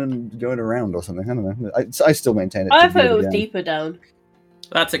down, down, and going around or something. I don't know. I still maintain it. I thought it was down. deeper down.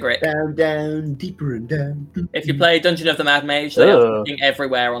 That's a Grick. Down, down, deeper and down. If you play Dungeon of the Mad Mage, they are Ugh. fucking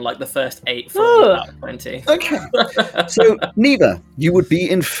everywhere on like the first 8 floors Ugh. out of 20. Okay. So, Neva, you would be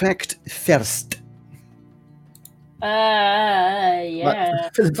in fact first. Yeah.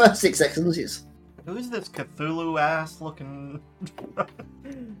 For the first 6 seconds, yes. Who's this Cthulhu ass looking?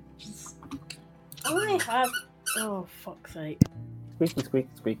 Just- I have. Oh, fuck's sake. Squeaky, squeaky,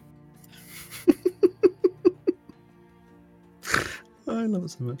 squeak. I love it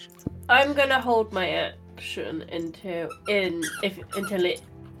so much. I'm gonna hold my action until it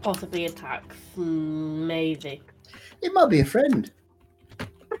possibly attacks Maisie. It might be a friend.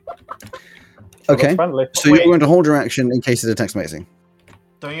 Okay. Friendly. So Wait. you're going to hold your action in case it attacks Maisie.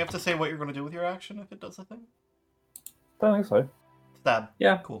 Don't you have to say what you're going to do with your action if it does a thing? Don't think so. Stab.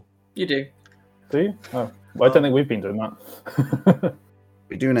 Yeah. Cool. You do. Do you? Oh, well, I don't think we've been doing that.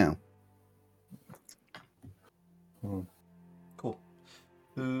 We do now. Cool.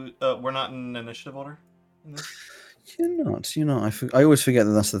 Who? We're not in initiative order. In this? You're not. I always forget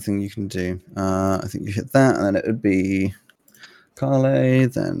that that's the thing you can do. I think you hit that, and then it would be Carly,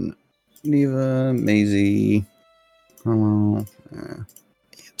 then Neva, Maisie. It.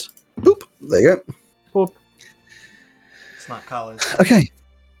 Boop. There you go. Boop. It's not college. Okay.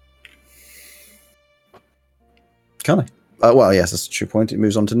 Carly. Well, yes, that's a true point. It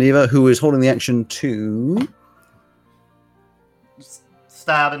moves on to Neva, who is holding the action to.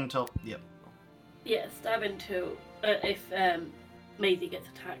 Stab until. Yep. Yeah, stab into if Maisie gets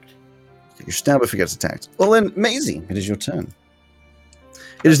attacked. You stab if it gets attacked. Well, then, Maisie, it is your turn.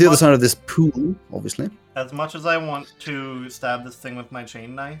 It is the other side of this pool, obviously. As much as I want to stab this thing with my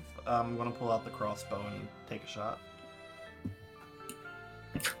chain knife, I'm going to pull out the crossbow and take a shot.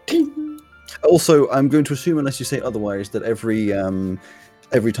 Also, I'm going to assume, unless you say otherwise, that every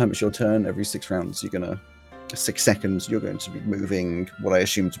time it's your turn, every 6 rounds, 6 seconds, you're going to be moving what I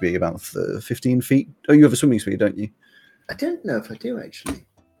assume to be about 15 feet. Oh, you have a swimming speed, don't you? I don't know if I do actually.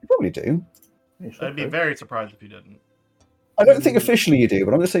 You probably do. I'd be very surprised if you didn't. I don't think officially you do,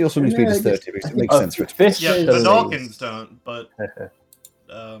 but I'm going to say your swimming speed No, is I just- 30 because I it think- makes sense for it to be. Fish. Yeah, the Totally. Dawkins don't, but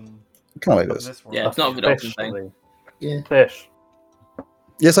Carly does. this works. Yeah, it's not a Godolphin Fish. thing. Yeah. Fish.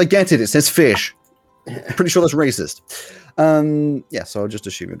 Yes, I get it. It says fish. I'm pretty sure that's racist. Yeah, so I'll just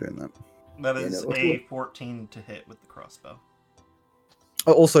assume you're doing that. That is no, a 14 to hit with the crossbow.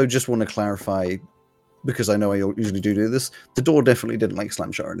 I also just want to clarify, because I know I usually do this, the door definitely didn't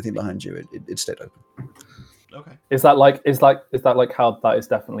slam shut or anything behind you. It stayed open. Okay. Is that like how that is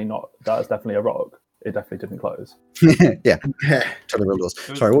definitely a rock? It definitely didn't close. Yeah, totally real doors.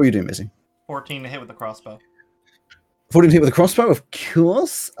 Sorry, what were you doing, Missy? 14 to hit with the crossbow. 14 to hit with a crossbow, of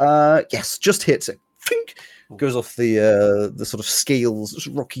course. Yes, just hits it. Fink! Goes off the sort of scales, just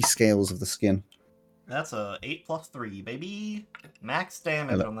rocky scales of the skin. That's a 8 plus 3, baby. Max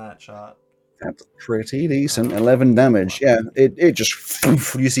damage Hello. on that shot. That's pretty decent. 11 damage. Yeah, it just,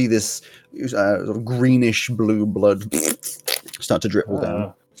 you see this sort of greenish blue blood start to dribble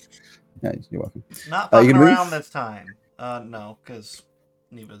down. Yeah, you're welcome. Not you fucking gonna move? around this time. No, because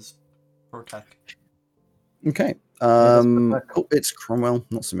Neva's protect. Okay. protect. Oh, it's Cromwell,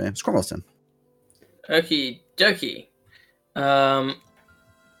 not Samir. It's Cromwell's turn. Okie dokie.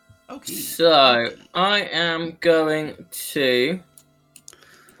 Okay. So I am going to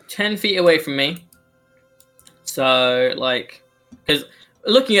 10 feet away from me. So, because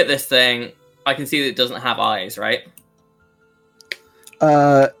looking at this thing, I can see that it doesn't have eyes, right?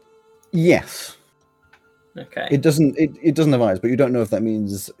 Yes. Okay. It doesn't have eyes, but you don't know if that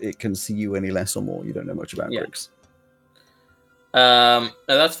means it can see you any less or more. You don't know much about Yeah. Griggs. No,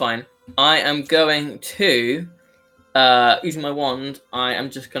 that's fine. I am going to, using my wand, I am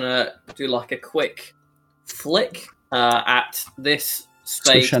just going to do a quick flick at this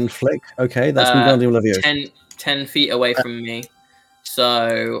space. Swish and flick. Okay, that's Wingardium Leviosa. 10 feet away from me.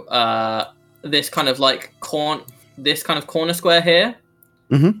 So this kind of corner square here.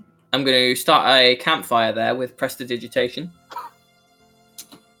 Mm-hmm. I'm going to start a campfire there with prestidigitation.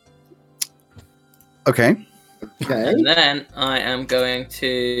 Okay. Okay. And then I am going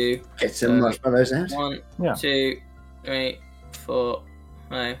to Get some marshmallows out. 1, Yeah. 2, 3, 4,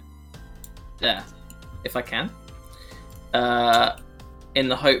 5. There, if I can. In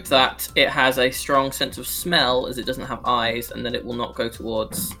the hope that it has a strong sense of smell, as it doesn't have eyes, and then it will not go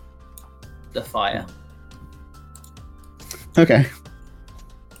towards the fire. Okay.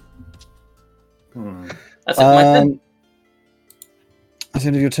 That's it for my turn. At the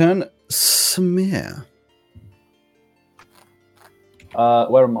end of your turn, Samir.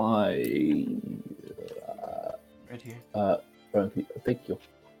 Where am I? Right here. Thank you.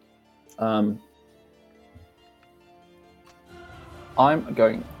 I'm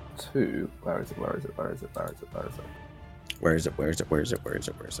going to. Where is it? Where is it? Where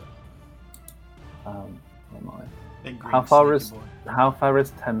am I? Big green How far sneaky boy. How far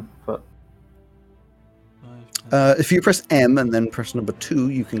is 10 foot? 5, 10. If you press M and then press number 2,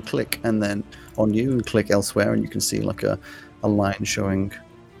 you can click, and then on you and click elsewhere, and you can see like a line showing.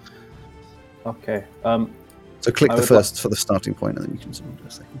 Okay. So click I the would first for the starting point, and then you can zoom in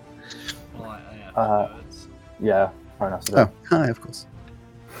a second. Well, I have to do it. Yeah. Fair enough. So Oh, hi, of course.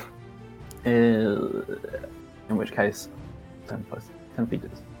 in which case, 10 feet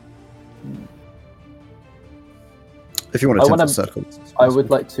is. If you want I a 10 wanna- foot circle. I would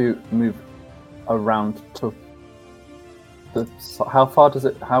like to move around to the. How far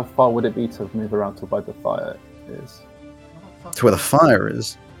would it be to move around to where the fire is? To where the fire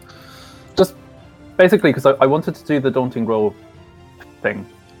is. Just basically because I wanted to do the daunting roll thing,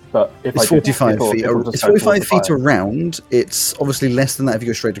 but if It's I do 45 people- feet. people just It's go towards 45 the feet fire. around. It's obviously less than that if you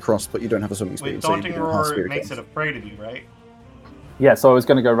go straight across, but you don't have a swimming speed. Wait, so you Daunting can do half Roar speed makes again. it afraid of you, right? Yeah, so I was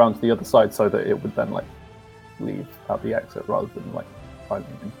going to go around to the other side so that it would then like leave out the exit rather than like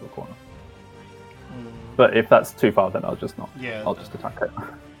fighting into a corner. But if that's too far, then I'll just not. Yeah. I'll just attack it.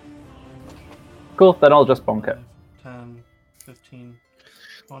 Cool. Then I'll just bonk it. 10, 15,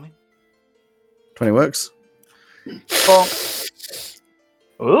 20. 20 works. Bonk.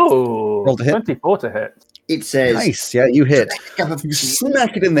 Ooh. Roll to hit. 24 to hit. It says. Nice. Yeah, you hit. Cup of You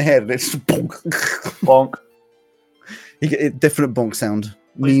smack it in the head, and it's bonk. Bonk. You get a definite bonk sound.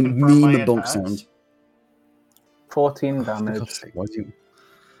 Please Meme confirm my bonk attacks. sound. 14 For God's damage. sake, why do you...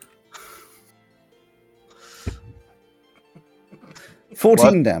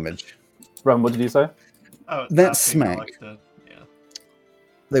 14 damage. Ron, what did you say? Oh, That that's the smack. Alex did. Yeah.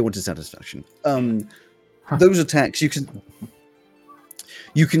 They wanted satisfaction. Those attacks, you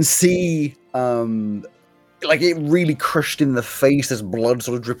can see like it really crushed in the face. There's blood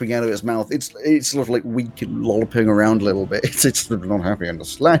sort of dripping out of its mouth. It's sort of like weak and lolloping around a little bit. It's sort of not happy in the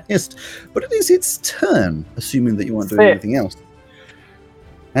slightest. But it is its turn, assuming that you aren't doing Sit. anything else.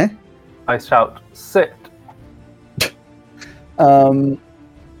 I shout, sit. That's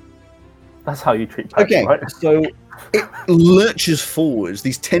how you treat pets, Okay, right? so it lurches forwards,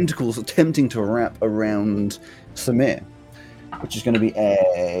 these tentacles attempting to wrap around Samir, which is going to be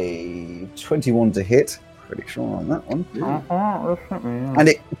a 21 to hit. Pretty sure on that one. And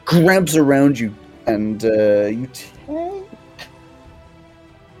it grabs around you, and you take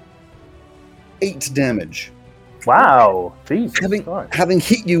 8 damage. Wow. Jesus Christ. Having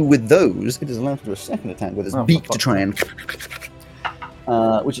hit you with those, it is allowed to do a second attack with its Oh, beak for to try and...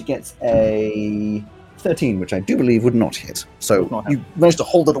 which it gets a 13, which I do believe would not hit. So Would not hit. you manage to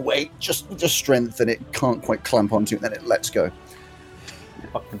hold it away just with just strength, and it can't quite clamp onto it, and then it lets go.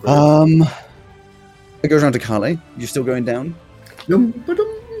 Fucking brilliant. It goes around to Kale. You're still going down?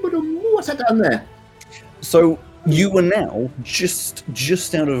 What's that down there? So you are now just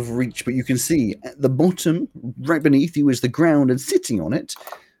out of reach, but you can see at the bottom, right beneath you, is the ground, and sitting on it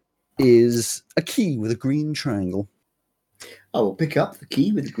is a key with a green triangle. I will pick up the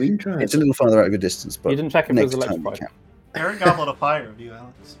key with the green triangle. It's a little farther out of your distance, but You didn't check if it was next time you electrified. can. Aaron Goblet of Fire of you,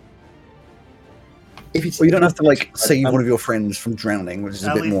 Alex. If it's Well, you don't have to like save one of your friends from drowning, which is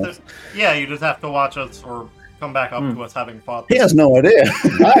a At bit least, more. yeah, you just have to watch us or come back up to us having fought. He has no idea.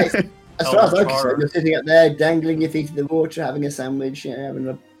 Right. As far as I'm Char. concerned, you're sitting up there, dangling your feet in the water, having a sandwich, having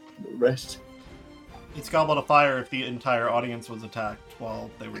a rest. It's Goblet of Fire if the entire audience was attacked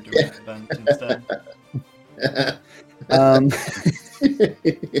while they were doing the event instead.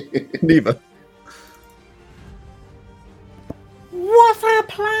 Neither. What's our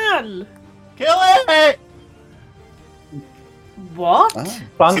plan? Kill it! What? Ah.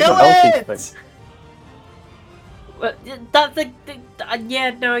 Plans Kill for Elsie it! thing. Well, that's the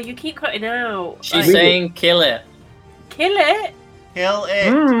yeah. No, you keep cutting out. She's Like, saying kill it. kill it. Kill it!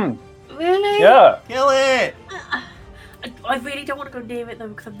 Mm, Really? yeah. Kill it! I really don't want to go near it though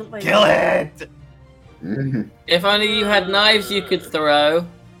because I'm not very. Kill it! Mhm. If only you had knives you could throw.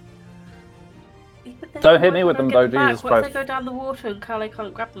 Yeah, but then Don't hit why me with would I them, get though, back? Jesus What if Christ. they go down the water and Carly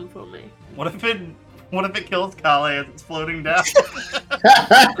can't grab them for me? What if it kills Kale as it's floating down?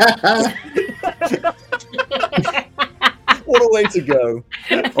 What a way to go.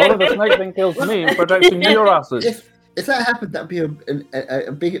 All of the snake thing kills me and protecting your asses. If that happened, that'd be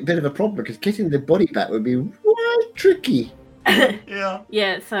a big bit of a problem because getting the body back would be quite tricky. Yeah.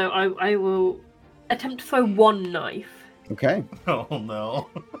 Yeah, so I will attempt to throw one knife. Okay. Oh no.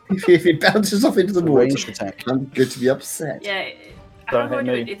 If it bounces off into the water, Ranged attack. I'm going to be upset. Yeah. How Don't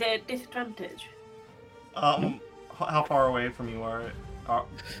do I hit do me. it? Is there a disadvantage? How far away from you are it?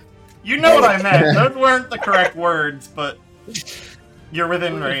 You know what I meant. Those weren't the correct words, but you're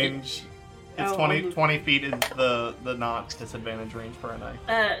within range. It's Oh, 20 feet is the not disadvantage range for a knife.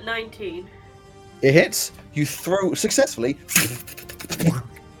 19. It hits. You throw successfully.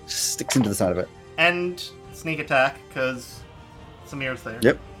 Sticks into the side of it. And sneak attack, because Samir's there.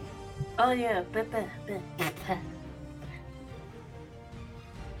 Yep. Oh yeah. I don't know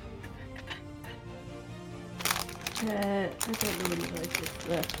when it is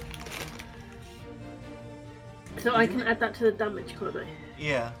there. So I can add that to the damage, can't I?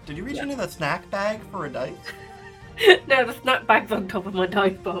 Yeah. Did you reach into the snack bag for a dice? No, the snap bag's on top of my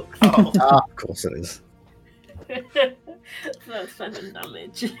dice box. Oh. Of course it is. So 7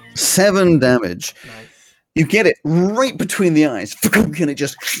 damage. 7 damage. Nice. You get it right between the eyes, and it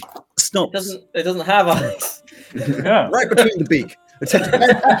just stops. It doesn't have eyes. Yeah. Right between the beak.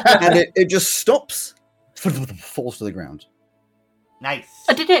 And it just stops, falls to the ground. Nice.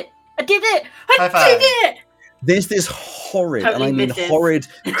 I did it! I did it! High I five. did it! There's this horrid, Totally and I mean misses. horrid,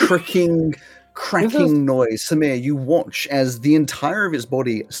 cracking noise. Samir, you watch as the entire of its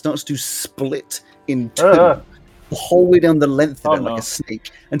body starts to split in two, the whole way down the length of Oh, it like no. a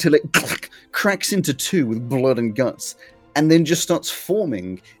snake, until it cracks into two with blood and guts, and then just starts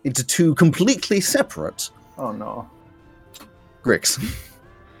forming into two completely separate Oh no. Gricks.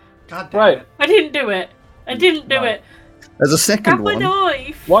 God damn Right. it. I didn't do it! I didn't do No. it! As a second Grab my one,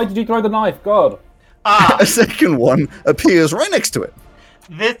 knife! Why did you throw the knife? God. Ah, a second one appears right next to it.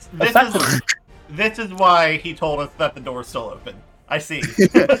 this is why he told us that the door's still open. I see.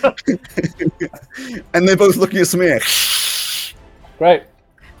 And they're both looking at Samir. Great.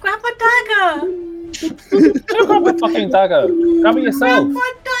 Grab my dagger! Don't grab the fucking dagger. Grab it Grab yourself.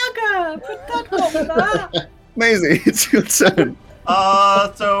 my dagger! Put that on that! Maisie, it's your turn.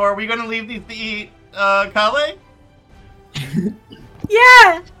 So are we gonna leave these to eat, Kale?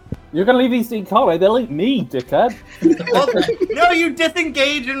 Yeah! You're gonna leave these to eat Kale, they'll eat me, dickhead. Well, no, you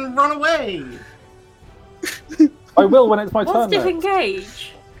disengage and run away. I will when it's my What's turn. next.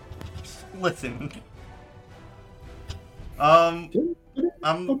 disengage? Listen. I'm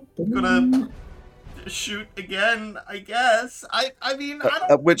gonna shoot again, I guess. I mean, I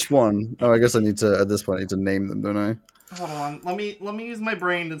don't. At which one? Oh, I guess I need to, at this point, I need to name them, don't I? Hold on. Let me use my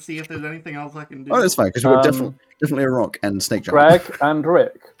brain to see if there's anything else I can do. Oh, that's fine, because we're Um, definitely a rock and snake giant. Greg and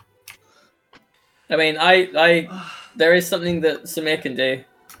Rick. I mean, there is something that Samir can do.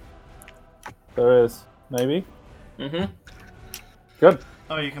 There is. Maybe. Mm-hmm. Good.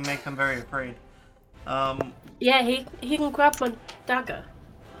 Oh, you can make them very afraid. Yeah, he can grab my dagger.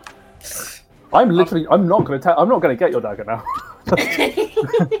 I'm not gonna get your dagger now.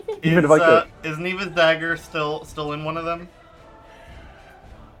 Even if I could. Is Neva's dagger still in one of them?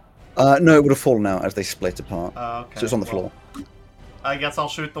 No, it would have fallen out as they split apart. Okay. So it's on the well, floor. I guess I'll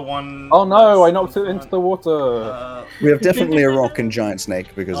shoot the one. Oh no, that's I knocked it into the water. Uh, We have definitely a rock and giant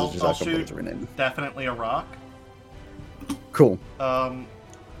snake because I'll it's just our shoot. bullets are in it. definitely a rock. Cool.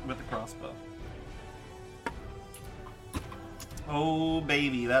 With a crossbow. Oh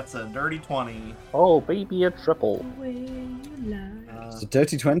baby, that's a dirty 20. Oh, baby, a triple. So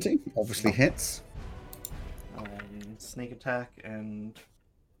dirty 20 obviously hits. Sneak attack and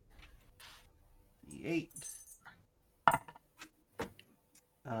 8.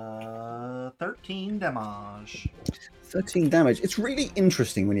 13 damage. 13 damage. It's really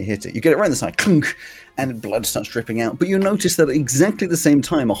interesting when you hit it. You get it right in the side, clunk, and blood starts dripping out. But you notice that at exactly the same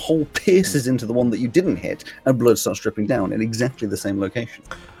time, a hole pierces into the one that you didn't hit, and blood starts dripping down in exactly the same location.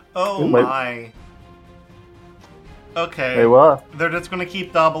 Oh Wait. my. Okay. They were. They're just gonna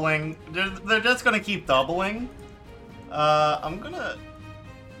keep doubling. They're just gonna keep doubling. I'm gonna.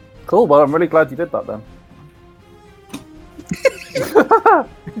 Cool, well, I'm really glad you did that then.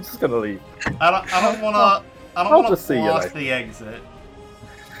 He's just gonna leave. I don't wanna. I don't I'll want to just see you block later. the exit.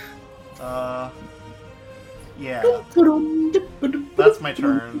 Yeah. That's my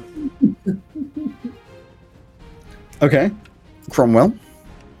turn. Okay. Cromwell.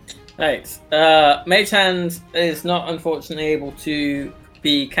 Right. Mage Hand is not unfortunately able to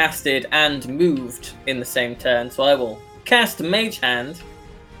be casted and moved in the same turn, so I will cast Mage Hand,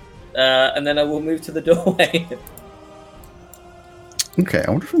 and then I will move to the doorway. Okay,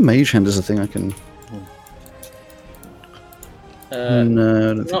 I wonder if a mage hand is a thing I can. No, I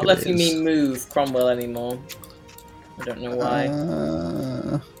don't think Not it letting is. me move Cromwell anymore. I don't know why.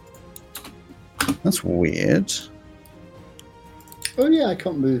 That's weird. Oh yeah, I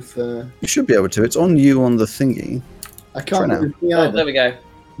can't move. You should be able to. It's on you on the thingy. I Try can't now. move me Oh, either. there we go.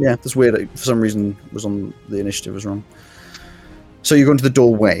 Yeah, that's weird. For some reason, it was on the initiative was wrong. So you're going to the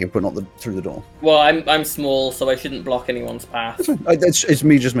doorway, but not through the door. Well, I'm small, so I shouldn't block anyone's path. That's fine. It's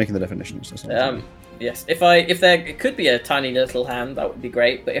me just making the definitions. That's not Yes. If there it could be a tiny little hand, that would be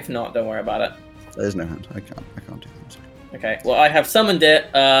great. But if not, don't worry about it. There's no hand. I can't do that. Sorry. Okay. Well, I have summoned it.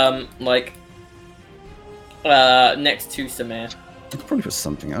 Next to Samir. I could probably put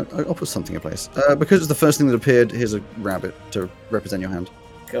something out. I'll put something in place. Because it's the first thing that appeared, here's a rabbit to represent your hand.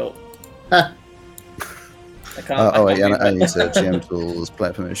 Cool. Ha. I can't. Oh, I wait, yeah, can't I move need that. to GM tools,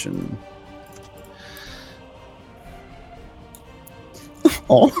 player permission.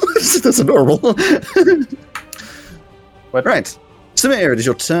 Oh, that's adorable. Right. Samir, it is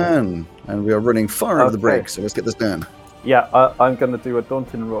your turn. And we are running far over the Okay. break, so let's get this done. Yeah, I'm going to do a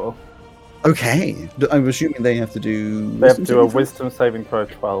daunting roll. Okay. I'm assuming they have to do. They have to do a saving throw? wisdom saving throw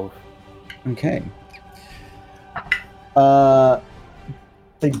 12. Okay.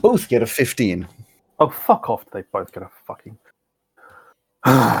 They both get a 15. Oh, fuck off. They both get a fucking...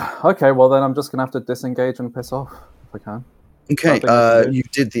 Okay, well then I'm just going to have to disengage and piss off, if I can. Okay, Nothing else to do. you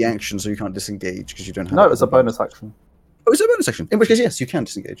did the action, so you can't disengage because you don't have. No, it it's as a bonus action. Oh, it's a bonus action. In which case, yes, you can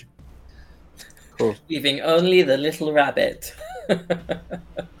disengage. Cool. Leaving only the little rabbit. The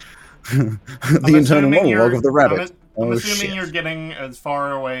I'm internal assuming monologue you're- of the rabbit. I'm Oh, assuming shit. you're getting as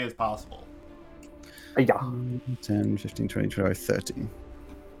far away as possible. Yeah. 10, 15, 20, 25, 30.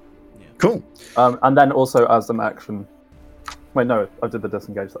 Cool. And then also as an action... Wait, no, I did the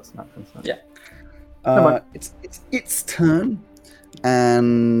disengage, that's an action. So. Yeah. mind. It's turn,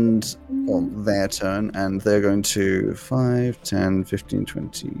 and well, their turn, and they're going to 5, 10, 15,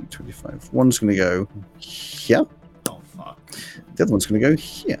 20, 25. One's going to go here. Oh fuck. The other one's going to go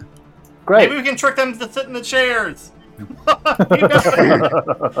here. Great! Maybe we can trick them to sit in the chairs.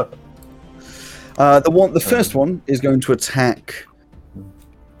 The first one is going to attack.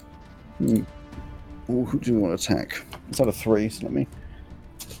 Ooh, who do we want to attack? It's out of 3, so let me.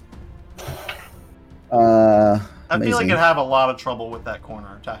 I feel like Amazing. I'd have a lot of trouble with that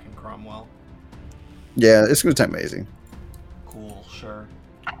corner attacking Cromwell. Yeah, it's going to attack Maisie. Cool, sure.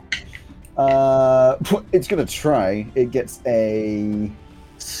 It's going to try. It gets a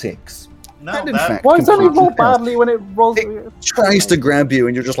 6. No, And in that fact- Why does it completely roll fails. badly when it rolls? It tries to grab you,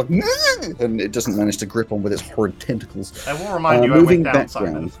 and you're just like, and it doesn't manage to grip on with its horrid tentacles. I will remind you, I moving went down,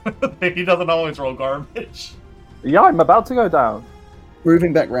 Simon. background. He doesn't always roll garbage. Yeah, I'm about to go down.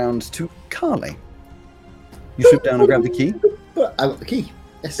 Moving back round to Carly. You swoop down and grab the key. But I got the key.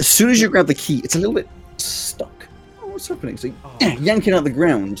 As Yes. soon as you grab the key, it's a little bit stuck. Oh, what's happening? So you yank it out of the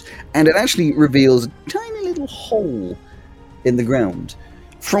ground, and it actually reveals a tiny little hole in the ground,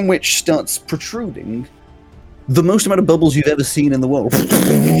 from which starts protruding the most amount of bubbles you've ever seen in the world.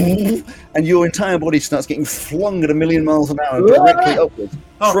 And your entire body starts getting flung at 1,000,000 miles an hour directly upwards.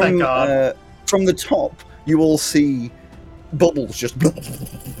 Oh, thank God. From the top, you all see bubbles just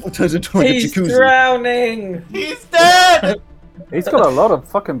turns into like He's a jacuzzi. drowning! He's dead! He's got a lot of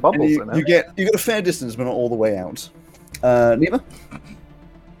fucking And bubbles you, in it. you get a fair distance, but not all the way out. Neva?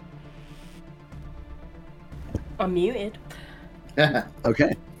 I'm muted.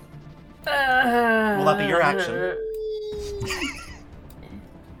 Okay. Will that be your action?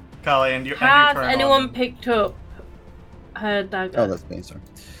 Kali, and you Has turn anyone on. picked up her dagger? Oh, that's me, sorry.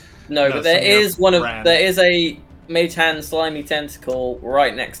 No, No, but there Samir is one of ran. there is a mage hand slimy tentacle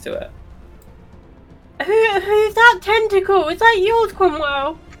right next to it. Who's that tentacle? Is that yours,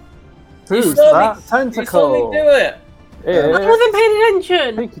 Cromwell? Who's You saw that me- You saw tentacle? me do it. I Yeah, wasn't paying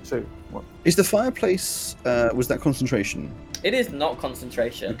attention. Pikachu. What? Is the fireplace, was that concentration? It is not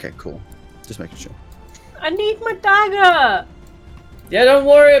concentration. Okay, cool. Just making sure. I need my dagger. Yeah, don't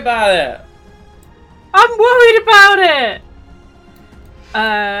worry about it. I'm worried about it.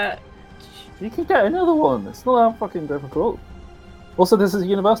 You can get another one. It's not that fucking difficult. Also, this is a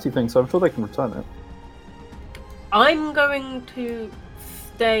university thing, so I'm sure they can return it. I'm going to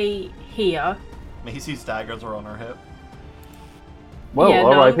stay here Macy's daggers are on her hip. Well, yeah,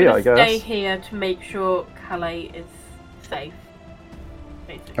 no, I'm R.I.P. gonna I guess. stay here to make sure Calais is safe.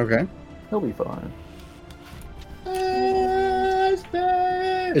 Basically. Okay. He'll be fine.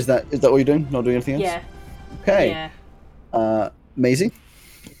 Is that what you're doing? Not doing anything else? Yeah. Okay. Yeah. Maisie,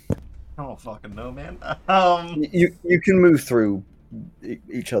 I don't fucking know, man. you can move through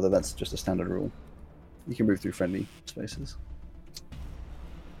each other. That's just a standard rule. You can move through friendly spaces.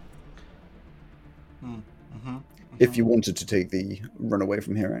 If you wanted to take the run away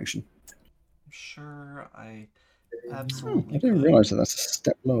from here action. Sure, I I absolutely. didn't could. realize that that's a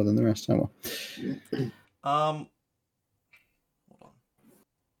step lower than the rest. Oh well. Hold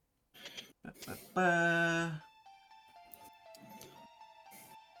on.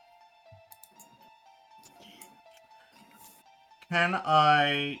 Can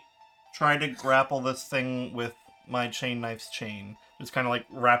I try to grapple this thing with my chain knife's chain? Just kind of like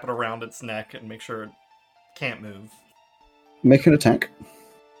wrap it around its neck and make sure it can't move. Make an attack.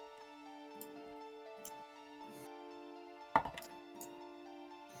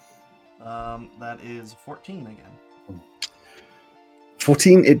 That is 14 again.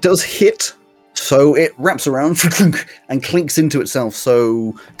 14. It does hit, so it wraps around and clinks into itself.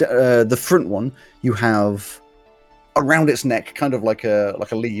 So the front one you have around its neck, kind of like a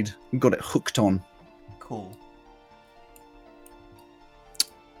lead. You've got it hooked on. Cool.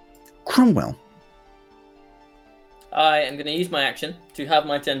 Cromwell. I am going to use my action to have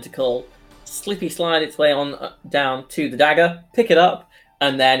my tentacle slippy slide its way on down to the dagger, pick it up,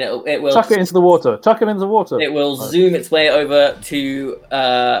 and then it will Chuck it into the water. Chuck it into the water. It will zoom its way over to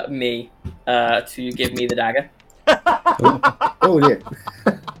me to give me the dagger. Oh dear.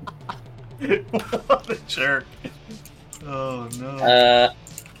 What a jerk. Oh no.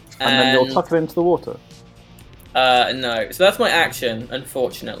 and then you'll chuck it into the water. No. So that's my action,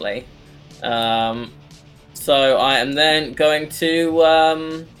 unfortunately. So I am then going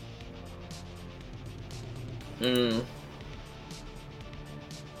to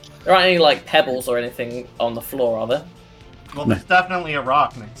There aren't any like pebbles or anything on the floor, are there? Well, there's definitely a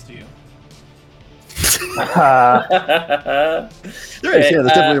rock next to you. There is, yeah,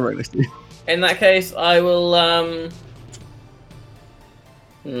 there's definitely a right next to you. In that case, I will I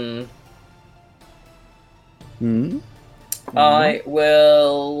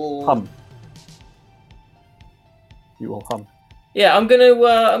will Hum. You will hum. Yeah, I'm gonna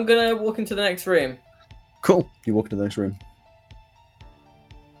walk into the next room. Cool. You walk into the next room.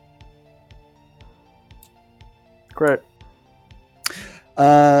 Great.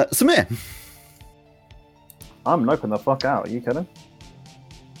 Samir. I'm noping the fuck out. Are you kidding?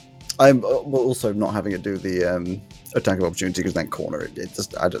 I'm also not having it do the attack of opportunity because that corner, it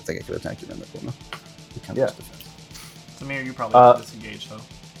just, I don't think it could attack you in that corner. You can't Yeah. just defend. Samir, you probably disengage though.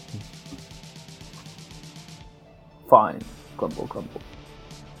 Fine. Grumble, grumble.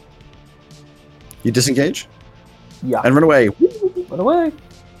 You disengage Yeah. and run away. Run away.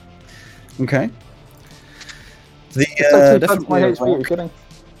 Okay. The My HP. Are you kidding?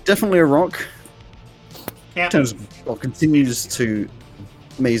 definitely a rock. Can't Turns, move. well, continues to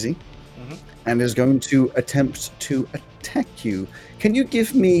Maisie and is going to attempt to attack you. Can you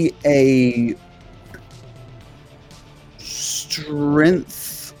give me a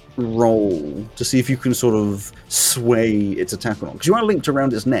strength roll to see if you can sort of sway its attack or not? Because you are linked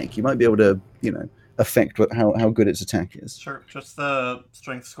around its neck. You might be able to, affect how good its attack is. Sure, just the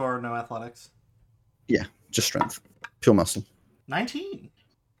strength score, no athletics. Yeah, just strength. Pure muscle. 19.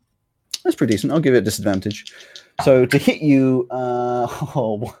 That's pretty decent. I'll give it a disadvantage. So to hit you,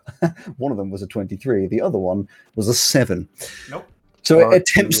 one of them was a 23. The other one was a 7. Nope. So it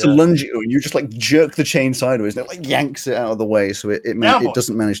attempts to lunge at you, and you just like jerk the chain sideways, and it like yanks it out of the way, so it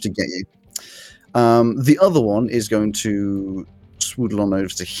doesn't manage to get you. The other one is going to swoodle on over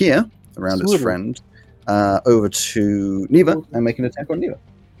to here, around its friend, over to Neva, and make an attack on Neva.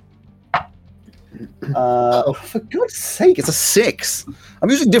 For God's sake, it's a 6. I'm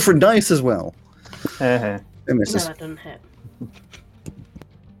using different dice as well. It misses. No, that doesn't hit.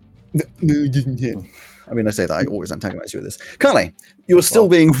 No, you didn't hit. I mean, I say that, I always antagonize you with this. Carly, you're still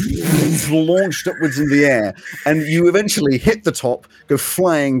being launched upwards in the air, and you eventually hit the top, go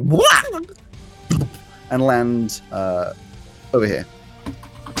flying, and land over here.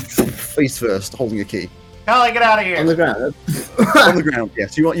 Face first, holding a key. Callie, get out of here! On the ground. On the ground,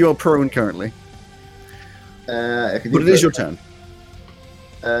 yes. You are prone currently. But it is your turn.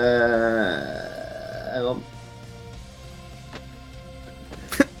 Hang on.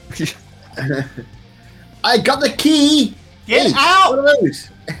 I got the key! Get Hey, out! What are those?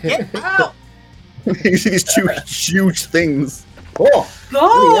 Get out! You see these two huge things. Oh!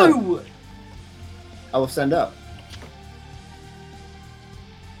 Go! I will stand up.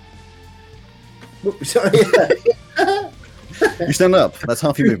 Whoop, sorry. You stand up. That's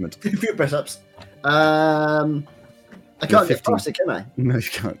half your movement. A few press ups. I can't get 15. past it, can I? No, you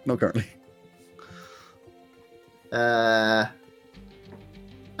can't. Not currently.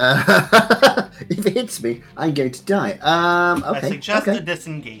 If it hits me, I'm going to die. Okay. I suggest okay. to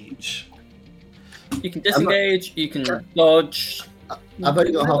disengage. You can disengage. You can dodge. I've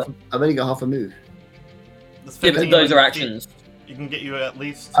only got half a move. This Yeah, but 15 those are feet, actions. You can get you at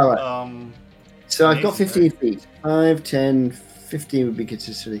least. All right. So I've got amazing, 15 feet. 5, 10, 15 would be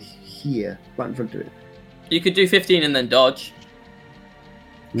consistently here, right in front of it. You could do 15 and then dodge.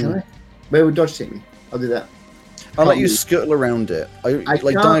 Can I? Where would dodge take me? I'll do that. I'll let you Can't scuttle around it. I Like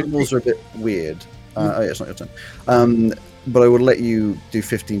can't- diagonals are a bit weird. Oh yeah, it's not your turn. But I would let you do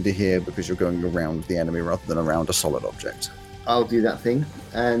 15 to here because you're going around the enemy rather than around a solid object. I'll do that thing.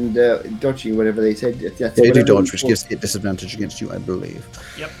 And dodging, whatever they said. That's Yeah, you do whatever dodge, it's which called. gives it disadvantage against you, I believe.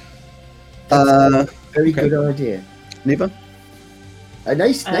 Yep. Very okay. good idea. Neva? A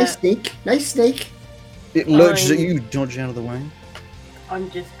nice snake. Nice snake. It lurches at you, dodge out of the way. I'm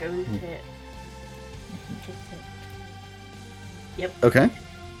just going to hit it. Okay.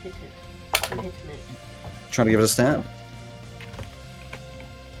 Hit it. I'm hitting it. Trying to give it a stab.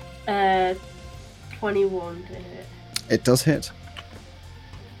 21 to hit. It does hit.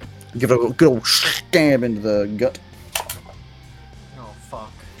 Give it a good old stab into the gut. Oh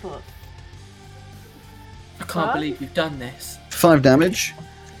fuck. What? I can't Huh? believe you've done this. 5 damage.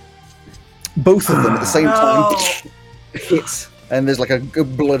 Both of them at the same No. time hit. And there's like a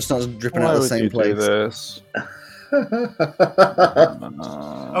good blood starts dripping out of the same place. this?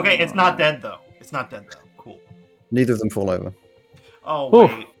 Okay, it's not dead though. It's not dead though. Cool. Neither of them fall over. Oh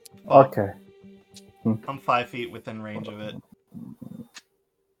Oof. wait. Okay. I'm 5 feet within range of it.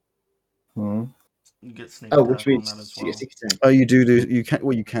 Hmm. You get sneak Oh, attack which means on that as you well. get 6 attack. Oh, you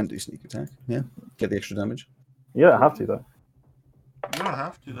can do sneak attack. Yeah. Get the extra damage. Yeah, I have to though. You don't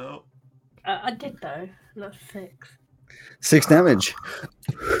have to though. I did though. That's 6. 6 damage.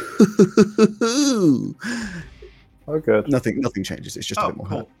 Oh, good. Nothing changes. It's just a Oh, bit more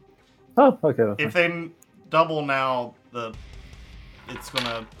cool. hurt. Oh, okay. That's If fine. they double now, it's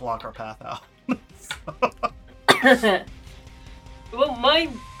gonna block our path out. Well, my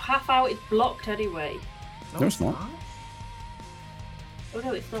path out is blocked anyway. No, it's not. Oh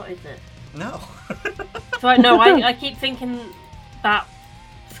no, it's not, is it? No. So no, I keep thinking that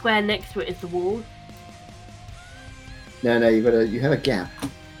square next to it is the wall. No, you have a gap.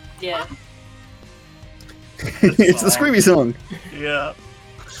 Yeah. It's the screamy song. Yeah.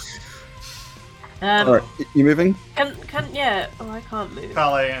 Alright, you moving? Can yeah? Oh, I can't move.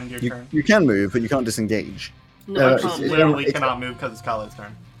 Kale, end your turn. You can move, but you can't disengage. No, I it's- can't it's move. Literally it's- cannot move because it's Kale's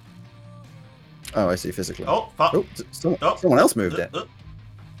turn. Oh, I see, physically. Oh, fuck. Oh, someone else moved it.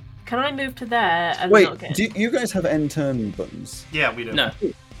 Can I move to there and Wait, not get? do you guys have end turn buttons? Yeah, we do. No,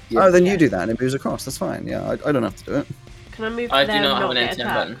 Yeah. Oh, then Yeah. you do that and it moves across. That's fine. Yeah, I don't have to do it. Can I move to I there do not and have an get end turn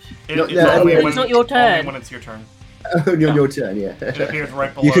attacked? button. No, It's no, only it's when- not your turn. Only when it's your turn. Oh, your turn, yeah. It appears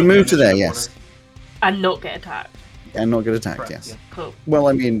right below. You can the move to there, initiative yes. And not get attacked. And not get attacked, Correct, yes. yeah. Cool. Well,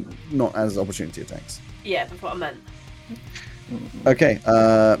 I mean, not as opportunity attacks. Yeah, that's what I meant. Okay,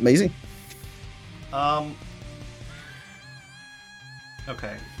 Maisie.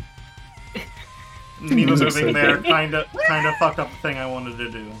 Okay. Me moving there kind of fucked up the thing I wanted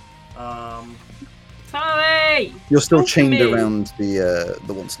to do. Sorry. You're still Look at chained me. around the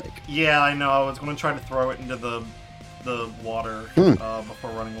one snake. Yeah, I know. I was going to try to throw it into the water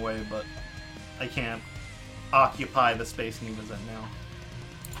before running away, but I can't occupy the space Neva's at now.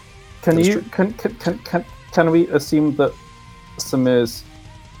 Can That's you can we assume that Samir's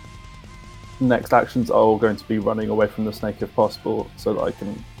next actions are all going to be running away from the snake if possible, so that I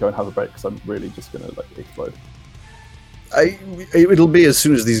can go and have a break? Because I'm really just gonna explode. It'll be as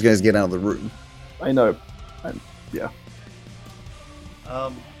soon as these guys get out of the room. I know. Yeah.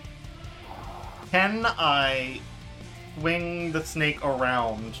 Can I swing the snake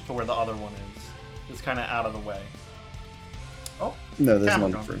around to where the other one is? Just kind of out of the way. Oh, No, there's camera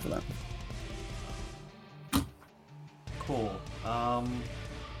not gone. enough room for that. Cool.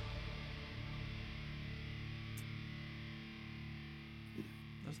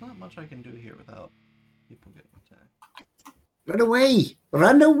 There's not much I can do here without people getting attacked. Run away!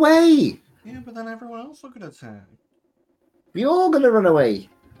 Run away! Yeah, but then everyone else will get attacked. We're all gonna run away.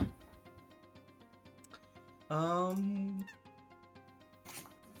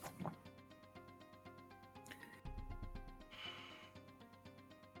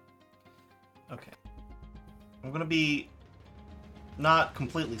 Okay. I'm gonna be not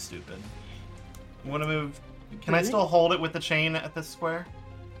completely stupid. I'm gonna move. Can I still hold it with the chain at this square?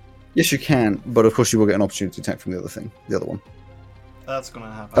 Yes, you can, but of course you will get an opportunity attack from the other one. That's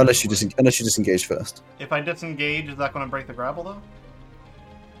gonna happen. Unless you disengage first. If I disengage, is that gonna break the grapple though?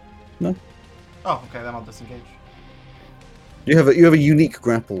 No. Oh, okay, then I'll disengage. You have a unique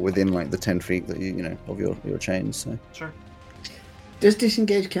grapple within like the 10 feet that you know of your chains. So. Sure. Does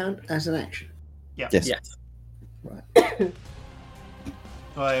disengage count as an action? Yeah. Yes. Yes. Right.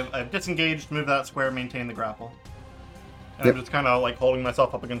 So I've disengaged, moved that square, maintained the grapple. And Yep. I'm just kind of like holding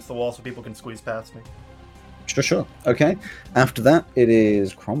myself up against the wall so people can squeeze past me. Sure. Okay. After that, it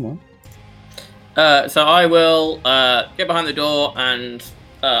is Cromwell. So I will get behind the door and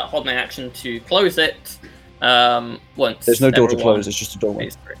hold my action to close it. Once There's no door to everyone close. It's just a doorway.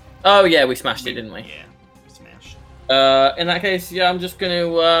 is through. Oh yeah, we smashed it, didn't we? Yeah. Smash. In that case, yeah, I'm just going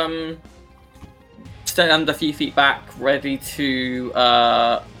to stand a few feet back, ready to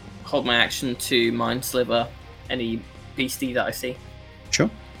hold my action to Mind Sliver any beastie that I see. Sure.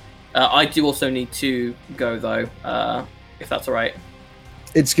 I do also need to go though, if that's all right.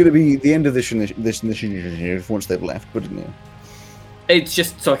 It's going to be the end of this initiative once they've left, but you know, It's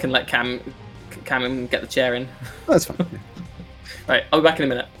just so I can let Cam get the chair in. that's fine. Yeah. Right, I'll be back in a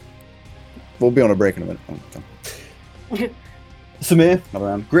minute. We'll be on a break in a minute. Oh, okay. Samir, not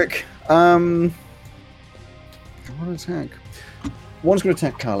around. Grick. What attack? One's going to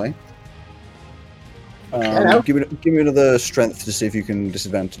attack Kale. Hello. Give me another strength to see if you can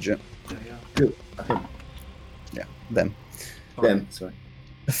disadvantage it. Good. Okay. Yeah, them. Them. Sorry.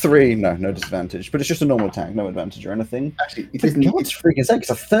 3, no disadvantage. But it's just a normal attack, no advantage or anything. Actually, it For isn't. God's freaking sake, it's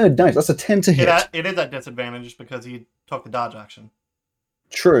a third dice. That's a 10 to hit. It is at disadvantage because he took the dodge action.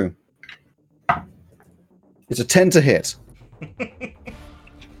 True. It's a 10 to hit.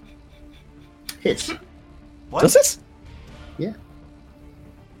 Hits. What? Does it?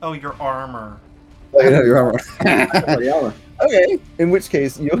 Oh, your armor. Oh, you know, your armor. Bloody armor. Okay, in which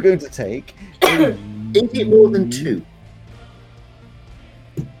case you're going to take a Is it more than 2?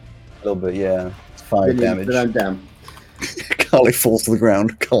 little bit, yeah. It's 5 damage. Then I'm down. Carly falls to the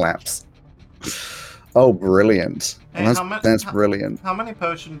ground, collapse. Oh, brilliant. Hey, Well, how much- that's brilliant. How many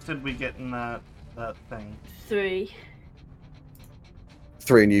potions did we get in that thing? 3.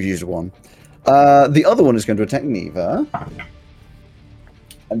 3 and you've used 1. The other one is going to attack Neva.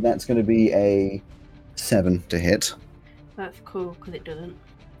 And that's going to be a 7 to hit, That's cool because it doesn't.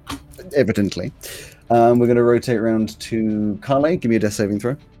 evidently. We're going to rotate around to Carly. Give me a death saving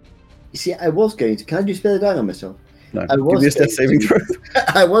throw. You see, I was going to. Can I do spell die on myself? No, I give was me a death going saving to- throw.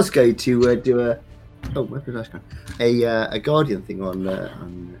 I was going to do a. Oh, where did I go? A guardian thing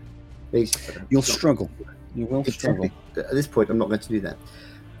on basic. but You'll it's not- struggle. You will struggle. Exactly. At this point, I'm not going to do that.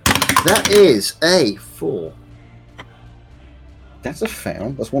 That is a 4. That's a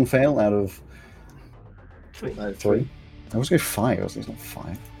fail. That's 1 fail out of 3. 3. I was going to go 5. I was thinking it's not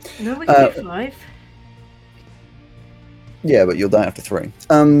 5. No, we can do 5. Yeah, but you'll die after 3.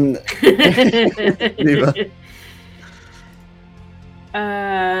 Neva.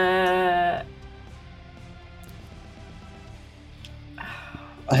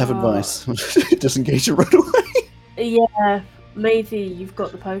 I have advice. Disengage and run away. Yeah, Maisie, you've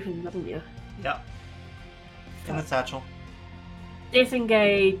got the potions, haven't you? Yep. In the satchel.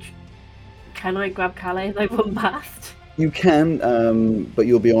 Disengage. Can I grab Calais as I run past? You can, but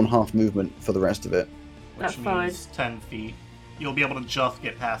you'll be on half movement for the rest of it. Which That's fine. means 10 feet. You'll be able to just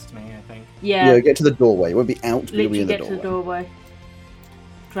get past me, I think. Yeah, Yeah, get to the doorway. You won't be out, but you'll be literally in the get to the doorway. doorway.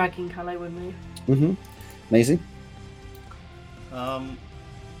 Dragging Calais with me. Mm-hmm. Maisie?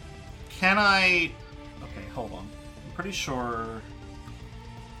 Can I... Okay, hold on. I'm pretty sure...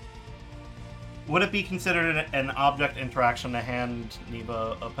 Would it be considered an object interaction to hand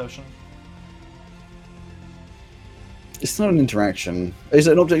Neva a potion? It's not an interaction. Is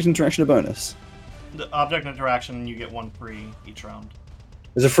it an object interaction a bonus? The object interaction, you get 1 free each round.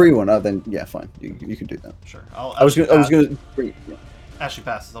 There's a free one. Oh, then yeah, fine. You can do that. Sure. I was gonna. Yeah, As she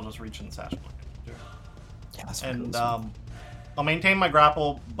passes, I'll just reach in the satchel. that's And I'll maintain my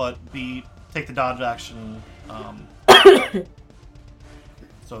grapple, but take the dodge action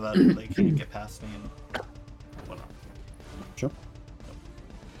so that they can get past me and whatnot. Sure.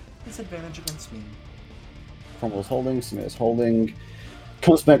 Disadvantage against me. Cromwell's holding. Samir's holding.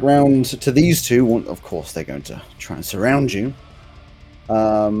 Comes back round to these two. Of course, they're going to try and surround you.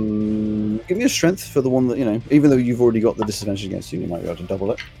 Give me a strength for the one that, you know, even though you've already got the disadvantage against you, you might be able to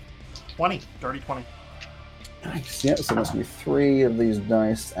double it. 20. Dirty 20. Nice. Yeah, so that's going to be 3 of these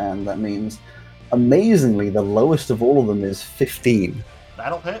dice, and that means, amazingly, the lowest of all of them is 15.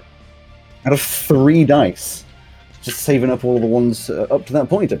 That'll hit. Out of 3 dice. Just saving up all the ones up to that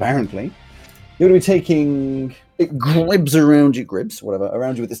point, apparently. You're going to be taking... It gribs around you,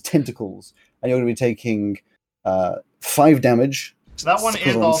 around you with its tentacles. And you're going to be taking 5 damage. That one Because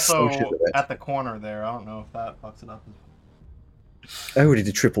is I'm also so shit at it. at the corner there. I don't know if that fucks it up. I already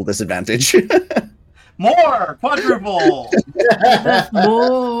did triple disadvantage. More! Quadruple!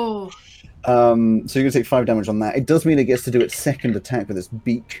 More. So you're going to take 5 damage on that. It does mean it gets to do its second attack with its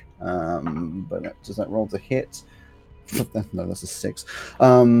beak. But does that roll to hit? No, that's a 6.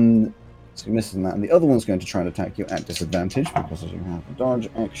 So you're missing that. And the other one's going to try and attack you at disadvantage because you have a dodge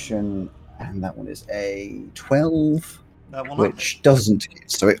action. And that one is a 12. That will not Which doesn't hit.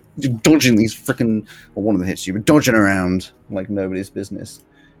 So you're dodging these freaking... Well, one of them hits you, but dodging around like nobody's business.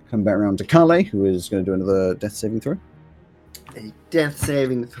 Come back around to Kale, who is going to do another death saving throw. A death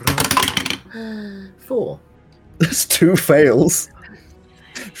saving throw. 4. There's 2 fails.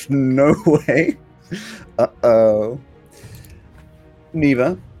 No way. Uh-oh.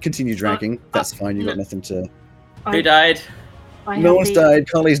 Neva, continue dragging. That's fine, you got nothing to... Who died? No one's died.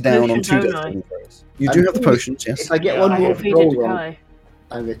 Kale's down on 2 potion, death don't I? saving throws. You do have the potions, yes. If I get Yeah, one I more I feed it roll to wrong, Kai.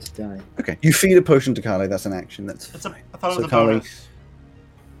 I'm going to die. Okay, you feed a potion to Kale, that's an action. That's It's a, fine. I thought it So was a Kale- bonus.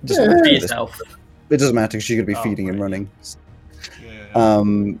 Doesn't Yeah. matter For at this- yourself. It doesn't matter because you're going to be Oh, feeding and right. running.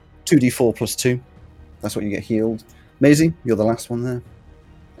 Yeah. 2d4 plus 2. That's what you get healed. Maisie, you're the last one there.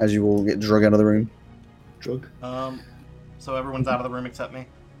 As you all get drug out of the room. Drug. So everyone's out of the room except me.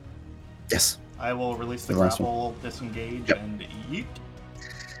 Yes. I will release the The last grapple, disengage, Yep. and yeet.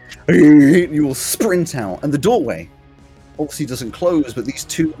 You will sprint out, and the doorway obviously doesn't close, but these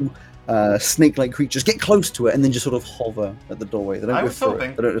 2 snake-like creatures get close to it and then just sort of hover at the doorway. They don't I go was through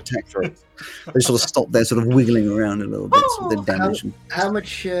hoping. it. They don't attack through it. They sort of stop there, sort of wiggling around a little bit with their damage. How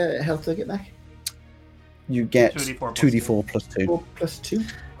much health do I get back? You get 2d4 plus 2d4 plus 2, 4 plus 2. at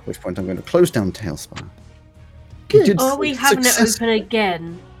which point I'm going to close down Tailspire. Good. did Are we having success- it open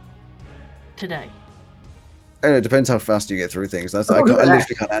again today? It depends how fast you get through things. That's Oh, I look at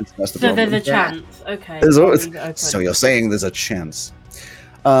literally can't answer. That's the So problem. there's a chance. Okay. There's I'll always- leave it open. So you're saying there's a chance.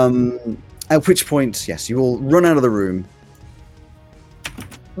 At which point, yes, you all run out of the room.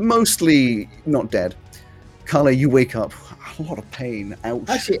 Mostly not dead. Kale, you wake up. A lot of pain. Ouch.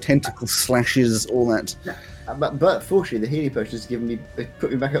 Actually, Tentacle slashes, all that. But fortunately, the healing potion has given me, put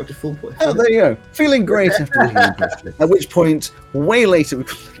me back up to full point. Oh, there you go. Feeling great after the healing potion. At which point, way later,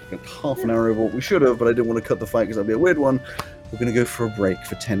 we've got half an hour over what we should have, but I didn't want to cut the fight because that'd be a weird one. We're going to go for a break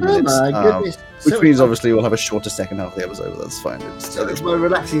for 10 Oh minutes. my goodness. Which So means it's obviously we'll have a shorter second half of the episode, but that's fine. it's my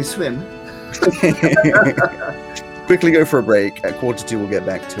relaxing swim. Quickly go for a break. At 1:45 we'll get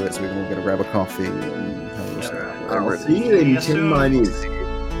back to it, so we can all get to grab a coffee and have a I'll whatever it see is. you in See you 10 soon. minutes.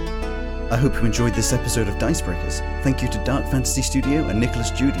 I hope you enjoyed this episode of Dicebreakers. Thank you to Dark Fantasy Studio and Nicholas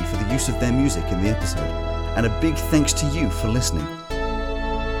Judy for the use of their music in the episode. And a big thanks to you for listening.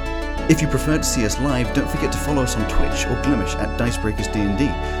 If you prefer to see us live, don't forget to follow us on Twitch or Glimish at Dicebreakers D&D,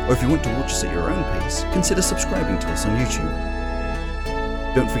 or if you want to watch us at your own pace, consider subscribing to us on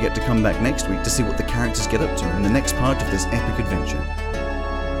YouTube. Don't forget to come back next week to see what the characters get up to in the next part of this epic adventure.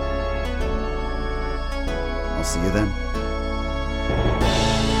 I'll see you then.